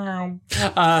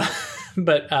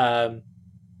 but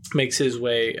makes his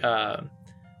way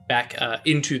back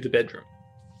into the bedroom.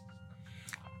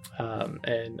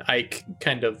 And Ike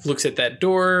kind of looks at that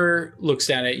door, looks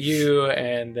down at you,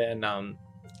 and then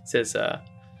says,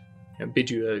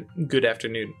 bid you a good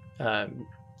afternoon,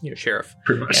 Sheriff.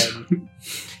 Pretty much. And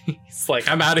he's like,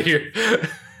 I'm out of here.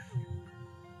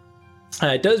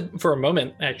 It does, for a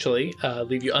moment, actually,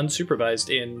 leave you unsupervised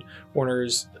in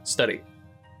Warner's study.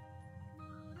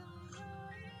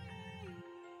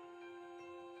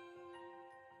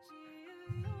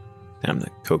 Time to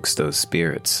coax those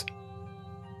spirits.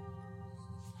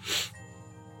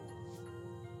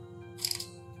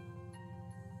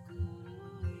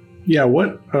 Yeah,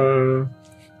 what's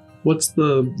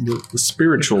the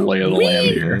spiritual lay of the land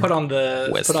here? Put on the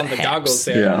What's put on the the goggles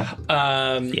there.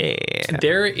 Yeah. Yeah.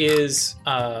 There is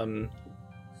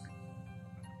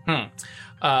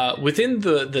within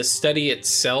the study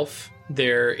itself,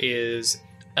 there is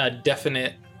a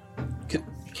definite. I can't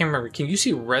remember. Can you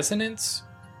see resonance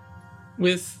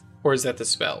with, or is that the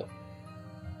spell?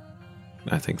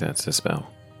 I think that's the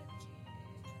spell.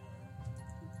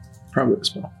 Probably the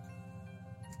spell.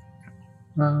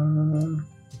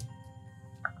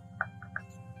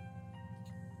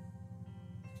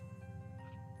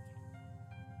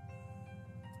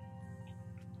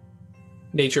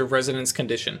 Nature of resonance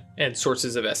condition and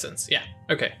sources of essence. Yeah.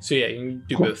 Okay. So yeah, you can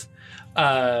do Cool. both.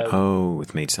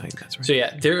 With mage sight, that's right. So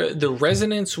yeah, the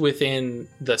resonance within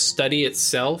the study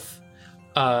itself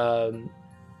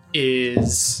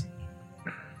is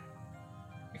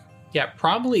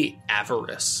probably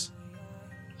avarice.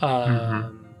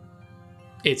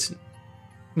 It's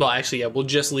we'll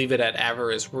just leave it at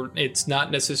avarice. It's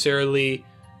not necessarily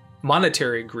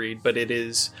monetary greed, but it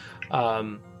is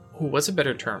what's a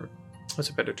better term?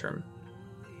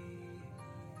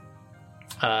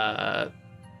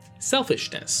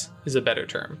 Selfishness is a better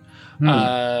term.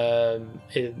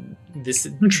 This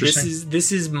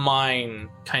is mine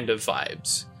kind of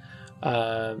vibes,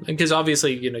 because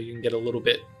obviously, you know, you can get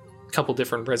a couple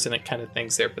different resonant kind of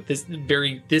things there, but this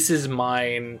is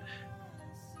mine.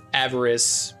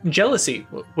 Avarice, jealousy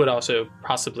would also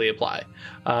possibly apply.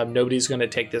 Nobody's going to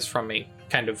take this from me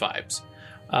kind of vibes.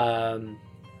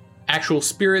 Actual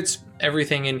spirits,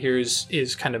 everything in here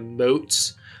is kind of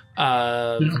motes.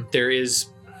 There is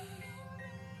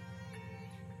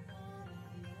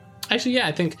actually,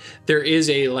 I think there is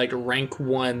a like rank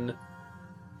 1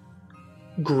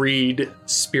 greed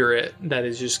spirit that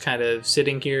is just kind of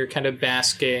sitting here, kind of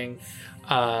basking,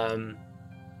 kind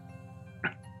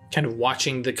of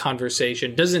watching the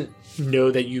conversation. Doesn't know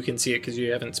that you can see it because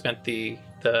you haven't spent the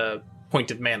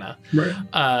point of mana. Right.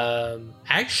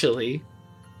 Actually,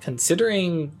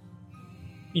 considering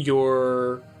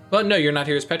you're not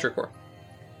here as Petrichor.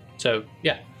 So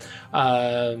yeah.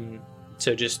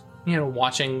 So just, you know,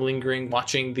 watching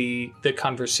the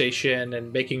conversation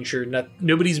and making sure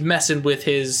nobody's messing with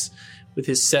his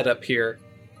setup here.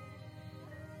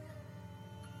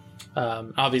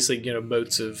 Obviously, you know,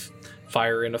 motes of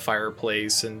fire in a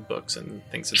fireplace and books and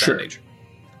things of Sure. that nature.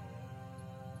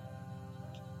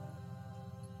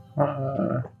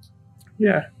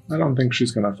 Yeah, I don't think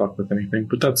she's gonna fuck with anything,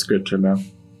 but that's good to know.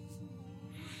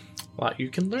 A lot you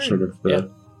can learn. Sort of Yeah.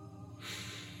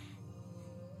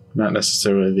 not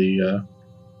necessarily the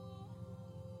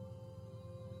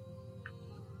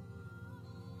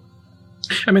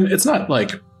I mean, it's not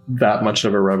like that much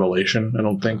of a revelation, I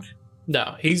don't think.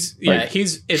 No, it's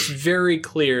very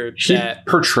clear He that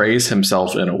portrays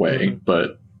himself in a way, Mhm.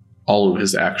 but all of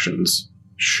his actions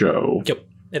show yep,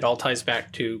 it all ties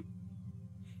back to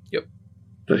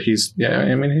that he's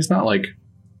he's not like,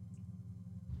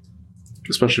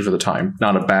 especially for the time,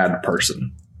 not a bad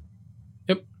person.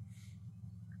 Yep.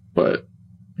 But,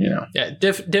 you know,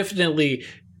 definitely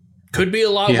could be a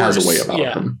lot he worse. has a way about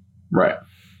him. Right.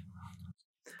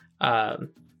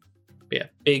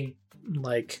 Big,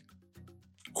 like,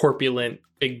 corpulent,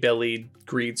 big-bellied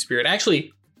greed spirit.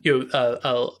 Actually, you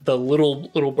know, the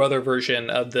little brother version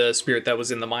of the spirit that was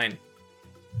in the mine.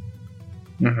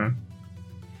 Mm-hmm.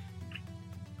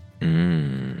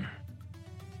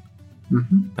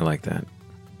 I like that.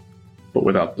 But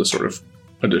without the sort of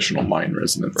additional mind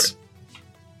resonance.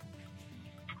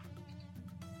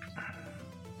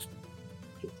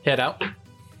 Head out.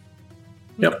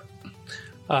 Yep.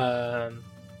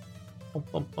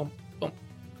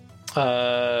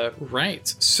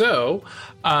 Right. So,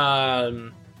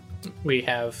 we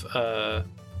have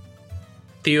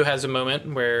Theo has a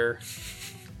moment where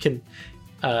can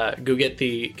go get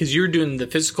because you're doing the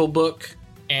physical book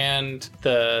and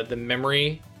the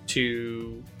memory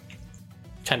to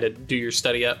kind of do your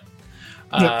study up.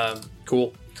 Yep.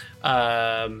 Cool.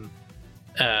 Yeah,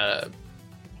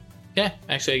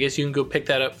 actually, I guess you can go pick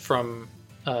that up from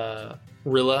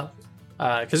Rilla,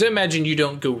 because I imagine you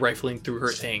don't go rifling through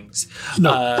her things.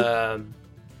 No.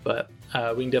 But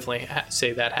we can definitely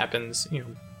say that happens,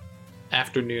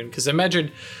 afternoon, because I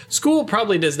imagine school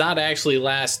probably does not actually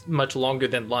last much longer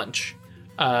than lunch.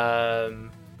 Yeah,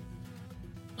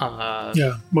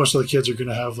 most of the kids are going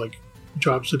to have like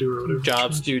jobs to do or whatever.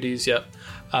 Jobs, duties, yep.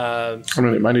 I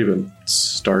mean, it might even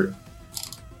start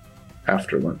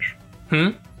after lunch.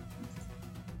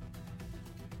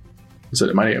 So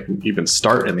it might even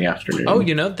start in the afternoon. Oh,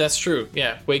 that's true.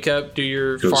 Yeah, wake up, do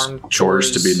your Those farm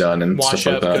chores to be done and wash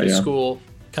stuff up, like that. go to Yeah. school,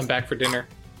 come back for dinner.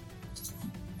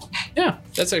 Yeah,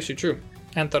 that's actually true.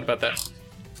 I hadn't thought about that.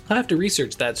 I'll have to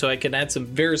research that so I can add some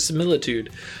verisimilitude.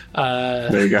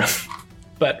 There you go.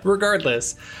 But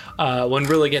regardless, when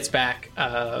Rilla gets back,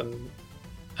 and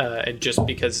just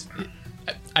because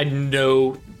I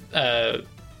know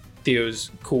Theo's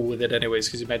cool with it anyways,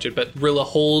 because you mentioned, but Rilla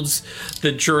holds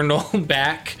the journal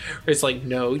back. It's like,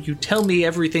 no, you tell me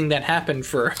everything that happened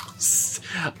first.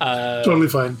 Totally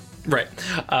fine. Right.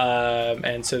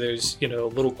 And so there's, a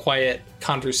little quiet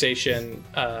conversation,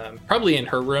 probably in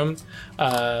her room,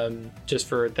 just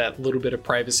for that little bit of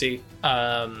privacy,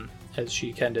 as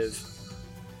she kind of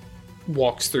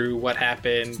walks through what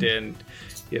happened. And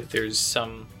there's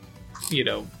some,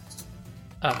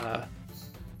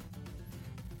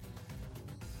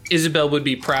 Isabel would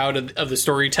be proud of the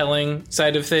storytelling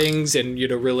side of things, and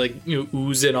really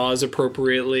oohs and ahs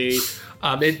appropriately.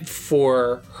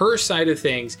 For her side of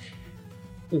things,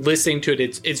 listening to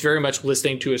it, it's very much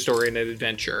listening to a story and an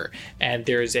adventure, and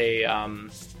there's a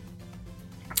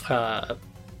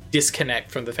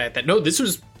disconnect from the fact that no, this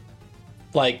was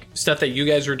like stuff that you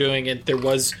guys were doing, and there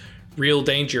was real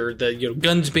danger. The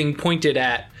guns being pointed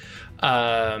at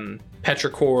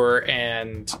Petrichor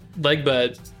and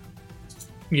Legbud,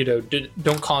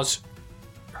 don't cause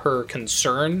her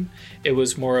concern. It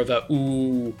was more of a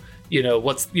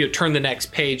what's turn the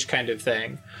next page kind of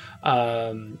thing,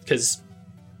 because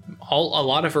a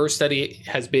lot of her study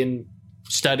has been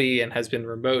and has been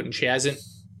remote, and she hasn't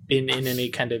been in any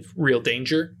kind of real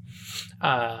danger.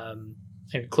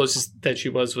 And closest that she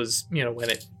was when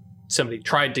somebody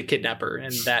tried to kidnap her,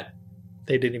 and that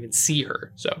they didn't even see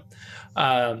her. So,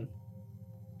 but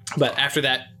after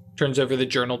that, turns over the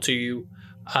journal to you.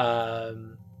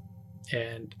 And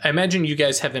I imagine you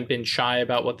guys haven't been shy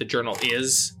about what the journal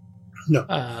is. No.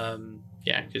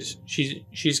 Yeah, because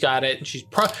she's got it, and she's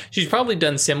probably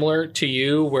done similar to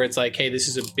you, where it's like, hey, this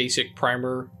is a basic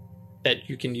primer that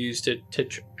you can use to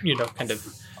kind of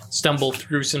stumble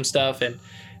through some stuff, and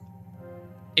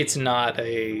it's not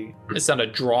a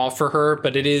draw for her,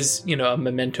 but it is a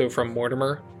memento from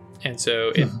Mortimer, and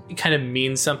so it kind of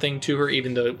means something to her,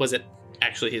 even though it wasn't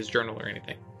actually his journal or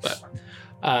anything. But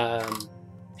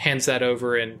hands that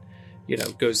over and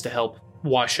goes to help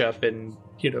wash up and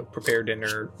prepare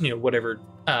dinner, whatever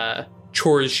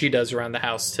chores she does around the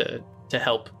house to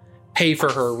help pay for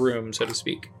her room, so to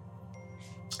speak.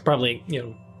 Probably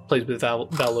plays with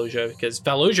Valoja, because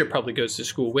Valoja probably goes to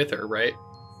school with her, right?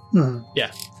 Mhm.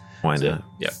 Yeah. Why not?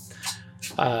 Yeah.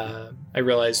 I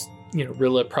realized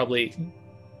Rilla probably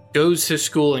goes to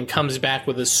school and comes back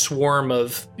with a swarm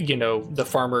of the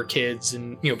farmer kids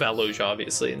and Valoja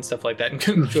obviously and stuff like that,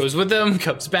 and goes with them,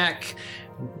 comes back,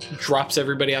 drops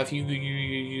everybody off.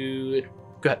 You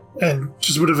go ahead. And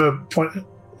just a bit of a point,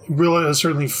 Rilla is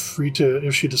certainly free to,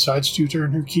 if she decides to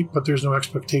turn her keep, but there's no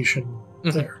expectation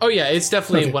there. Oh yeah, it's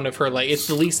definitely Okay. one of her, like, it's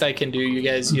the least I can do. You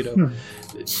guys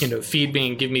feed me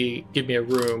and give me a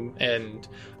room. And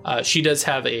she does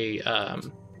have a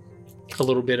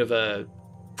little bit of a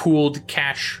pooled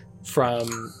cash from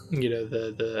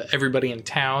the everybody in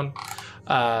town.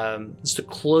 It's the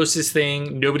closest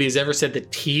thing. Nobody has ever said the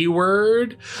T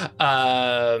word.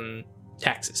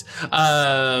 Taxes.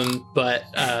 But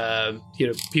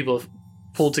people have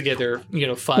pulled together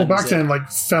funds. Well, back then, like,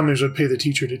 families would pay the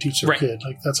teacher to teach their Right. kid.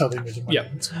 Like, that's how they made their money.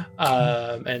 Yep.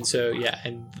 And so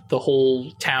and the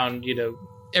whole town,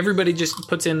 everybody just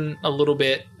puts in a little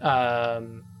bit.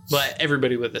 But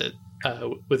everybody with a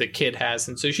kid has,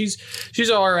 and so she's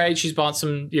all right. She's bought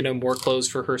some more clothes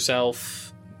for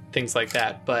herself, things like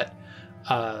that. But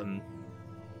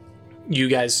you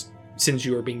guys, since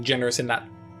you are being generous and not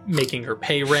making her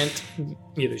pay rent,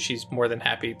 she's more than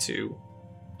happy to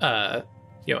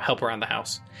help around the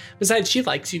house. Besides, she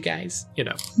likes you guys,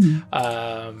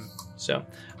 So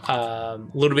a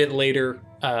little bit later,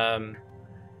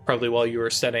 probably while you were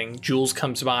studying, Jules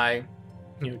comes by,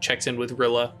 checks in with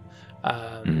Rilla.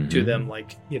 Two of them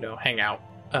hang out.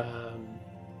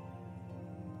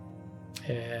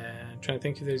 And I'm trying to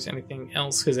think if there's anything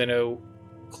else, because I know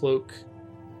Cloak.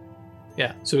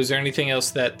 Yeah. So is there anything else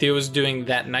that Theo was doing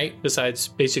that night besides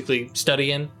basically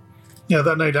studying? Yeah,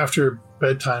 that night after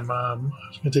bedtime, I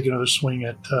was going to take another swing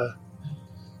at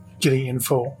getting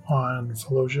info on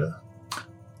Felosia.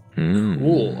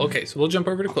 Cool. Okay, so we'll jump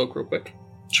over to Cloak real quick.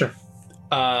 Sure.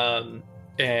 And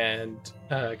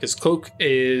because Cloak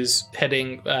is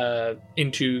heading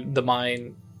into the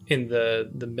mine in the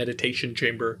meditation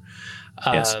chamber,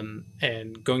 Yes.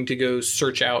 and going to go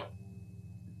search out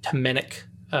Temenic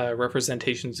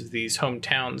representations of these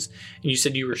hometowns. And you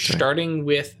said you were starting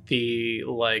with the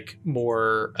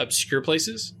more obscure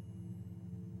places?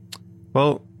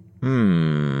 Well,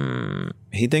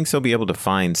 he thinks he'll be able to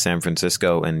find San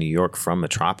Francisco and New York from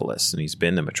Metropolis, and he's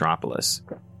been to Metropolis.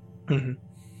 Mm-hmm.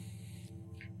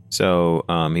 So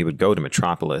he would go to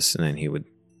Metropolis, and then he would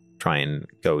try and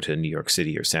go to New York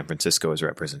City or San Francisco as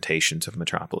representations of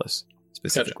Metropolis,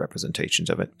 specific representations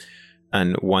of it.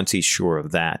 And once he's sure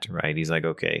of that, right, he's like,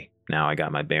 okay, now I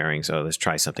got my bearings, so let's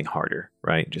try something harder,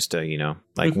 right? Just to,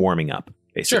 warming up,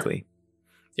 basically.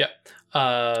 Sure. Yeah.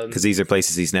 Because these are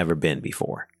places he's never been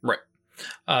before. Right.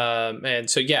 And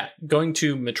so, going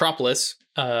to Metropolis,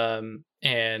 and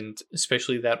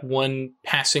especially that one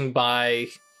passing by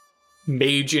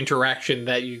mage interaction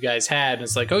that you guys had, and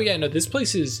it's like, oh yeah, no, this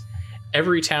place is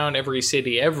every town, every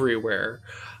city, everywhere.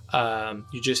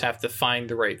 You just have to find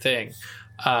the right thing.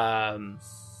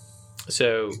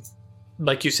 So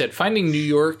like you said, finding New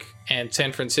York and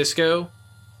San Francisco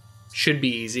should be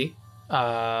easy.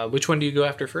 Which one do you go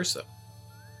after first, though?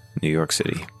 New York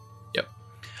City. Yep.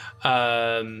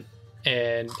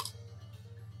 And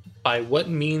by what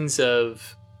means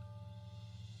of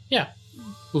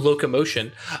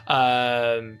locomotion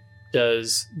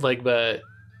does Legba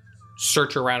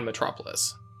search around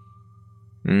Metropolis?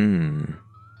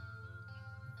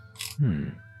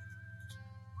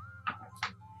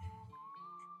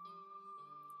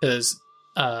 Because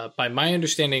by my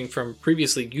understanding from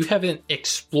previously, you haven't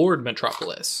explored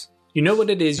Metropolis. You know what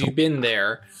it is. You've been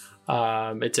there.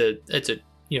 It's a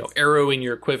arrow in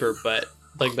your quiver, but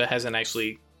Legba hasn't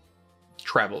actually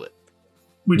traveled it.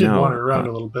 We did wander around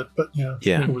a little bit, but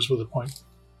it was with a point.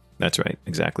 That's right.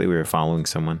 Exactly. We were following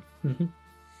someone. Mm-hmm.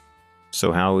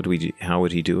 So how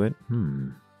would he do it?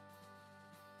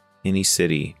 Any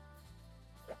city.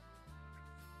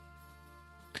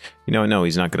 No,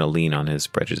 he's not going to lean on his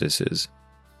prejudices.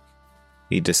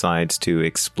 He decides to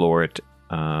explore it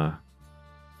on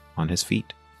his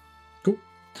feet. Cool.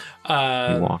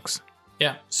 He walks.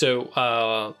 Yeah.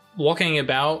 So walking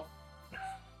about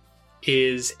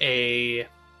is it's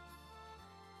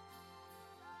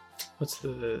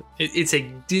a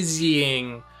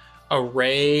dizzying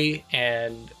array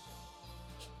and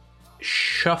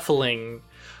shuffling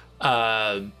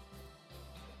set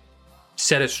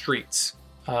of streets.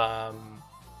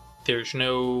 There's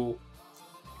no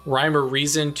rhyme or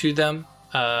reason to them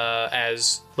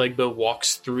as Legba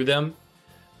walks through them.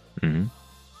 Mm-hmm.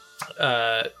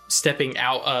 Stepping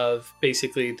out of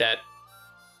basically that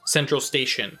central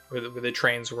station where the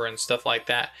trains were and stuff like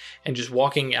that, and just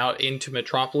walking out into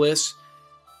Metropolis.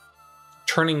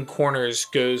 Turning corners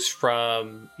goes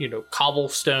from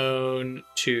cobblestone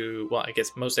to, well, I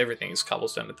guess most everything is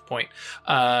cobblestone at the point,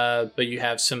 but you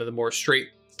have some of the more straight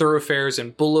thoroughfares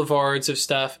and boulevards of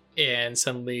stuff, and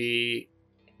suddenly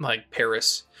like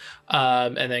Paris,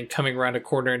 and then coming around a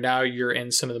corner, now you're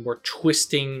in some of the more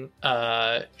twisting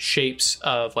shapes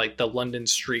of like the London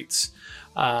streets,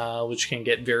 which can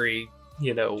get very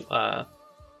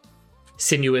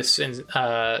sinuous and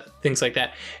things like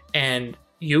that. And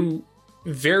you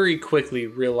very quickly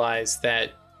realize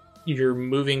that you're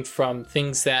moving from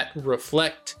things that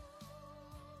reflect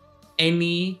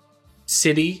any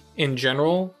city in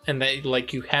general, and that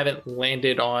like you haven't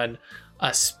landed on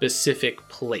a specific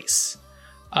place.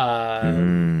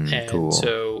 And cool.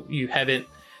 So you haven't,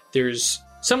 there's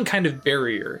some kind of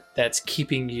barrier that's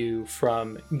keeping you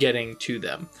from getting to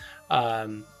them.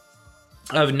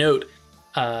 Of note,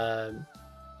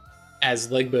 as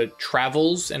Legba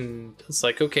travels, and it's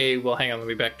like, okay, well, hang on, let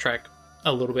me backtrack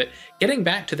a little bit. Getting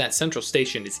back to that central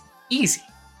station is easy.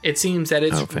 It seems that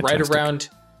it's right around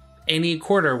any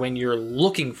corner when you're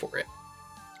looking for it.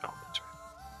 Oh, that's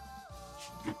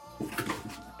right.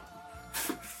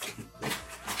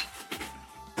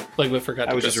 Legba forgot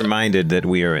to I was just reminded that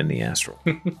we are in the astral.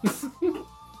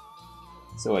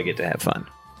 So I get to have fun.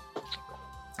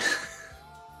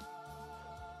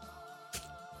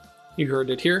 You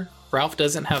heard it here. Ralph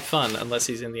doesn't have fun unless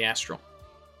he's in the astral.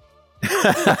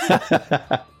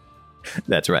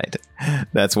 That's right.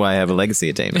 That's why I have a legacy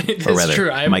attainment. It Or is rather, true.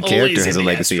 I am my character always has in a the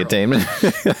legacy astral. attainment.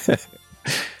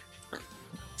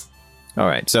 All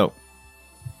right, so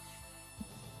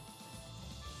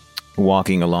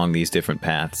walking along these different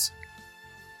paths,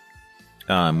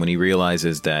 when he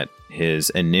realizes that his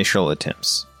initial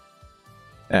attempts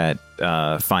at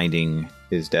finding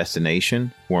his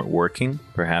destination weren't working,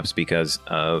 perhaps because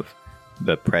of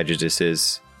the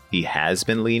prejudices he has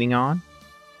been leaning on,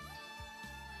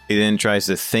 he then tries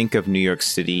to think of New York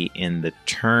City in the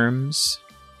terms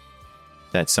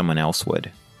that someone else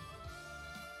would.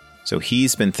 So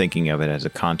he's been thinking of it as a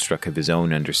construct of his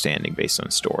own understanding based on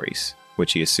stories,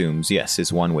 which he assumes, yes,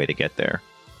 is one way to get there.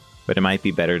 But it might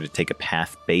be better to take a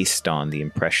path based on the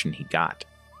impression he got.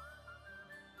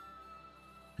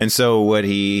 And so what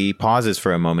he pauses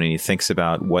for a moment and he thinks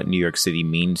about what New York City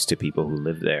means to people who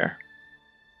live there.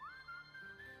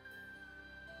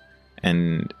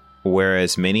 And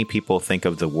whereas many people think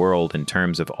of the world in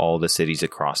terms of all the cities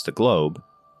across the globe,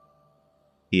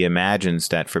 he imagines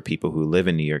that for people who live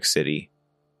in New York City,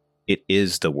 it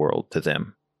is the world to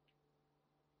them.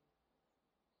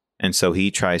 And so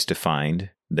he tries to find,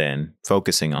 then,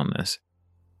 focusing on this,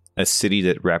 a city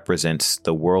that represents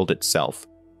the world itself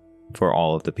for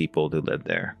all of the people who live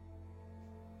there.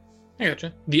 I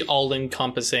gotcha. The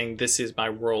all-encompassing, this is my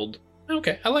world.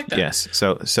 Okay, I like that. Yes.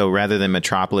 So rather than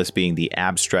Metropolis being the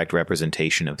abstract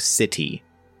representation of city,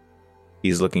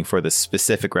 he's looking for the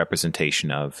specific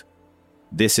representation of,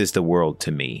 this is the world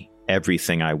to me.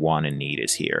 Everything I want and need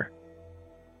is here.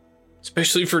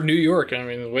 Especially for New York. I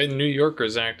mean, the way New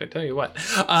Yorkers act, I tell you what.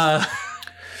 Yeah,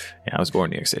 I was born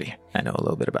in New York City. I know a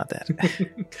little bit about that.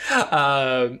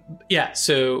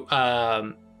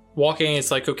 So walking,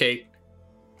 it's like, okay,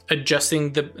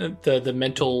 adjusting the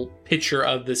mental picture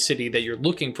of the city that you're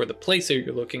looking for, the place that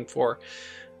you're looking for.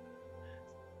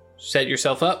 Set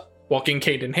yourself up, walking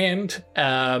cane in hand,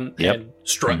 and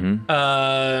strut.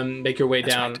 Mm-hmm. Make your way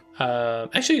down. Right.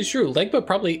 Actually, it's true. Legba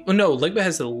probably... Oh, no, Legba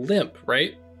has a limp,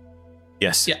 right?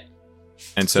 Yes. Yeah.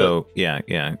 And so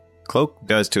yeah. Cloak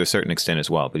does to a certain extent as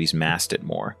well, but he's masked it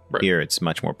more. Right. Here, it's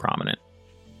much more prominent.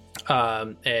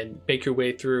 And make your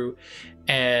way through,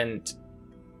 and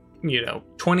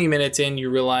 20 minutes in,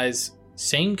 you realize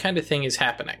same kind of thing is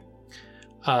happening.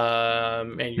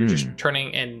 And you're just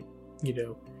turning, and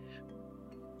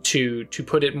to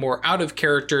put it more out of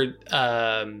character,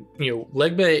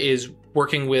 Legba is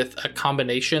working with a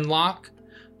combination lock.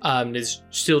 Is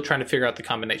still trying to figure out the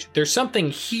combination. There's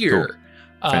something here. Cool.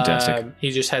 Fantastic.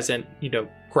 He just hasn't,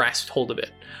 grasped hold of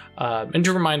it. And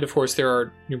to remind, of course, there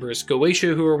are numerous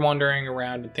Goetia who are wandering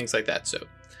around and things like that. So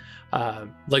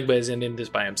Legba isn't in this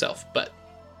by himself, but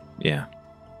yeah.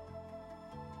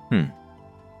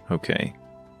 Okay.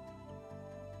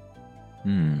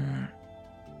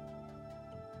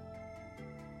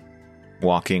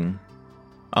 Walking.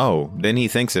 Oh, then he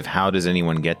thinks of how does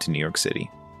anyone get to New York City?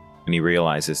 And he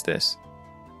realizes this.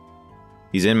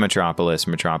 He's in Metropolis.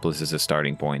 Metropolis is a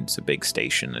starting point. It's a big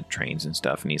station, the trains and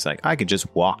stuff. And he's like, I could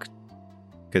just walk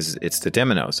because it's the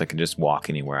Temenos. I can just walk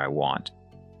anywhere I want.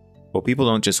 Well, people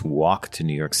don't just walk to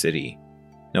New York City.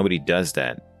 Nobody does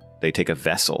that. They take a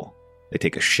vessel. They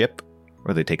take a ship,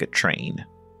 or they take a train.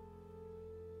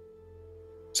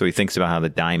 So he thinks about how the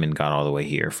diamond got all the way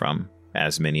here from,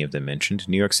 as many of them mentioned,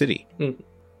 New York City. And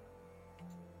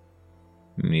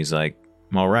he's like,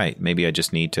 all right, maybe I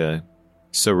just need to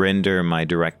surrender my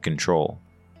direct control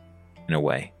in a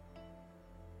way.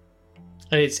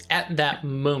 And it's at that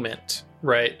moment,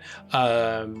 right,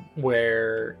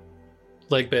 where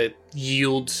Legba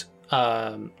yields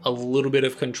a little bit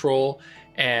of control,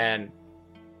 and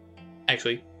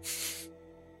actually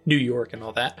New York and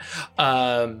all that.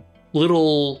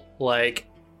 Little, like,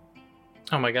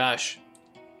 oh my gosh,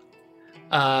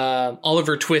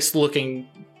 Oliver Twist looking,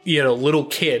 little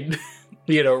kid,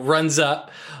 runs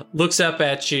up, looks up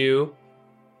at you,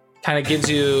 kind of gives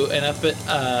you an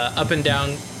up and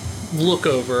down look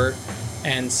over,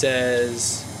 and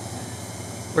says,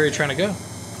 where are you trying to go?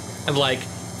 And like,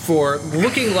 for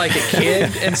looking like a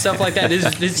kid and stuff like that, this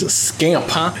It's a scamp.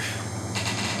 Huh?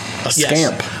 A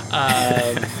scamp.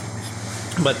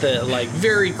 But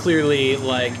very clearly,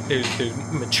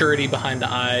 there's maturity behind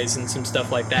the eyes and some stuff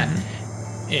like that,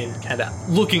 and kind of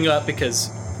looking up because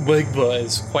Legba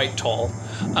is quite tall.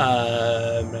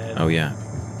 Oh yeah.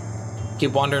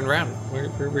 Keep wandering around. Where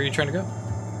are you trying to go?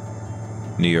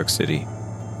 New York City.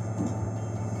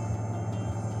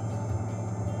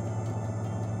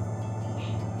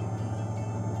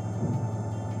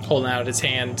 holding out his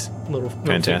hand, little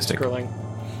Fantastic. curling.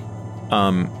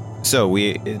 So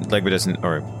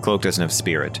Cloak doesn't have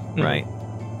spirit, right?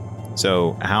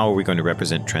 So how are we going to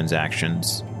represent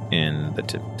transactions in the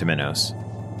Temenos?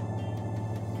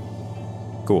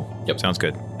 Cool. Yep. Sounds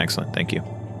good. Excellent. Thank you.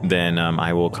 Then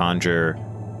I will conjure.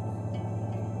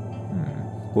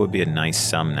 What would be a nice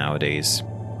sum nowadays?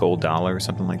 $1 or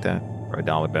something like that, or a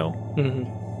dollar bill.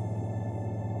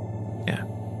 Yeah.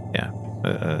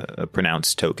 A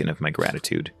pronounced token of my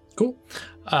gratitude. Cool.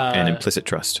 And implicit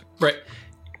trust. Right.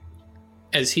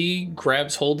 As he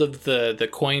grabs hold of the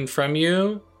coin from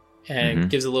you and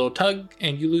gives a little tug,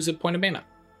 and you lose a point of mana.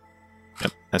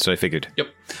 Yep, that's what I figured. Yep.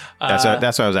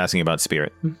 That's why I was asking about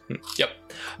spirit. Yep.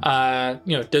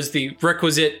 Does the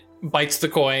requisite, bites the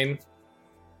coin.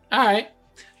 All right.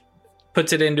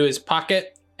 Puts it into his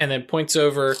pocket and then points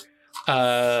over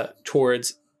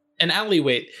towards an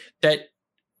alleyway that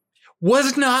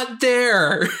was not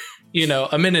there,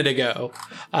 a minute ago.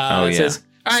 Says,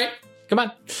 all right, come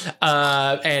on.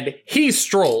 And he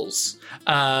strolls.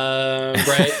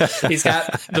 Right? He's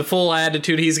got the full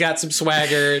attitude. He's got some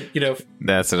swagger.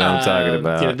 That's what I'm talking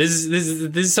about. This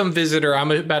is some visitor.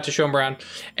 I'm about to show him around,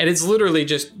 and it's literally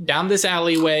just down this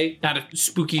alleyway. Not a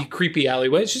spooky, creepy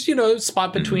alleyway. It's just a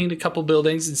spot between a couple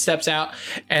buildings, and steps out,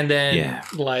 and then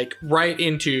right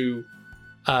into.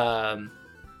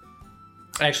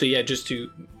 Just to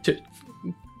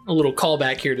a little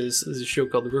callback here to this is a show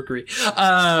called The Rookery.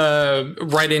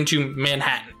 Right into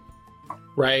Manhattan,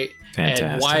 right?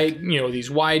 Fantastic. And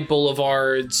these wide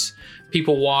boulevards,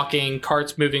 people walking,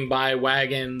 carts moving by,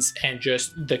 wagons, and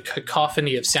just the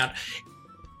cacophony of sound.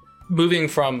 Moving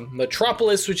from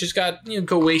Metropolis, which has got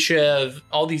Goetia of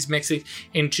all these mixes,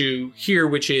 into here,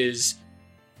 which is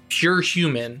pure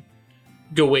human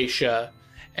Goetia.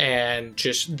 And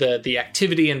just the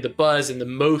activity and the buzz and the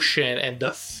motion and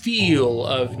the feel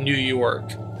of New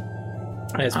York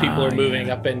as people are moving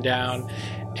up and down.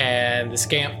 And the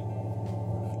scamp,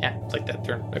 like that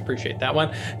turn. I appreciate that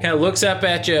one. Kind of looks up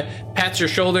at you, pats your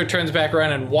shoulder, turns back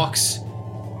around, and walks,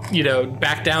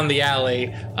 back down the alley.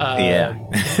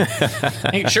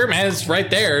 Hey, sure, man, it's right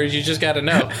there. You just got to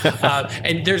know.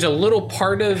 And there's a little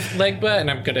part of Legba, and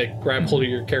I'm going to grab hold of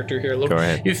your character here a little. Go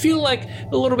ahead. You feel like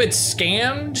a little bit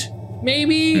scammed,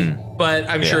 maybe, but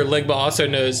I'm sure Legba also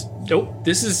knows, nope,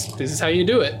 this is how you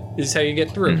do it. This is how you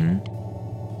get through.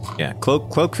 Yeah,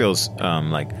 Cloak feels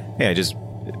like, hey,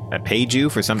 I paid you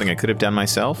for something I could have done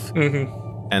myself.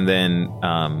 And then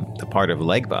the part of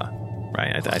Legba,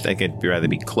 right? I think it'd rather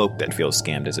be Cloak that feels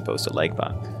scammed as opposed to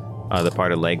Legba. The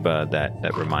part of Legba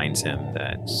that reminds him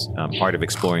that part of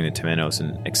exploring the Temenos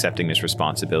and accepting this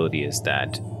responsibility is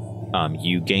that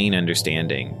you gain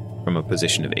understanding from a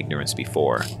position of ignorance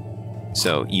before.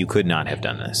 So you could not have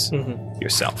done this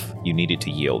yourself. You needed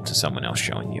to yield to someone else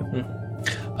showing you.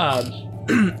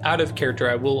 Out of character,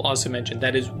 I will also mention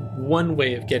that is one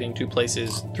way of getting to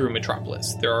places through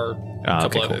Metropolis. There are a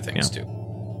couple other things too.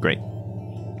 Great.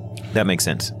 That makes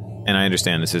sense. And I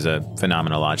understand this is a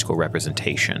phenomenological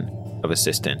representation of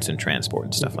assistance and transport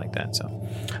and stuff like that. So,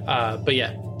 but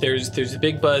yeah, there's a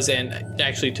big buzz, and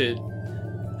actually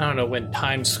I don't know when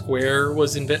Times Square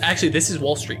was invented. Actually, this is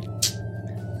Wall Street.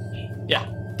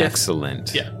 Yeah.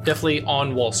 Excellent. Yeah, definitely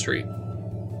on Wall Street.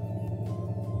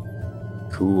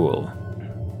 Cool.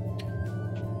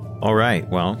 All right.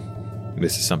 Well,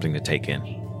 this is something to take in.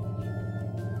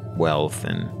 Wealth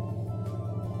and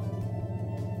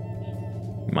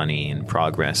money and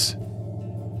progress.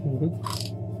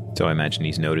 So I imagine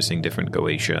he's noticing different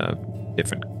Goetia,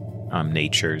 different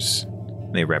natures.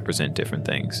 They represent different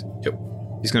things. Yep.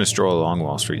 He's going to stroll along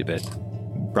Wall Street a bit.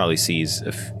 Probably sees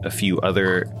a few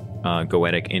other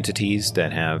Goetic entities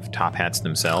that have top hats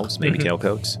themselves, maybe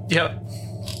tailcoats. Yep.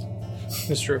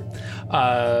 That's true.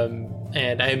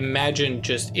 And I imagine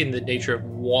just in the nature of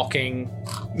walking,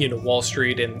 Wall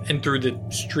Street and through the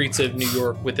streets of New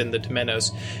York within the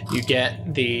Temenos, you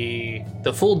get the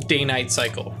full day-night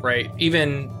cycle, right?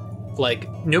 Even like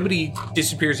nobody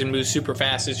disappears and moves super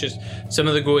fast. It's just some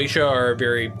of the Goetia are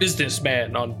very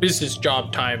businessman on business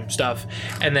job time stuff.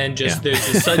 And then just there's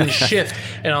a sudden shift,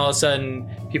 and all of a sudden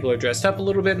people are dressed up a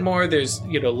little bit more. There's,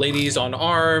 ladies on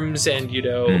arms and,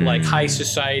 like high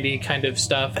society kind of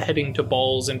stuff, heading to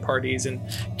balls and parties and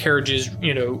carriages,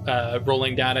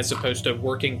 rolling down as opposed to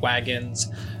working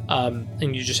wagons.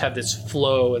 And you just have this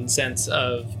flow and sense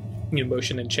of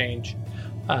motion and change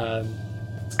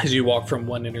as you walk from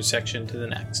one intersection to the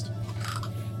next.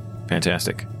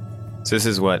 Fantastic. So this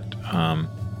is what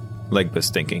Legba's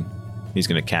thinking. He's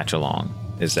going to catch along.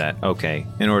 Is that, okay,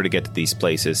 in order to get to these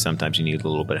places, sometimes you need a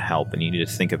little bit of help, and you need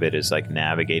to think of it as like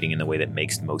navigating in the way that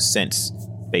makes the most sense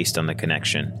based on the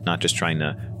connection, not just trying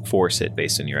to force it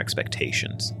based on your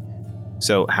expectations.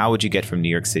 So how would you get from New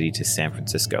York City to San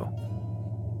Francisco?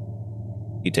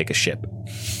 You take a ship.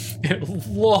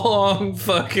 Long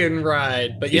fucking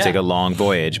ride. But You take a long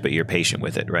voyage, but you're patient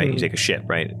with it, right? You take a ship,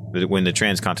 right? When the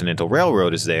Transcontinental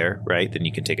Railroad is there, right, then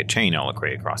you can take a chain all the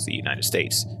way across the United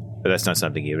States. But that's not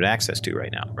something you have access to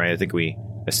right now, right? I think we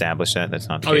established that. That's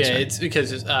not the case. Yeah, right? it's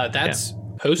because that's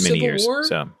Many post-Civil years. War?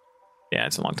 So, yeah,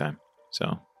 it's a long time.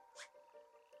 So,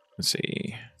 let's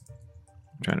see.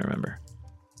 I'm trying to remember.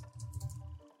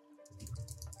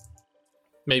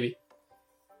 Maybe.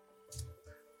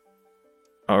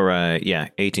 All right. Yeah.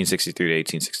 1863 to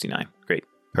 1869. Great.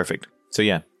 Perfect. So,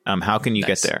 yeah. How can you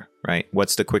get there, right?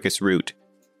 What's the quickest route?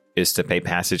 Is to pay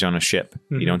passage on a ship.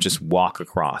 You don't just walk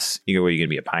across. You're going to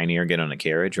be a pioneer, get on a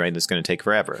carriage, right? That's going to take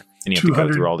forever. And you have to go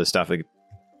through all this stuff.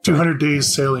 200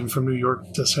 days sailing from New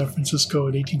York to San Francisco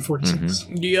in 1846.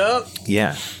 Yep.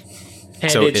 Yeah.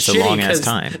 And So it's a shitty long-ass 'cause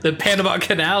time. The Panama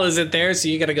Canal isn't there, so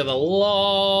you got to go the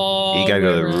long. You got to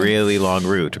go the river. really long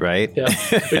route, right? Yeah.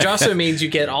 Which also means you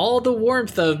get all the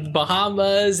warmth of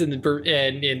Bahamas and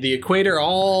the equator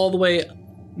all the way.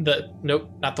 Nope,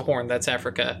 not the Horn. That's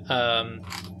Africa.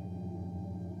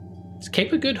 Is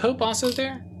Cape of Good Hope also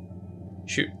there?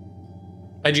 Shoot,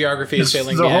 my geography is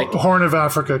failing me. The Horn of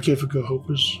Africa, Cape of Good Hope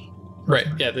is Right.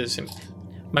 Yeah.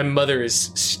 My mother is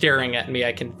staring at me.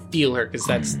 I can feel her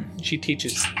because she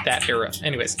teaches that era.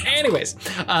 Anyways.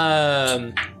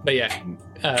 But yeah,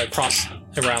 cross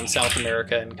around South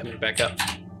America and coming back up.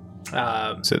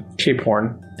 So Cape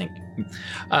Horn. Thank you.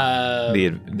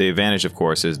 the advantage, of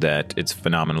course, is that it's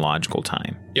phenomenological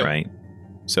time, Yep. right?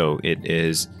 So it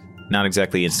is not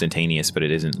exactly instantaneous, but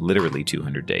it isn't literally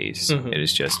 200 days. It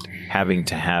is just having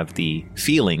to have the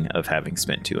feeling of having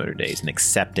spent 200 days and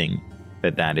accepting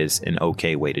that is an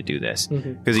okay way to do this.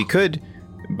 Because he could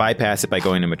bypass it by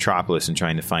going to Metropolis and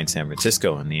trying to find San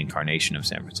Francisco and the incarnation of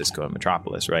San Francisco and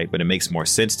Metropolis, right? But it makes more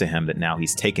sense to him that now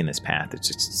he's taken this path to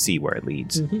just see where it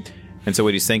leads. And so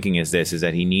what he's thinking is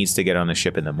that he needs to get on the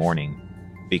ship in the morning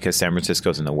because San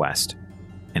Francisco's in the west,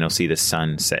 and he'll see the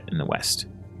sun set in the west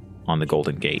on the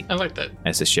Golden Gate I like that.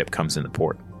 as the ship comes into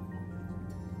port.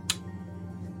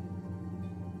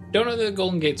 Don't know that the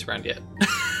Golden Gate's around yet.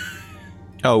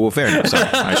 Oh, well, fair enough. Sorry.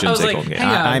 I shouldn't was say like, Golden Gate. hang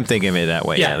on. I'm thinking of it that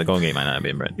way. Yeah. Yeah, the Golden Gate might not have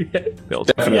been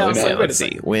built. Yeah, I was like, wait a Let's see.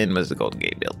 second. When was the Golden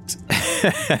Gate built?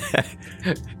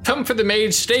 Come for the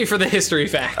mage, stay for the history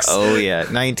facts. Oh, yeah.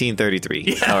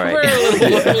 1933. Yeah, All right.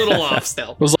 we're a little off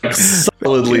still. It was like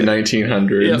solidly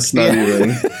 1900s, Yep. not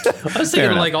even. I was thinking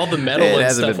enough. like all the metal It and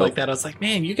hasn't stuff been like that. I was like,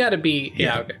 man, you got to be.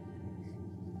 Yeah, okay.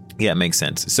 Yeah, it makes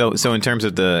sense. So in terms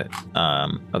of the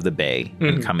bay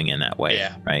and coming in that way,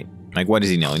 Yeah. right? Like, what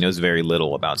does he know? He knows very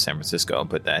little about San Francisco,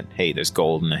 but that, hey, there's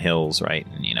gold in the hills, right?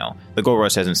 And, the gold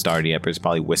rush hasn't started yet, but there's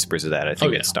probably whispers of that. I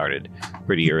think yeah. it started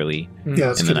pretty early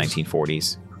Yeah, it's in the good.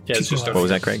 1940s. Yeah, it's just What was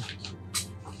that, Craig?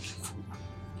 All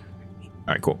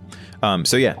right, cool.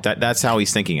 So yeah, that's how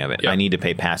he's thinking of it. Yep. I need to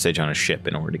pay passage on a ship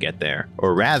in order to get there.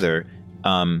 Or rather,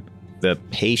 the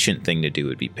patient thing to do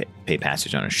would be pay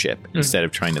passage on a ship instead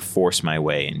of trying to force my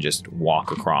way and just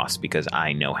walk across because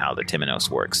I know how the Temenos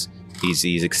works.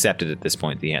 He's accepted at this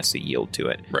point that he has to yield to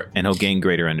it. Right. And he'll gain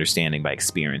greater understanding by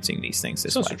experiencing these things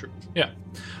this That's way. also true. Yeah.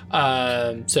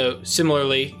 So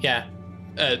similarly, yeah,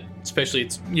 especially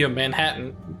it's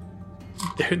Manhattan.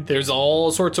 There's all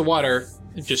sorts of water.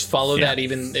 Just follow that,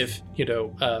 even if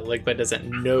Legba doesn't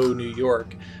know New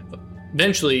York.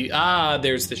 Eventually,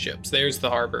 there's the ships, there's the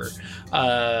harbor,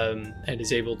 and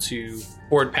is able to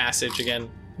board passage again.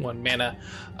 1 mana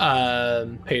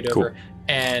paid Cool. over,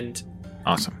 and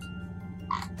Awesome.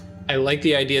 I like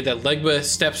the idea that Legba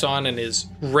steps on and is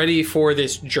ready for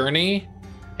this journey,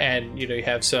 and you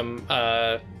have some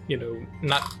not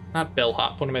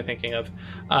bellhop. What am I thinking of?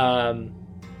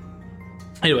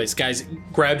 Anyways, guys,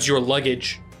 grabs your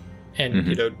luggage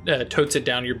and totes it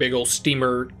down your big old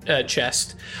steamer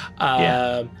chest.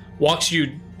 Walks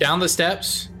you down the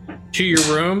steps to your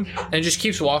room and just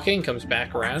keeps walking. Comes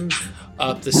back around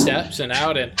up the steps and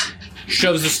out and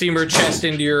shoves the steamer chest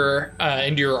into your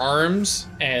arms,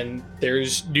 and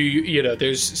there's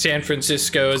there's San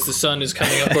Francisco as the sun is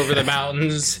coming up over the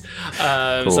mountains. It's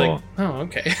Cool. like, oh,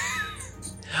 okay.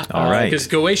 All right. Because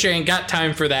Goetia ain't got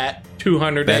time for that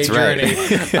 200-day That's right. journey.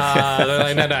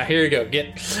 They're like, no, here you go.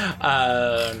 Get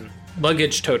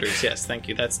luggage toters. Yes, thank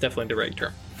you. That's definitely the right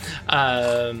term.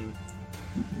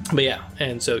 But yeah,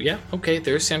 and so, yeah, okay,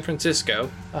 there's San Francisco,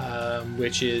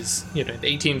 which is, the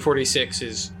 1846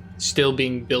 is still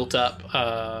being built up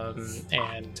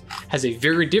and has a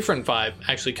very different vibe,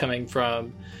 actually coming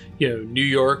from, New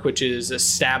York, which is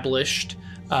established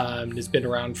and has been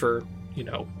around for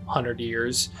 100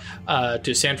 years,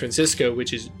 to San Francisco,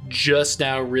 which is just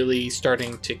now really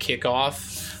starting to kick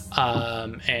off.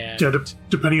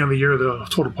 Depending on the year, the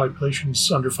total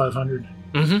population's under 500.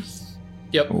 Mm-hmm.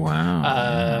 Yep.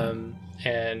 Wow.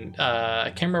 And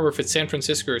I can't remember if it's San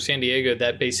Francisco or San Diego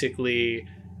that basically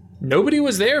nobody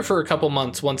was there for a couple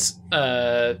months once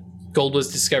gold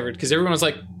was discovered, because everyone was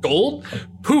like, gold?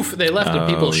 Poof, they left, and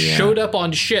people showed up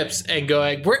on ships and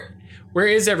going, where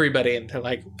is everybody? And they're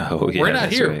like, we're not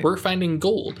here. Right. We're finding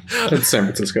gold. It's San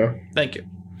Francisco. Thank you.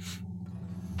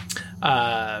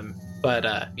 And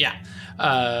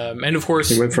of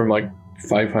course, it went from like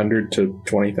 500 to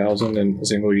 20,000 in a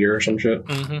single year or some shit.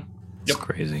 Mm-hmm. Yep. It's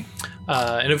crazy.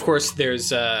 And of course,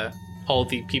 there's all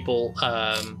the people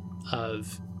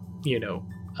of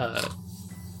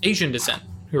Asian descent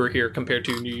who are here compared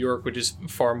to New York, which is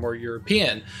far more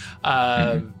European.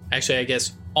 Actually, I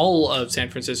guess all of San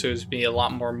Francisco is being a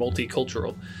lot more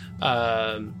multicultural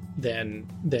than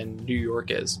New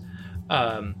York is.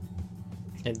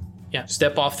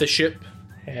 Step off the ship,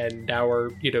 and now we're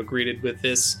greeted with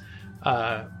this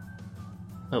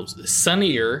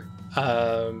sunnier,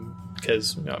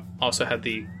 because also had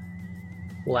the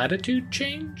latitude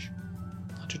change,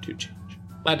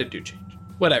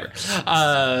 whatever.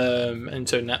 And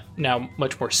so now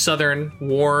much more southern,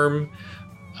 warm.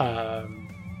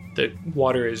 The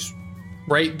water is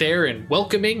right there and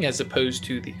welcoming, as opposed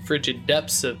to the frigid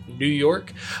depths of New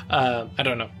York. I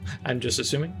don't know. I'm just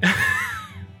assuming.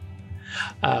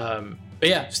 But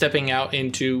yeah, stepping out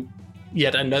into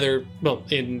yet another,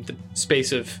 in the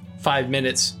space of 5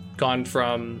 minutes, gone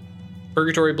from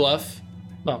Purgatory Bluff,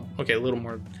 a little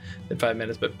more than 5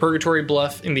 minutes, but Purgatory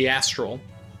Bluff in the astral,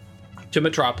 to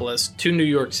Metropolis, to New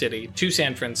York City, to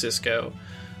San Francisco.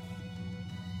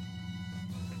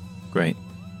 Great.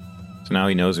 So now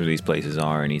he knows where these places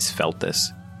are, and he's felt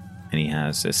this, and he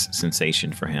has this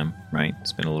sensation for him, right?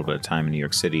 Spent a little bit of time in New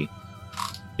York City.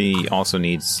 He also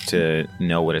needs to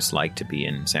know what it's like to be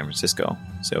in San Francisco.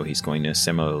 So he's going to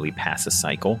similarly pass a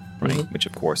cycle, right? Mm-hmm. Which,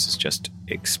 of course, is just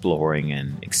exploring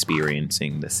and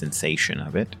experiencing the sensation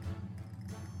of it.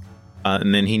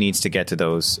 And then he needs to get to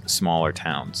those smaller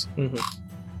towns. Mm-hmm.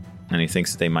 And he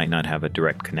thinks that they might not have a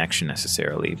direct connection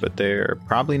necessarily, but they're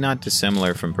probably not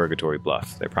dissimilar from Purgatory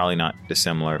Bluff. They're probably not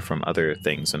dissimilar from other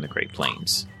things on the Great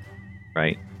Plains,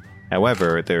 right?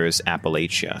 However, there is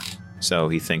Appalachia. So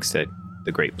he thinks that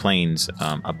the Great Plains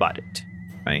abut it,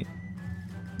 right?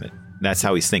 But that's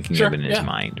how he's thinking of it in his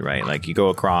mind, right? Like you go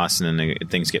across and then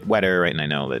things get wetter, right? And I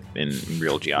know that in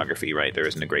real geography, right, there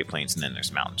isn't the Great Plains and then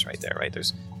there's mountains right there, right?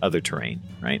 There's other terrain,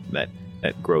 right, that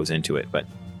grows into it. But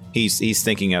he's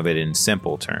thinking of it in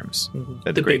simple terms. Mm-hmm.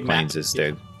 That the Great Plains is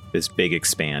this big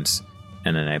expanse,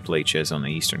 and then Appalachia is on the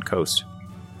eastern coast.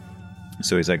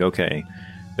 So he's like, okay,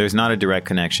 there's not a direct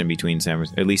connection between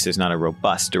at least there's not a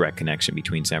robust direct connection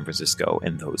between San Francisco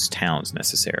and those towns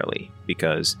necessarily,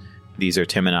 because these are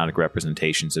timonic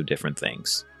representations of different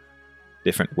things,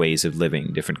 different ways of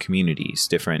living, different communities,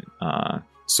 different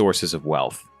sources of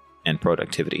wealth and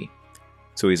productivity.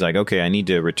 So he's like, okay, I need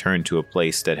to return to a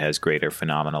place that has greater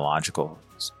phenomenological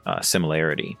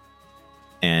similarity.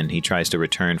 And he tries to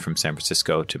return from San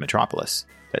Francisco to Metropolis.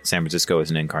 That San Francisco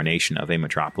is an incarnation of a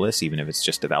metropolis, even if it's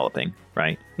just developing,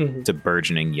 right? Mm-hmm. It's a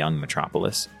burgeoning young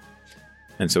metropolis.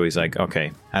 And so he's like,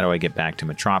 okay, how do I get back to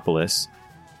Metropolis?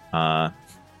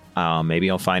 Maybe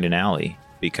I'll find an alley,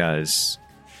 because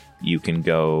you can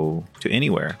go to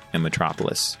anywhere in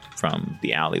Metropolis from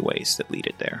the alleyways that lead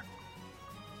it there.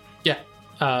 Yeah.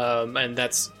 And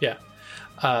that's,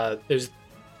 there's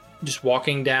just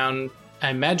walking down,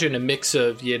 I imagine a mix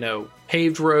of,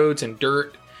 paved roads and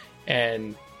dirt,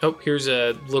 and here's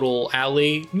a little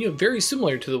alley, very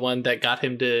similar to the one that got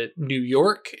him to New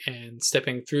York, and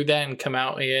stepping through that and come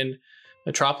out in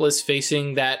Metropolis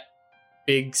facing that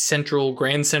big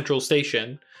Grand Central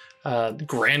Station, the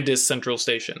grandest Central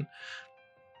Station.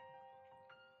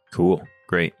 Cool.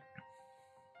 Great.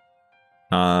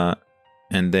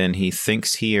 And then he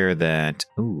thinks here that,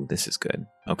 this is good.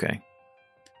 Okay.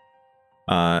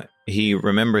 He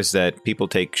remembers that people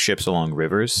take ships along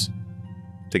rivers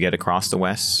to get across the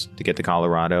West, to get to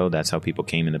Colorado. That's how people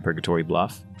came into Purgatory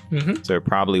Bluff. Mm-hmm. So there are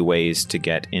probably ways to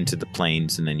get into the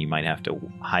plains, and then you might have to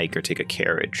hike or take a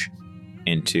carriage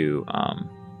into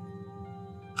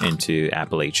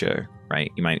Appalachia, right?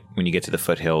 You might, when you get to the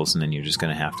foothills, and then you're just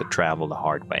going to have to travel the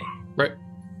hard way. Right.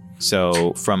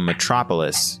 So from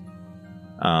Metropolis,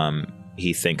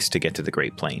 he thinks to get to the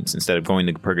Great Plains. Instead of going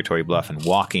to Purgatory Bluff and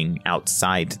walking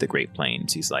outside to the Great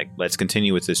Plains, he's like, let's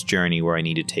continue with this journey where I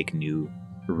need to take new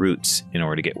routes in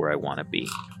order to get where I want to be.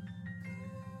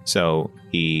 So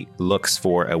he looks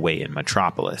for a way in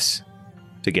Metropolis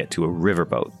to get to a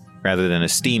riverboat rather than a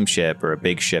steamship or a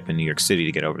big ship in New York City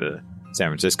to get over to San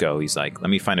Francisco. He's like, let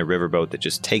me find a riverboat that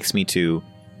just takes me to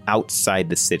outside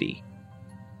the city.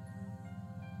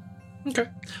 Okay.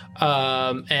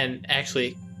 And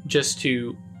actually, just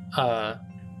to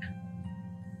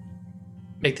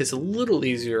make this a little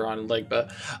easier on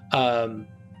Legba,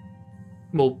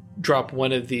 we'll drop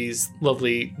one of these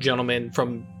lovely gentlemen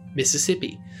from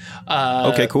Mississippi.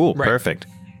 Okay, cool. Right. Perfect.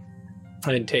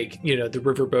 And take, the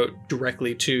riverboat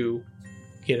directly to,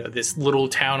 this little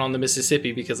town on the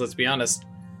Mississippi, because let's be honest,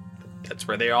 that's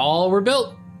where they all were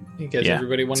built, because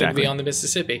everybody wanted to be on the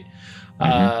Mississippi.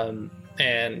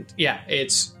 And yeah,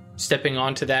 it's stepping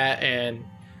onto that, and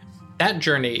that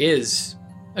journey is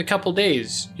a couple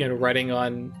days, riding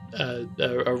on a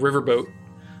riverboat,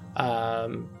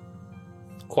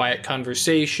 quiet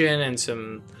conversation and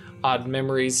some odd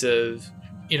memories of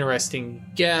interesting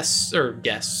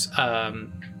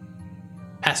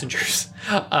passengers,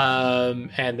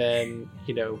 and then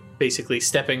basically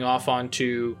stepping off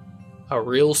onto a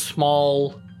real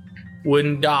small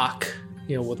wooden dock,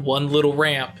 with one little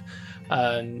ramp,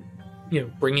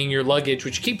 bringing your luggage,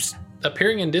 which keeps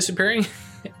appearing and disappearing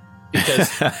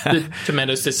because the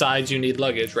Temenos decides you need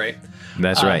luggage, right?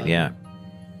 That's right, yeah.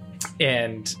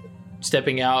 And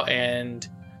stepping out, and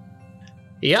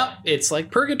it's like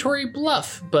Purgatory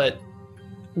Bluff, but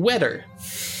wetter.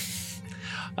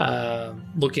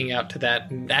 Looking out to that,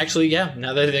 and actually,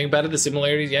 now that I think about it, the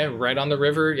similarities, right on the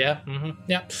river,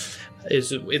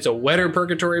 it's a wetter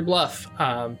Purgatory Bluff,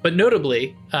 but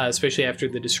notably, especially after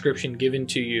the description given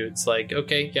to you, it's like,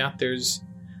 okay, there's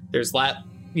that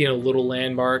little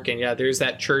landmark, and there's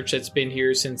that church that's been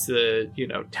here since the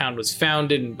town was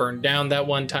founded and burned down that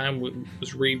one time,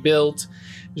 was rebuilt.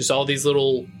 Just all these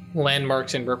little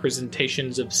landmarks and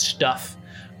representations of stuff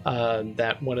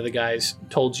that one of the guys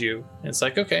told you, and it's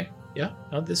like, okay,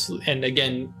 and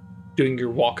again, doing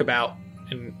your walkabout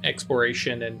and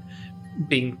exploration and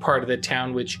being part of the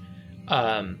town, which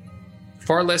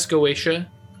far less Goetia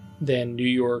than New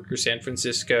York or San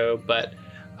Francisco, but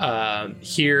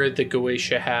here the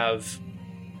Goetia have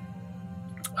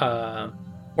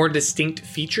more distinct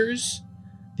features.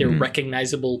 They're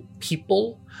recognizable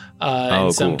people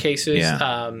in some cases.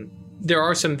 There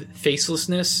are some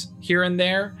facelessness here and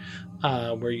there,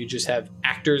 where you just have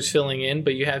actors filling in,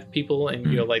 but you have people, and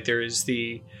there is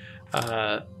the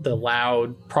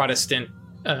loud Protestant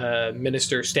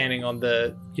minister standing on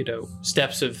the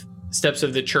steps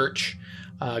of the church,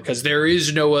 because there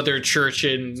is no other church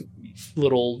in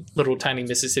little tiny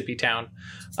Mississippi town,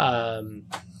 and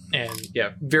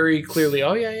very clearly,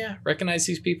 recognize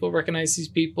these people,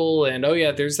 and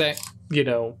there's that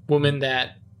woman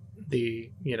that the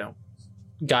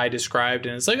guy described,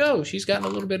 and it's like, oh, she's gotten a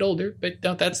little bit older, but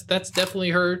no, that's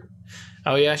definitely her.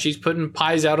 Oh yeah, she's putting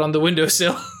pies out on the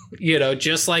windowsill,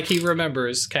 just like he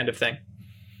remembers, kind of thing.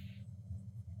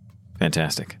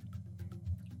 Fantastic.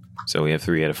 So we have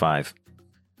 3 out of 5.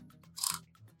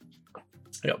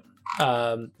 Yep.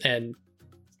 And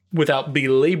without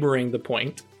belaboring the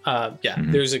point,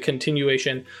 there's a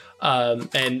continuation.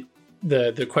 And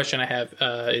the question I have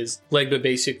is, Legba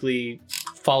basically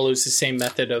follows the same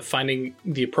method of finding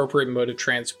the appropriate mode of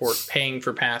transport, paying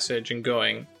for passage, and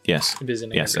going. Yes.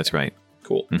 Visiting. Yes, that's right.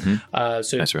 Cool. So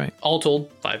that's right. All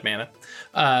told, 5 mana.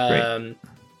 Great.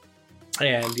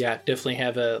 And definitely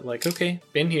have okay,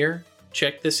 been here,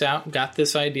 check this out, got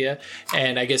this idea.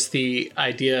 And I guess the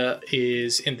idea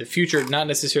is in the future, not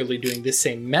necessarily doing this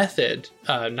same method,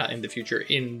 not in the future,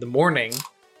 in the morning,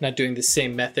 not doing the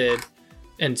same method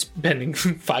and spending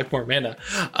 5 more mana.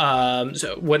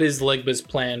 So what is Legba's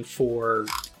plan for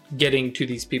getting to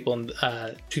these people,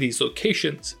 to these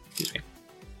locations,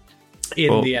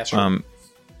 in the Astral?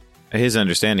 His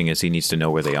understanding is he needs to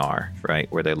know where they are,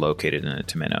 right? Where they're located in the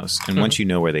Temenos. And once you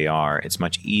know where they are, it's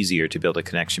much easier to build a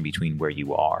connection between where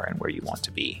you are and where you want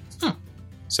to be.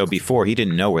 So before, he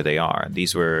didn't know where they are.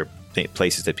 These were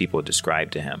places that people had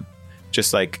described to him.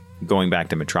 Just like going back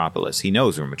to Metropolis, he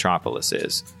knows where Metropolis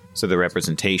is. So the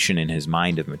representation in his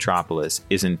mind of Metropolis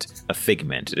isn't a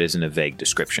figment. It isn't a vague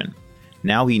description.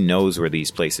 Now he knows where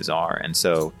these places are. And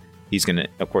so he's going to,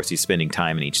 of course, he's spending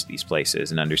time in each of these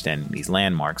places and understanding these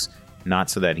landmarks,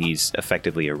 not so that he's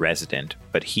effectively a resident,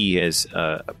 but he is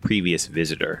a previous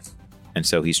visitor. And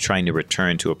so he's trying to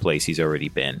return to a place he's already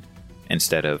been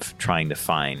instead of trying to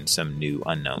find some new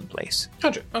unknown place.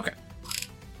 Gotcha. Okay.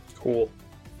 Cool.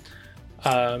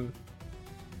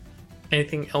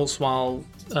 Anything else while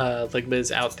Legba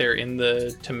is out there in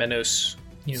the Temenos,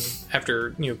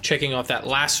 after, checking off that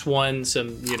last one,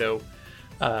 some,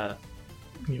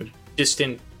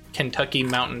 distant Kentucky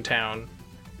mountain town?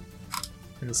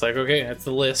 And it's like, okay, that's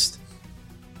the list.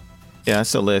 Yeah,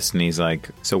 that's the list. And he's like,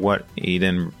 so what? He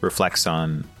then reflects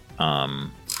on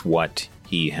what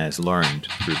he has learned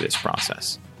through this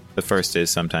process. The first is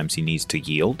sometimes he needs to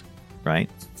yield, right?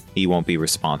 He won't be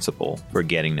responsible for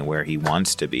getting to where he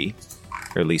wants to be,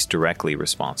 or at least directly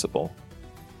responsible.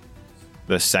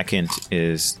 The second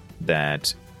is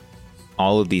that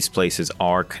all of these places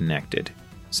are connected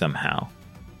somehow,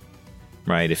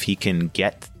 right? If he can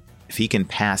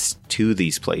pass to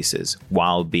these places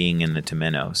while being in the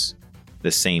Temenos,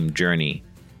 the same journey,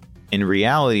 in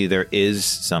reality, there is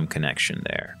some connection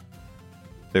there.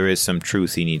 There is some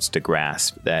truth he needs to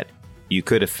grasp that you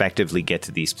could effectively get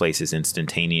to these places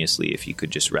instantaneously if you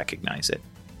could just recognize it.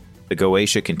 The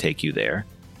Goetia can take you there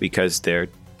because they're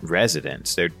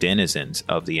residents, they're denizens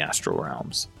of the astral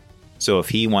realms. So if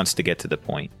he wants to get to the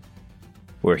point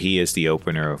where he is the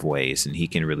opener of ways and he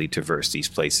can really traverse these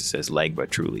places as Legba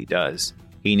truly does,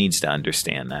 he needs to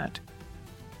understand that.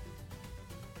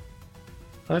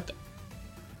 What?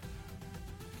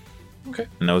 Okay.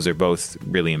 And those are both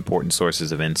really important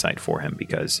sources of insight for him,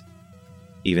 because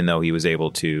even though he was able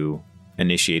to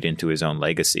initiate into his own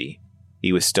legacy,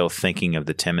 he was still thinking of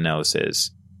the Temenos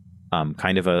as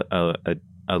kind of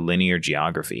a linear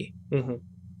geography. Mm-hmm.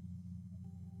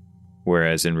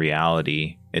 Whereas in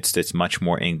reality, it's this much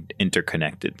more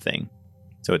interconnected thing.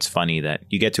 So it's funny that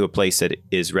you get to a place that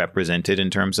is represented in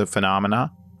terms of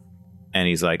phenomena, and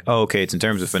he's like, oh, okay, it's in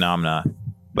terms of phenomena,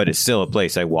 but it's still a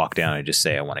place I walk down and I just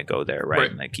say I want to go there,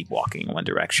 right? And I keep walking in one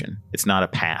direction. It's not a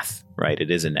path, right? It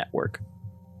is a network.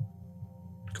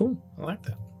 Cool. I like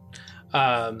that.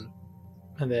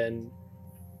 And then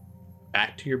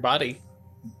back to your body.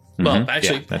 Well,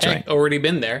 actually, that's right. Already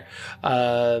been there,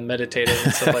 meditating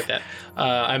and stuff like that.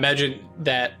 I imagine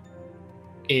that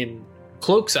in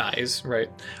Cloak's eyes, right,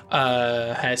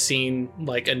 has seen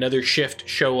like another shift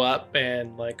show up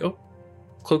and like, oh,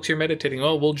 Cloak's here meditating.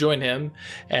 Oh, we'll join him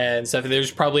and stuff. And there's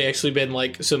probably actually been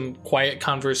like some quiet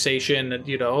conversation.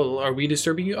 You know, are we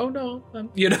disturbing you? Oh no,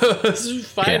 you know, this is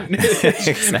fine. Yeah,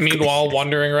 exactly. Meanwhile,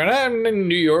 wandering around, I'm in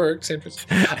New York, San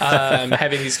Francisco,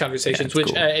 having these conversations. Which,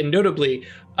 cool. And notably,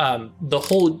 the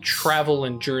whole travel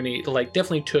and journey like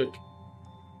definitely took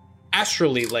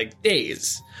astrally like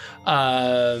days.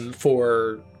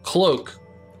 For Cloak,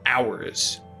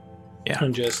 hours. Yeah,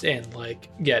 and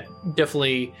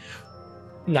definitely.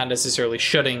 Not necessarily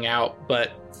shutting out,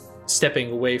 but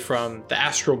stepping away from the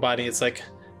astral body. It's like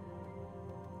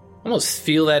almost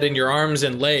feel that in your arms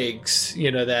and legs,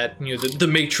 you know, that, you know, the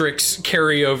Matrix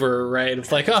carryover, right?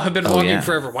 It's like, oh, I've been walking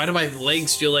forever. Why do my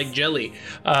legs feel like jelly?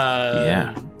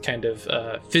 Kind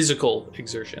of physical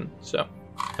exertion. So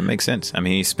that makes sense. I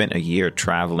mean, he spent a year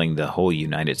traveling the whole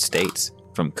United States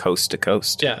from coast to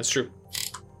coast. Yeah, that's true.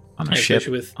 On a ship,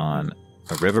 on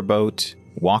a riverboat,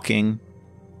 walking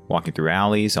through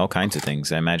alleys, all kinds of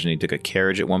things. I imagine he took a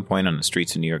carriage at one point on the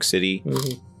streets of New York City.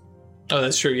 Mm-hmm. Oh,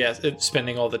 that's true. Yeah,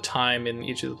 spending all the time in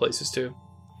each of the places too.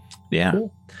 Yeah.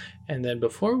 Cool. And then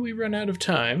before we run out of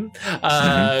time,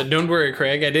 don't worry,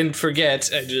 Craig. I didn't forget.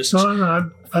 I just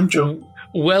I'm joking.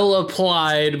 Well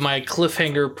applied my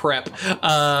cliffhanger prep.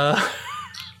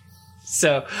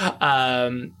 So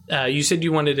you said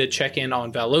you wanted to check in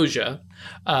on Valoja.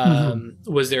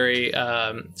 Was there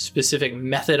a specific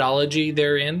methodology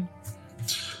therein?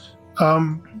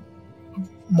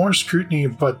 More scrutiny,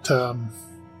 but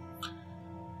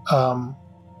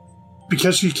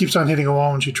because she keeps on hitting a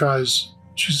wall when she tries,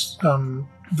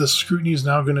 the scrutiny is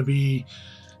now going to be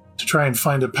to try and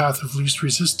find a path of least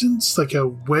resistance, like a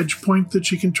wedge point that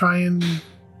she can try and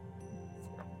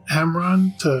hammer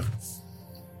on to.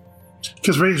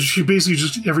 Because she basically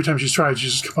just, every time she's tried,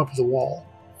 she's just come up with a wall.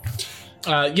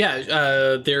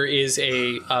 There is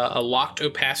a locked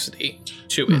opacity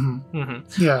to it. Mm-hmm.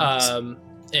 Mm-hmm. Yeah.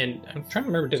 And I'm trying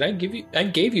to remember, did I give you? I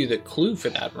gave you the clue for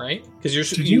that, right? Because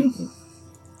Did you?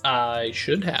 I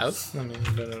should have. I mean,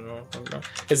 I don't know.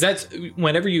 Because that's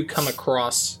whenever you come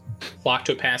across locked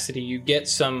opacity, you get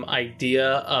some idea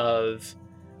of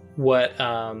what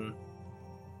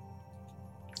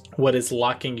is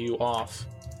locking you off.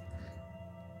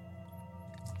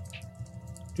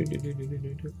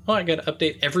 Oh, I gotta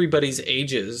update everybody's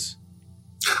ages.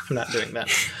 I'm not doing that.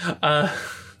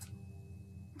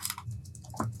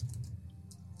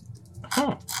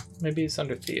 Maybe it's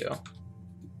under Theo.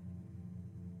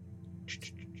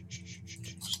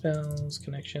 Spells,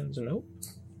 connections, nope.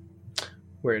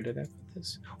 Where did I put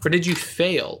this? Or did you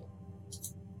fail?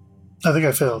 I think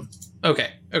I failed. Okay,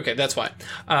 that's why.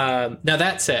 Now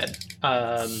that said,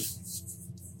 I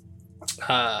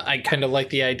kind of like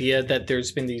the idea that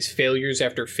there's been these failures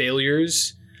after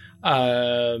failures.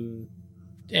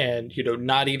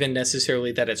 not even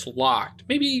necessarily that it's locked.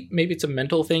 Maybe it's a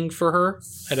mental thing for her.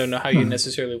 I don't know how you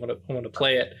necessarily want to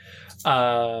play it.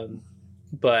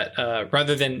 But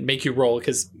rather than make you roll,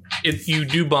 because you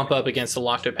do bump up against a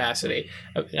locked opacity.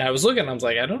 I was looking, I was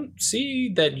like, I don't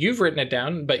see that you've written it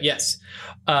down, but yes,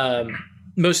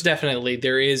 most definitely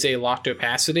there is a locked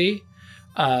opacity,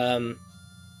 and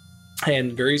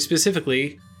very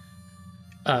specifically,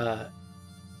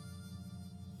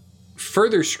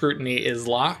 further scrutiny is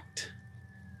locked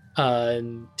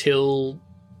until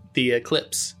the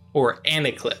eclipse or an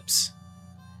eclipse,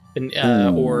 and,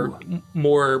 or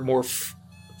more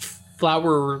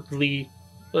flowery,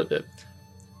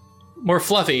 more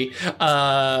fluffy.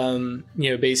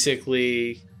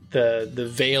 Basically the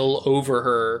veil over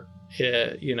her,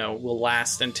 will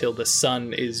last until the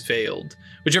sun is veiled.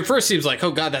 Which at first seems like, oh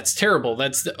god, that's terrible.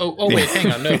 That's wait,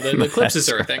 hang on, no, the eclipses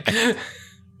are a thing.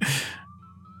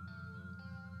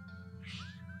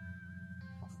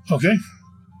 Okay.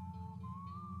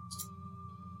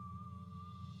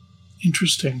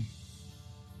 Interesting.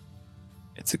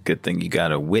 It's a good thing you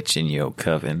got a witch in your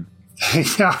coven.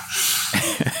 Yeah.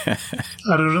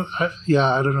 I don't know.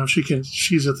 I don't know if she can.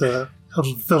 She's at the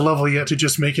level yet to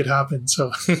just make it happen.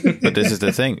 So, but this is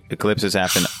the thing: eclipses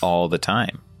happen all the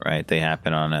time, right? They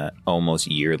happen on a almost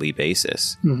yearly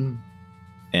basis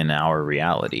in our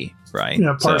reality, right?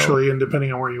 Yeah, partially, and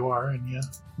depending on where you are, and yeah,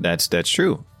 that's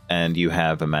true. And you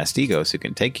have a Mastigos who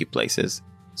can take you places.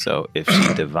 So if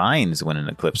she divines when an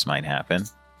eclipse might happen.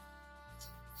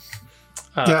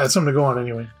 It's something to go on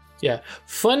anyway. Yeah.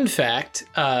 Fun fact,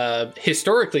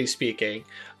 historically speaking,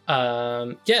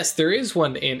 yes, there is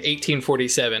one in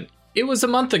 1847. It was a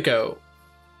month ago.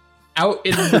 Out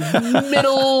in the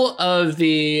middle of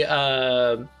the,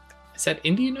 is that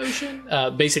Indian Ocean?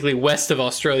 Basically west of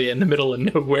Australia in the middle of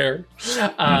nowhere.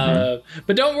 But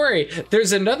don't worry,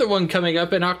 there's another one coming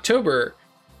up in October.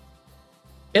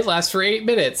 It lasts for 8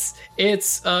 minutes.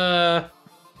 It's, oh,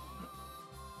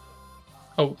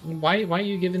 why are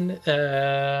you giving?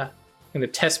 I'm gonna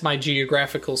test my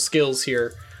geographical skills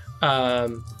here.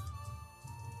 Can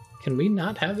we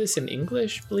not have this in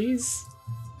English, please?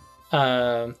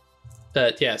 But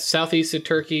yeah, southeast of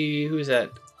Turkey. Who is that?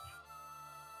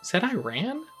 Is that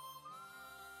Iran?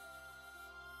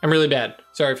 I'm really bad.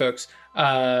 Sorry, folks.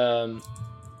 But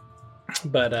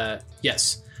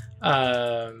yes.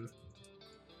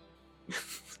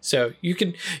 So you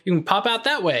can pop out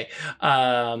that way,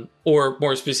 or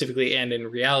more specifically, and in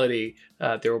reality,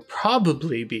 there will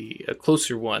probably be a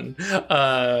closer one.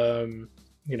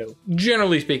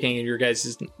 Generally speaking, in your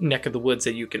guys' neck of the woods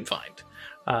that you can find,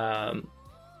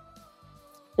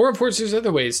 or of course, there's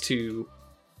other ways to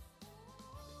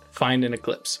find an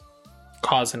eclipse,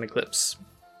 cause an eclipse,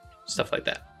 stuff like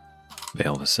that.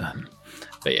 Veil the sun.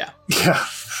 But yeah. Yeah.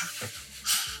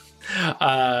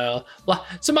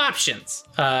 Some options.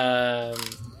 I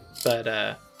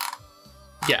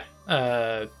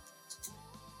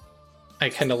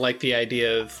kind of like the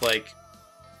idea of like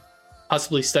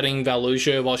possibly studying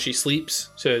Valusia while she sleeps,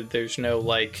 so there's no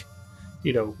like,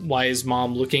 why is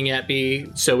mom looking at me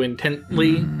so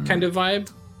intently kind of vibe.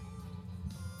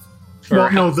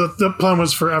 No, the plan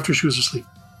was for after she was asleep.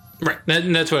 Right,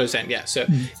 that's what I was saying. Yeah, so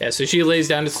so she lays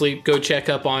down to sleep. Go check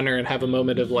up on her and have a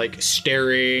moment of like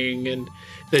staring, and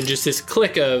then just this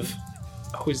click of,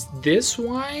 oh, is this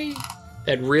why?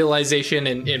 That realization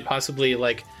and possibly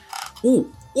like,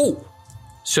 ooh.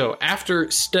 So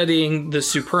after studying the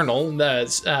supernal,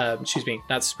 not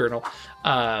supernal,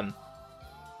 high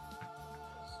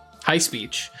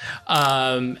speech,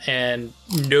 and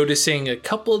noticing a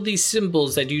couple of these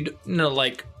symbols that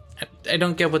like. I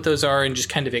don't get what those are, and just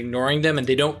kind of ignoring them, and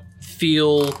they don't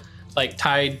feel like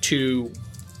tied to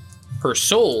her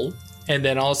soul, and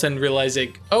then all of a sudden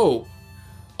realizing, oh,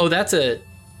 that's a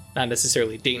not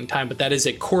necessarily date and time, but that is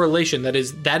a correlation. That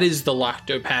is the locked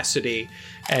opacity,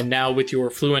 and now with your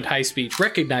fluent high speech,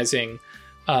 recognizing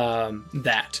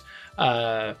that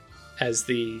as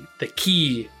the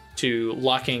key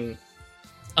to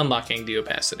unlocking the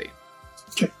opacity.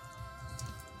 Okay.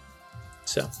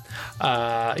 So,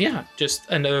 just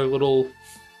another little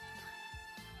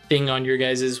thing on your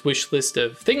guys' wish list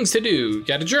of things to do.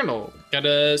 Got a journal, got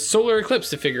a solar eclipse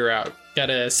to figure out, got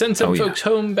to send some folks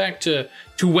home back to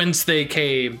whence they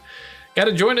came, got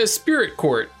to join a spirit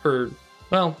court, or,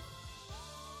 well,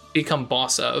 become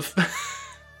boss of.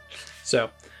 So,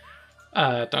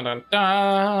 I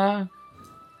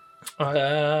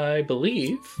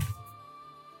believe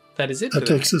that is it. That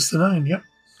takes us to 9, yep.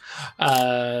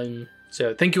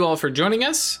 So thank you all for joining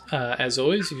us. As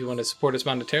always, if you want to support us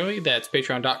monetarily, that's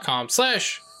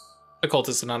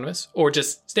patreon.com/occultistanonymous, or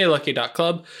just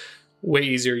staylucky.club. way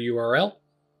easier URL.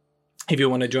 If you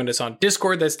want to join us on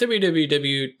Discord, that's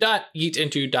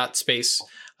www.yeetinto.space.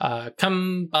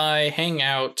 Come by, hang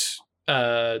out.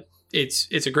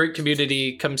 It's a great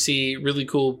community. Come see really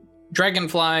cool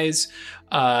dragonflies.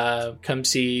 Come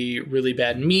see really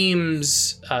bad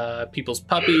memes. People's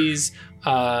puppies.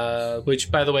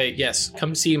 Which, by the way, yes,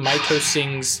 come see Maito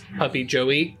Singh's puppy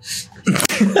Joey.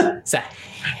 It's a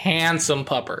handsome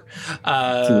pupper.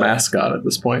 It's a mascot at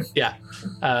this point. Yeah.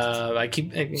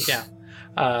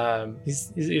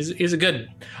 He's a good.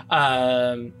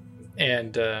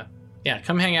 Yeah,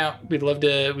 come hang out. We'd love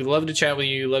to chat with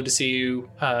you. Love to see you.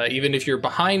 Even if you're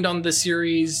behind on the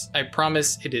series, I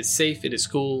promise it is safe. It is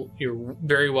cool. You're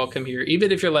very welcome here.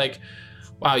 Even if you're like,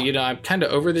 wow, I'm kind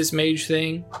of over this mage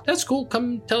thing. That's cool.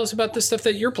 Come tell us about the stuff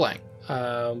that you're playing.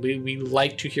 We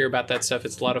like to hear about that stuff.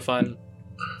 It's a lot of fun.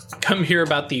 Come hear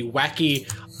about the wacky.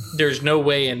 There's no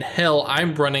way in hell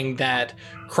I'm running that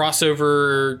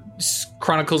crossover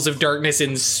Chronicles of Darkness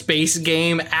in space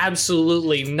game.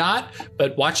 Absolutely not.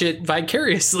 But watch it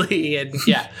vicariously, and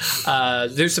yeah,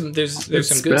 there's some good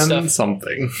stuff.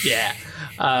 Something. Yeah.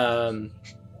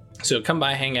 So come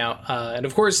by, hang out, and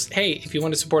of course, hey, if you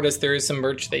want to support us, there is some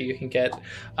merch that you can get.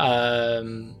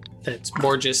 That's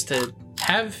more just to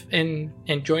have and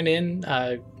join in.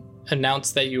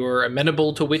 Announce that you are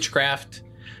amenable to witchcraft.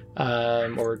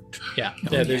 There's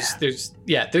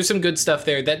some good stuff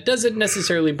there that doesn't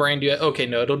necessarily brand you. Okay,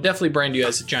 no, it'll definitely brand you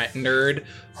as a giant nerd,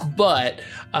 but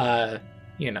yeah,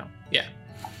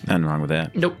 nothing wrong with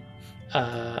that. Nope.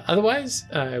 Otherwise,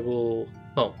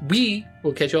 we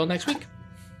will catch you all next week.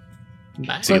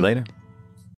 Bye. See you later.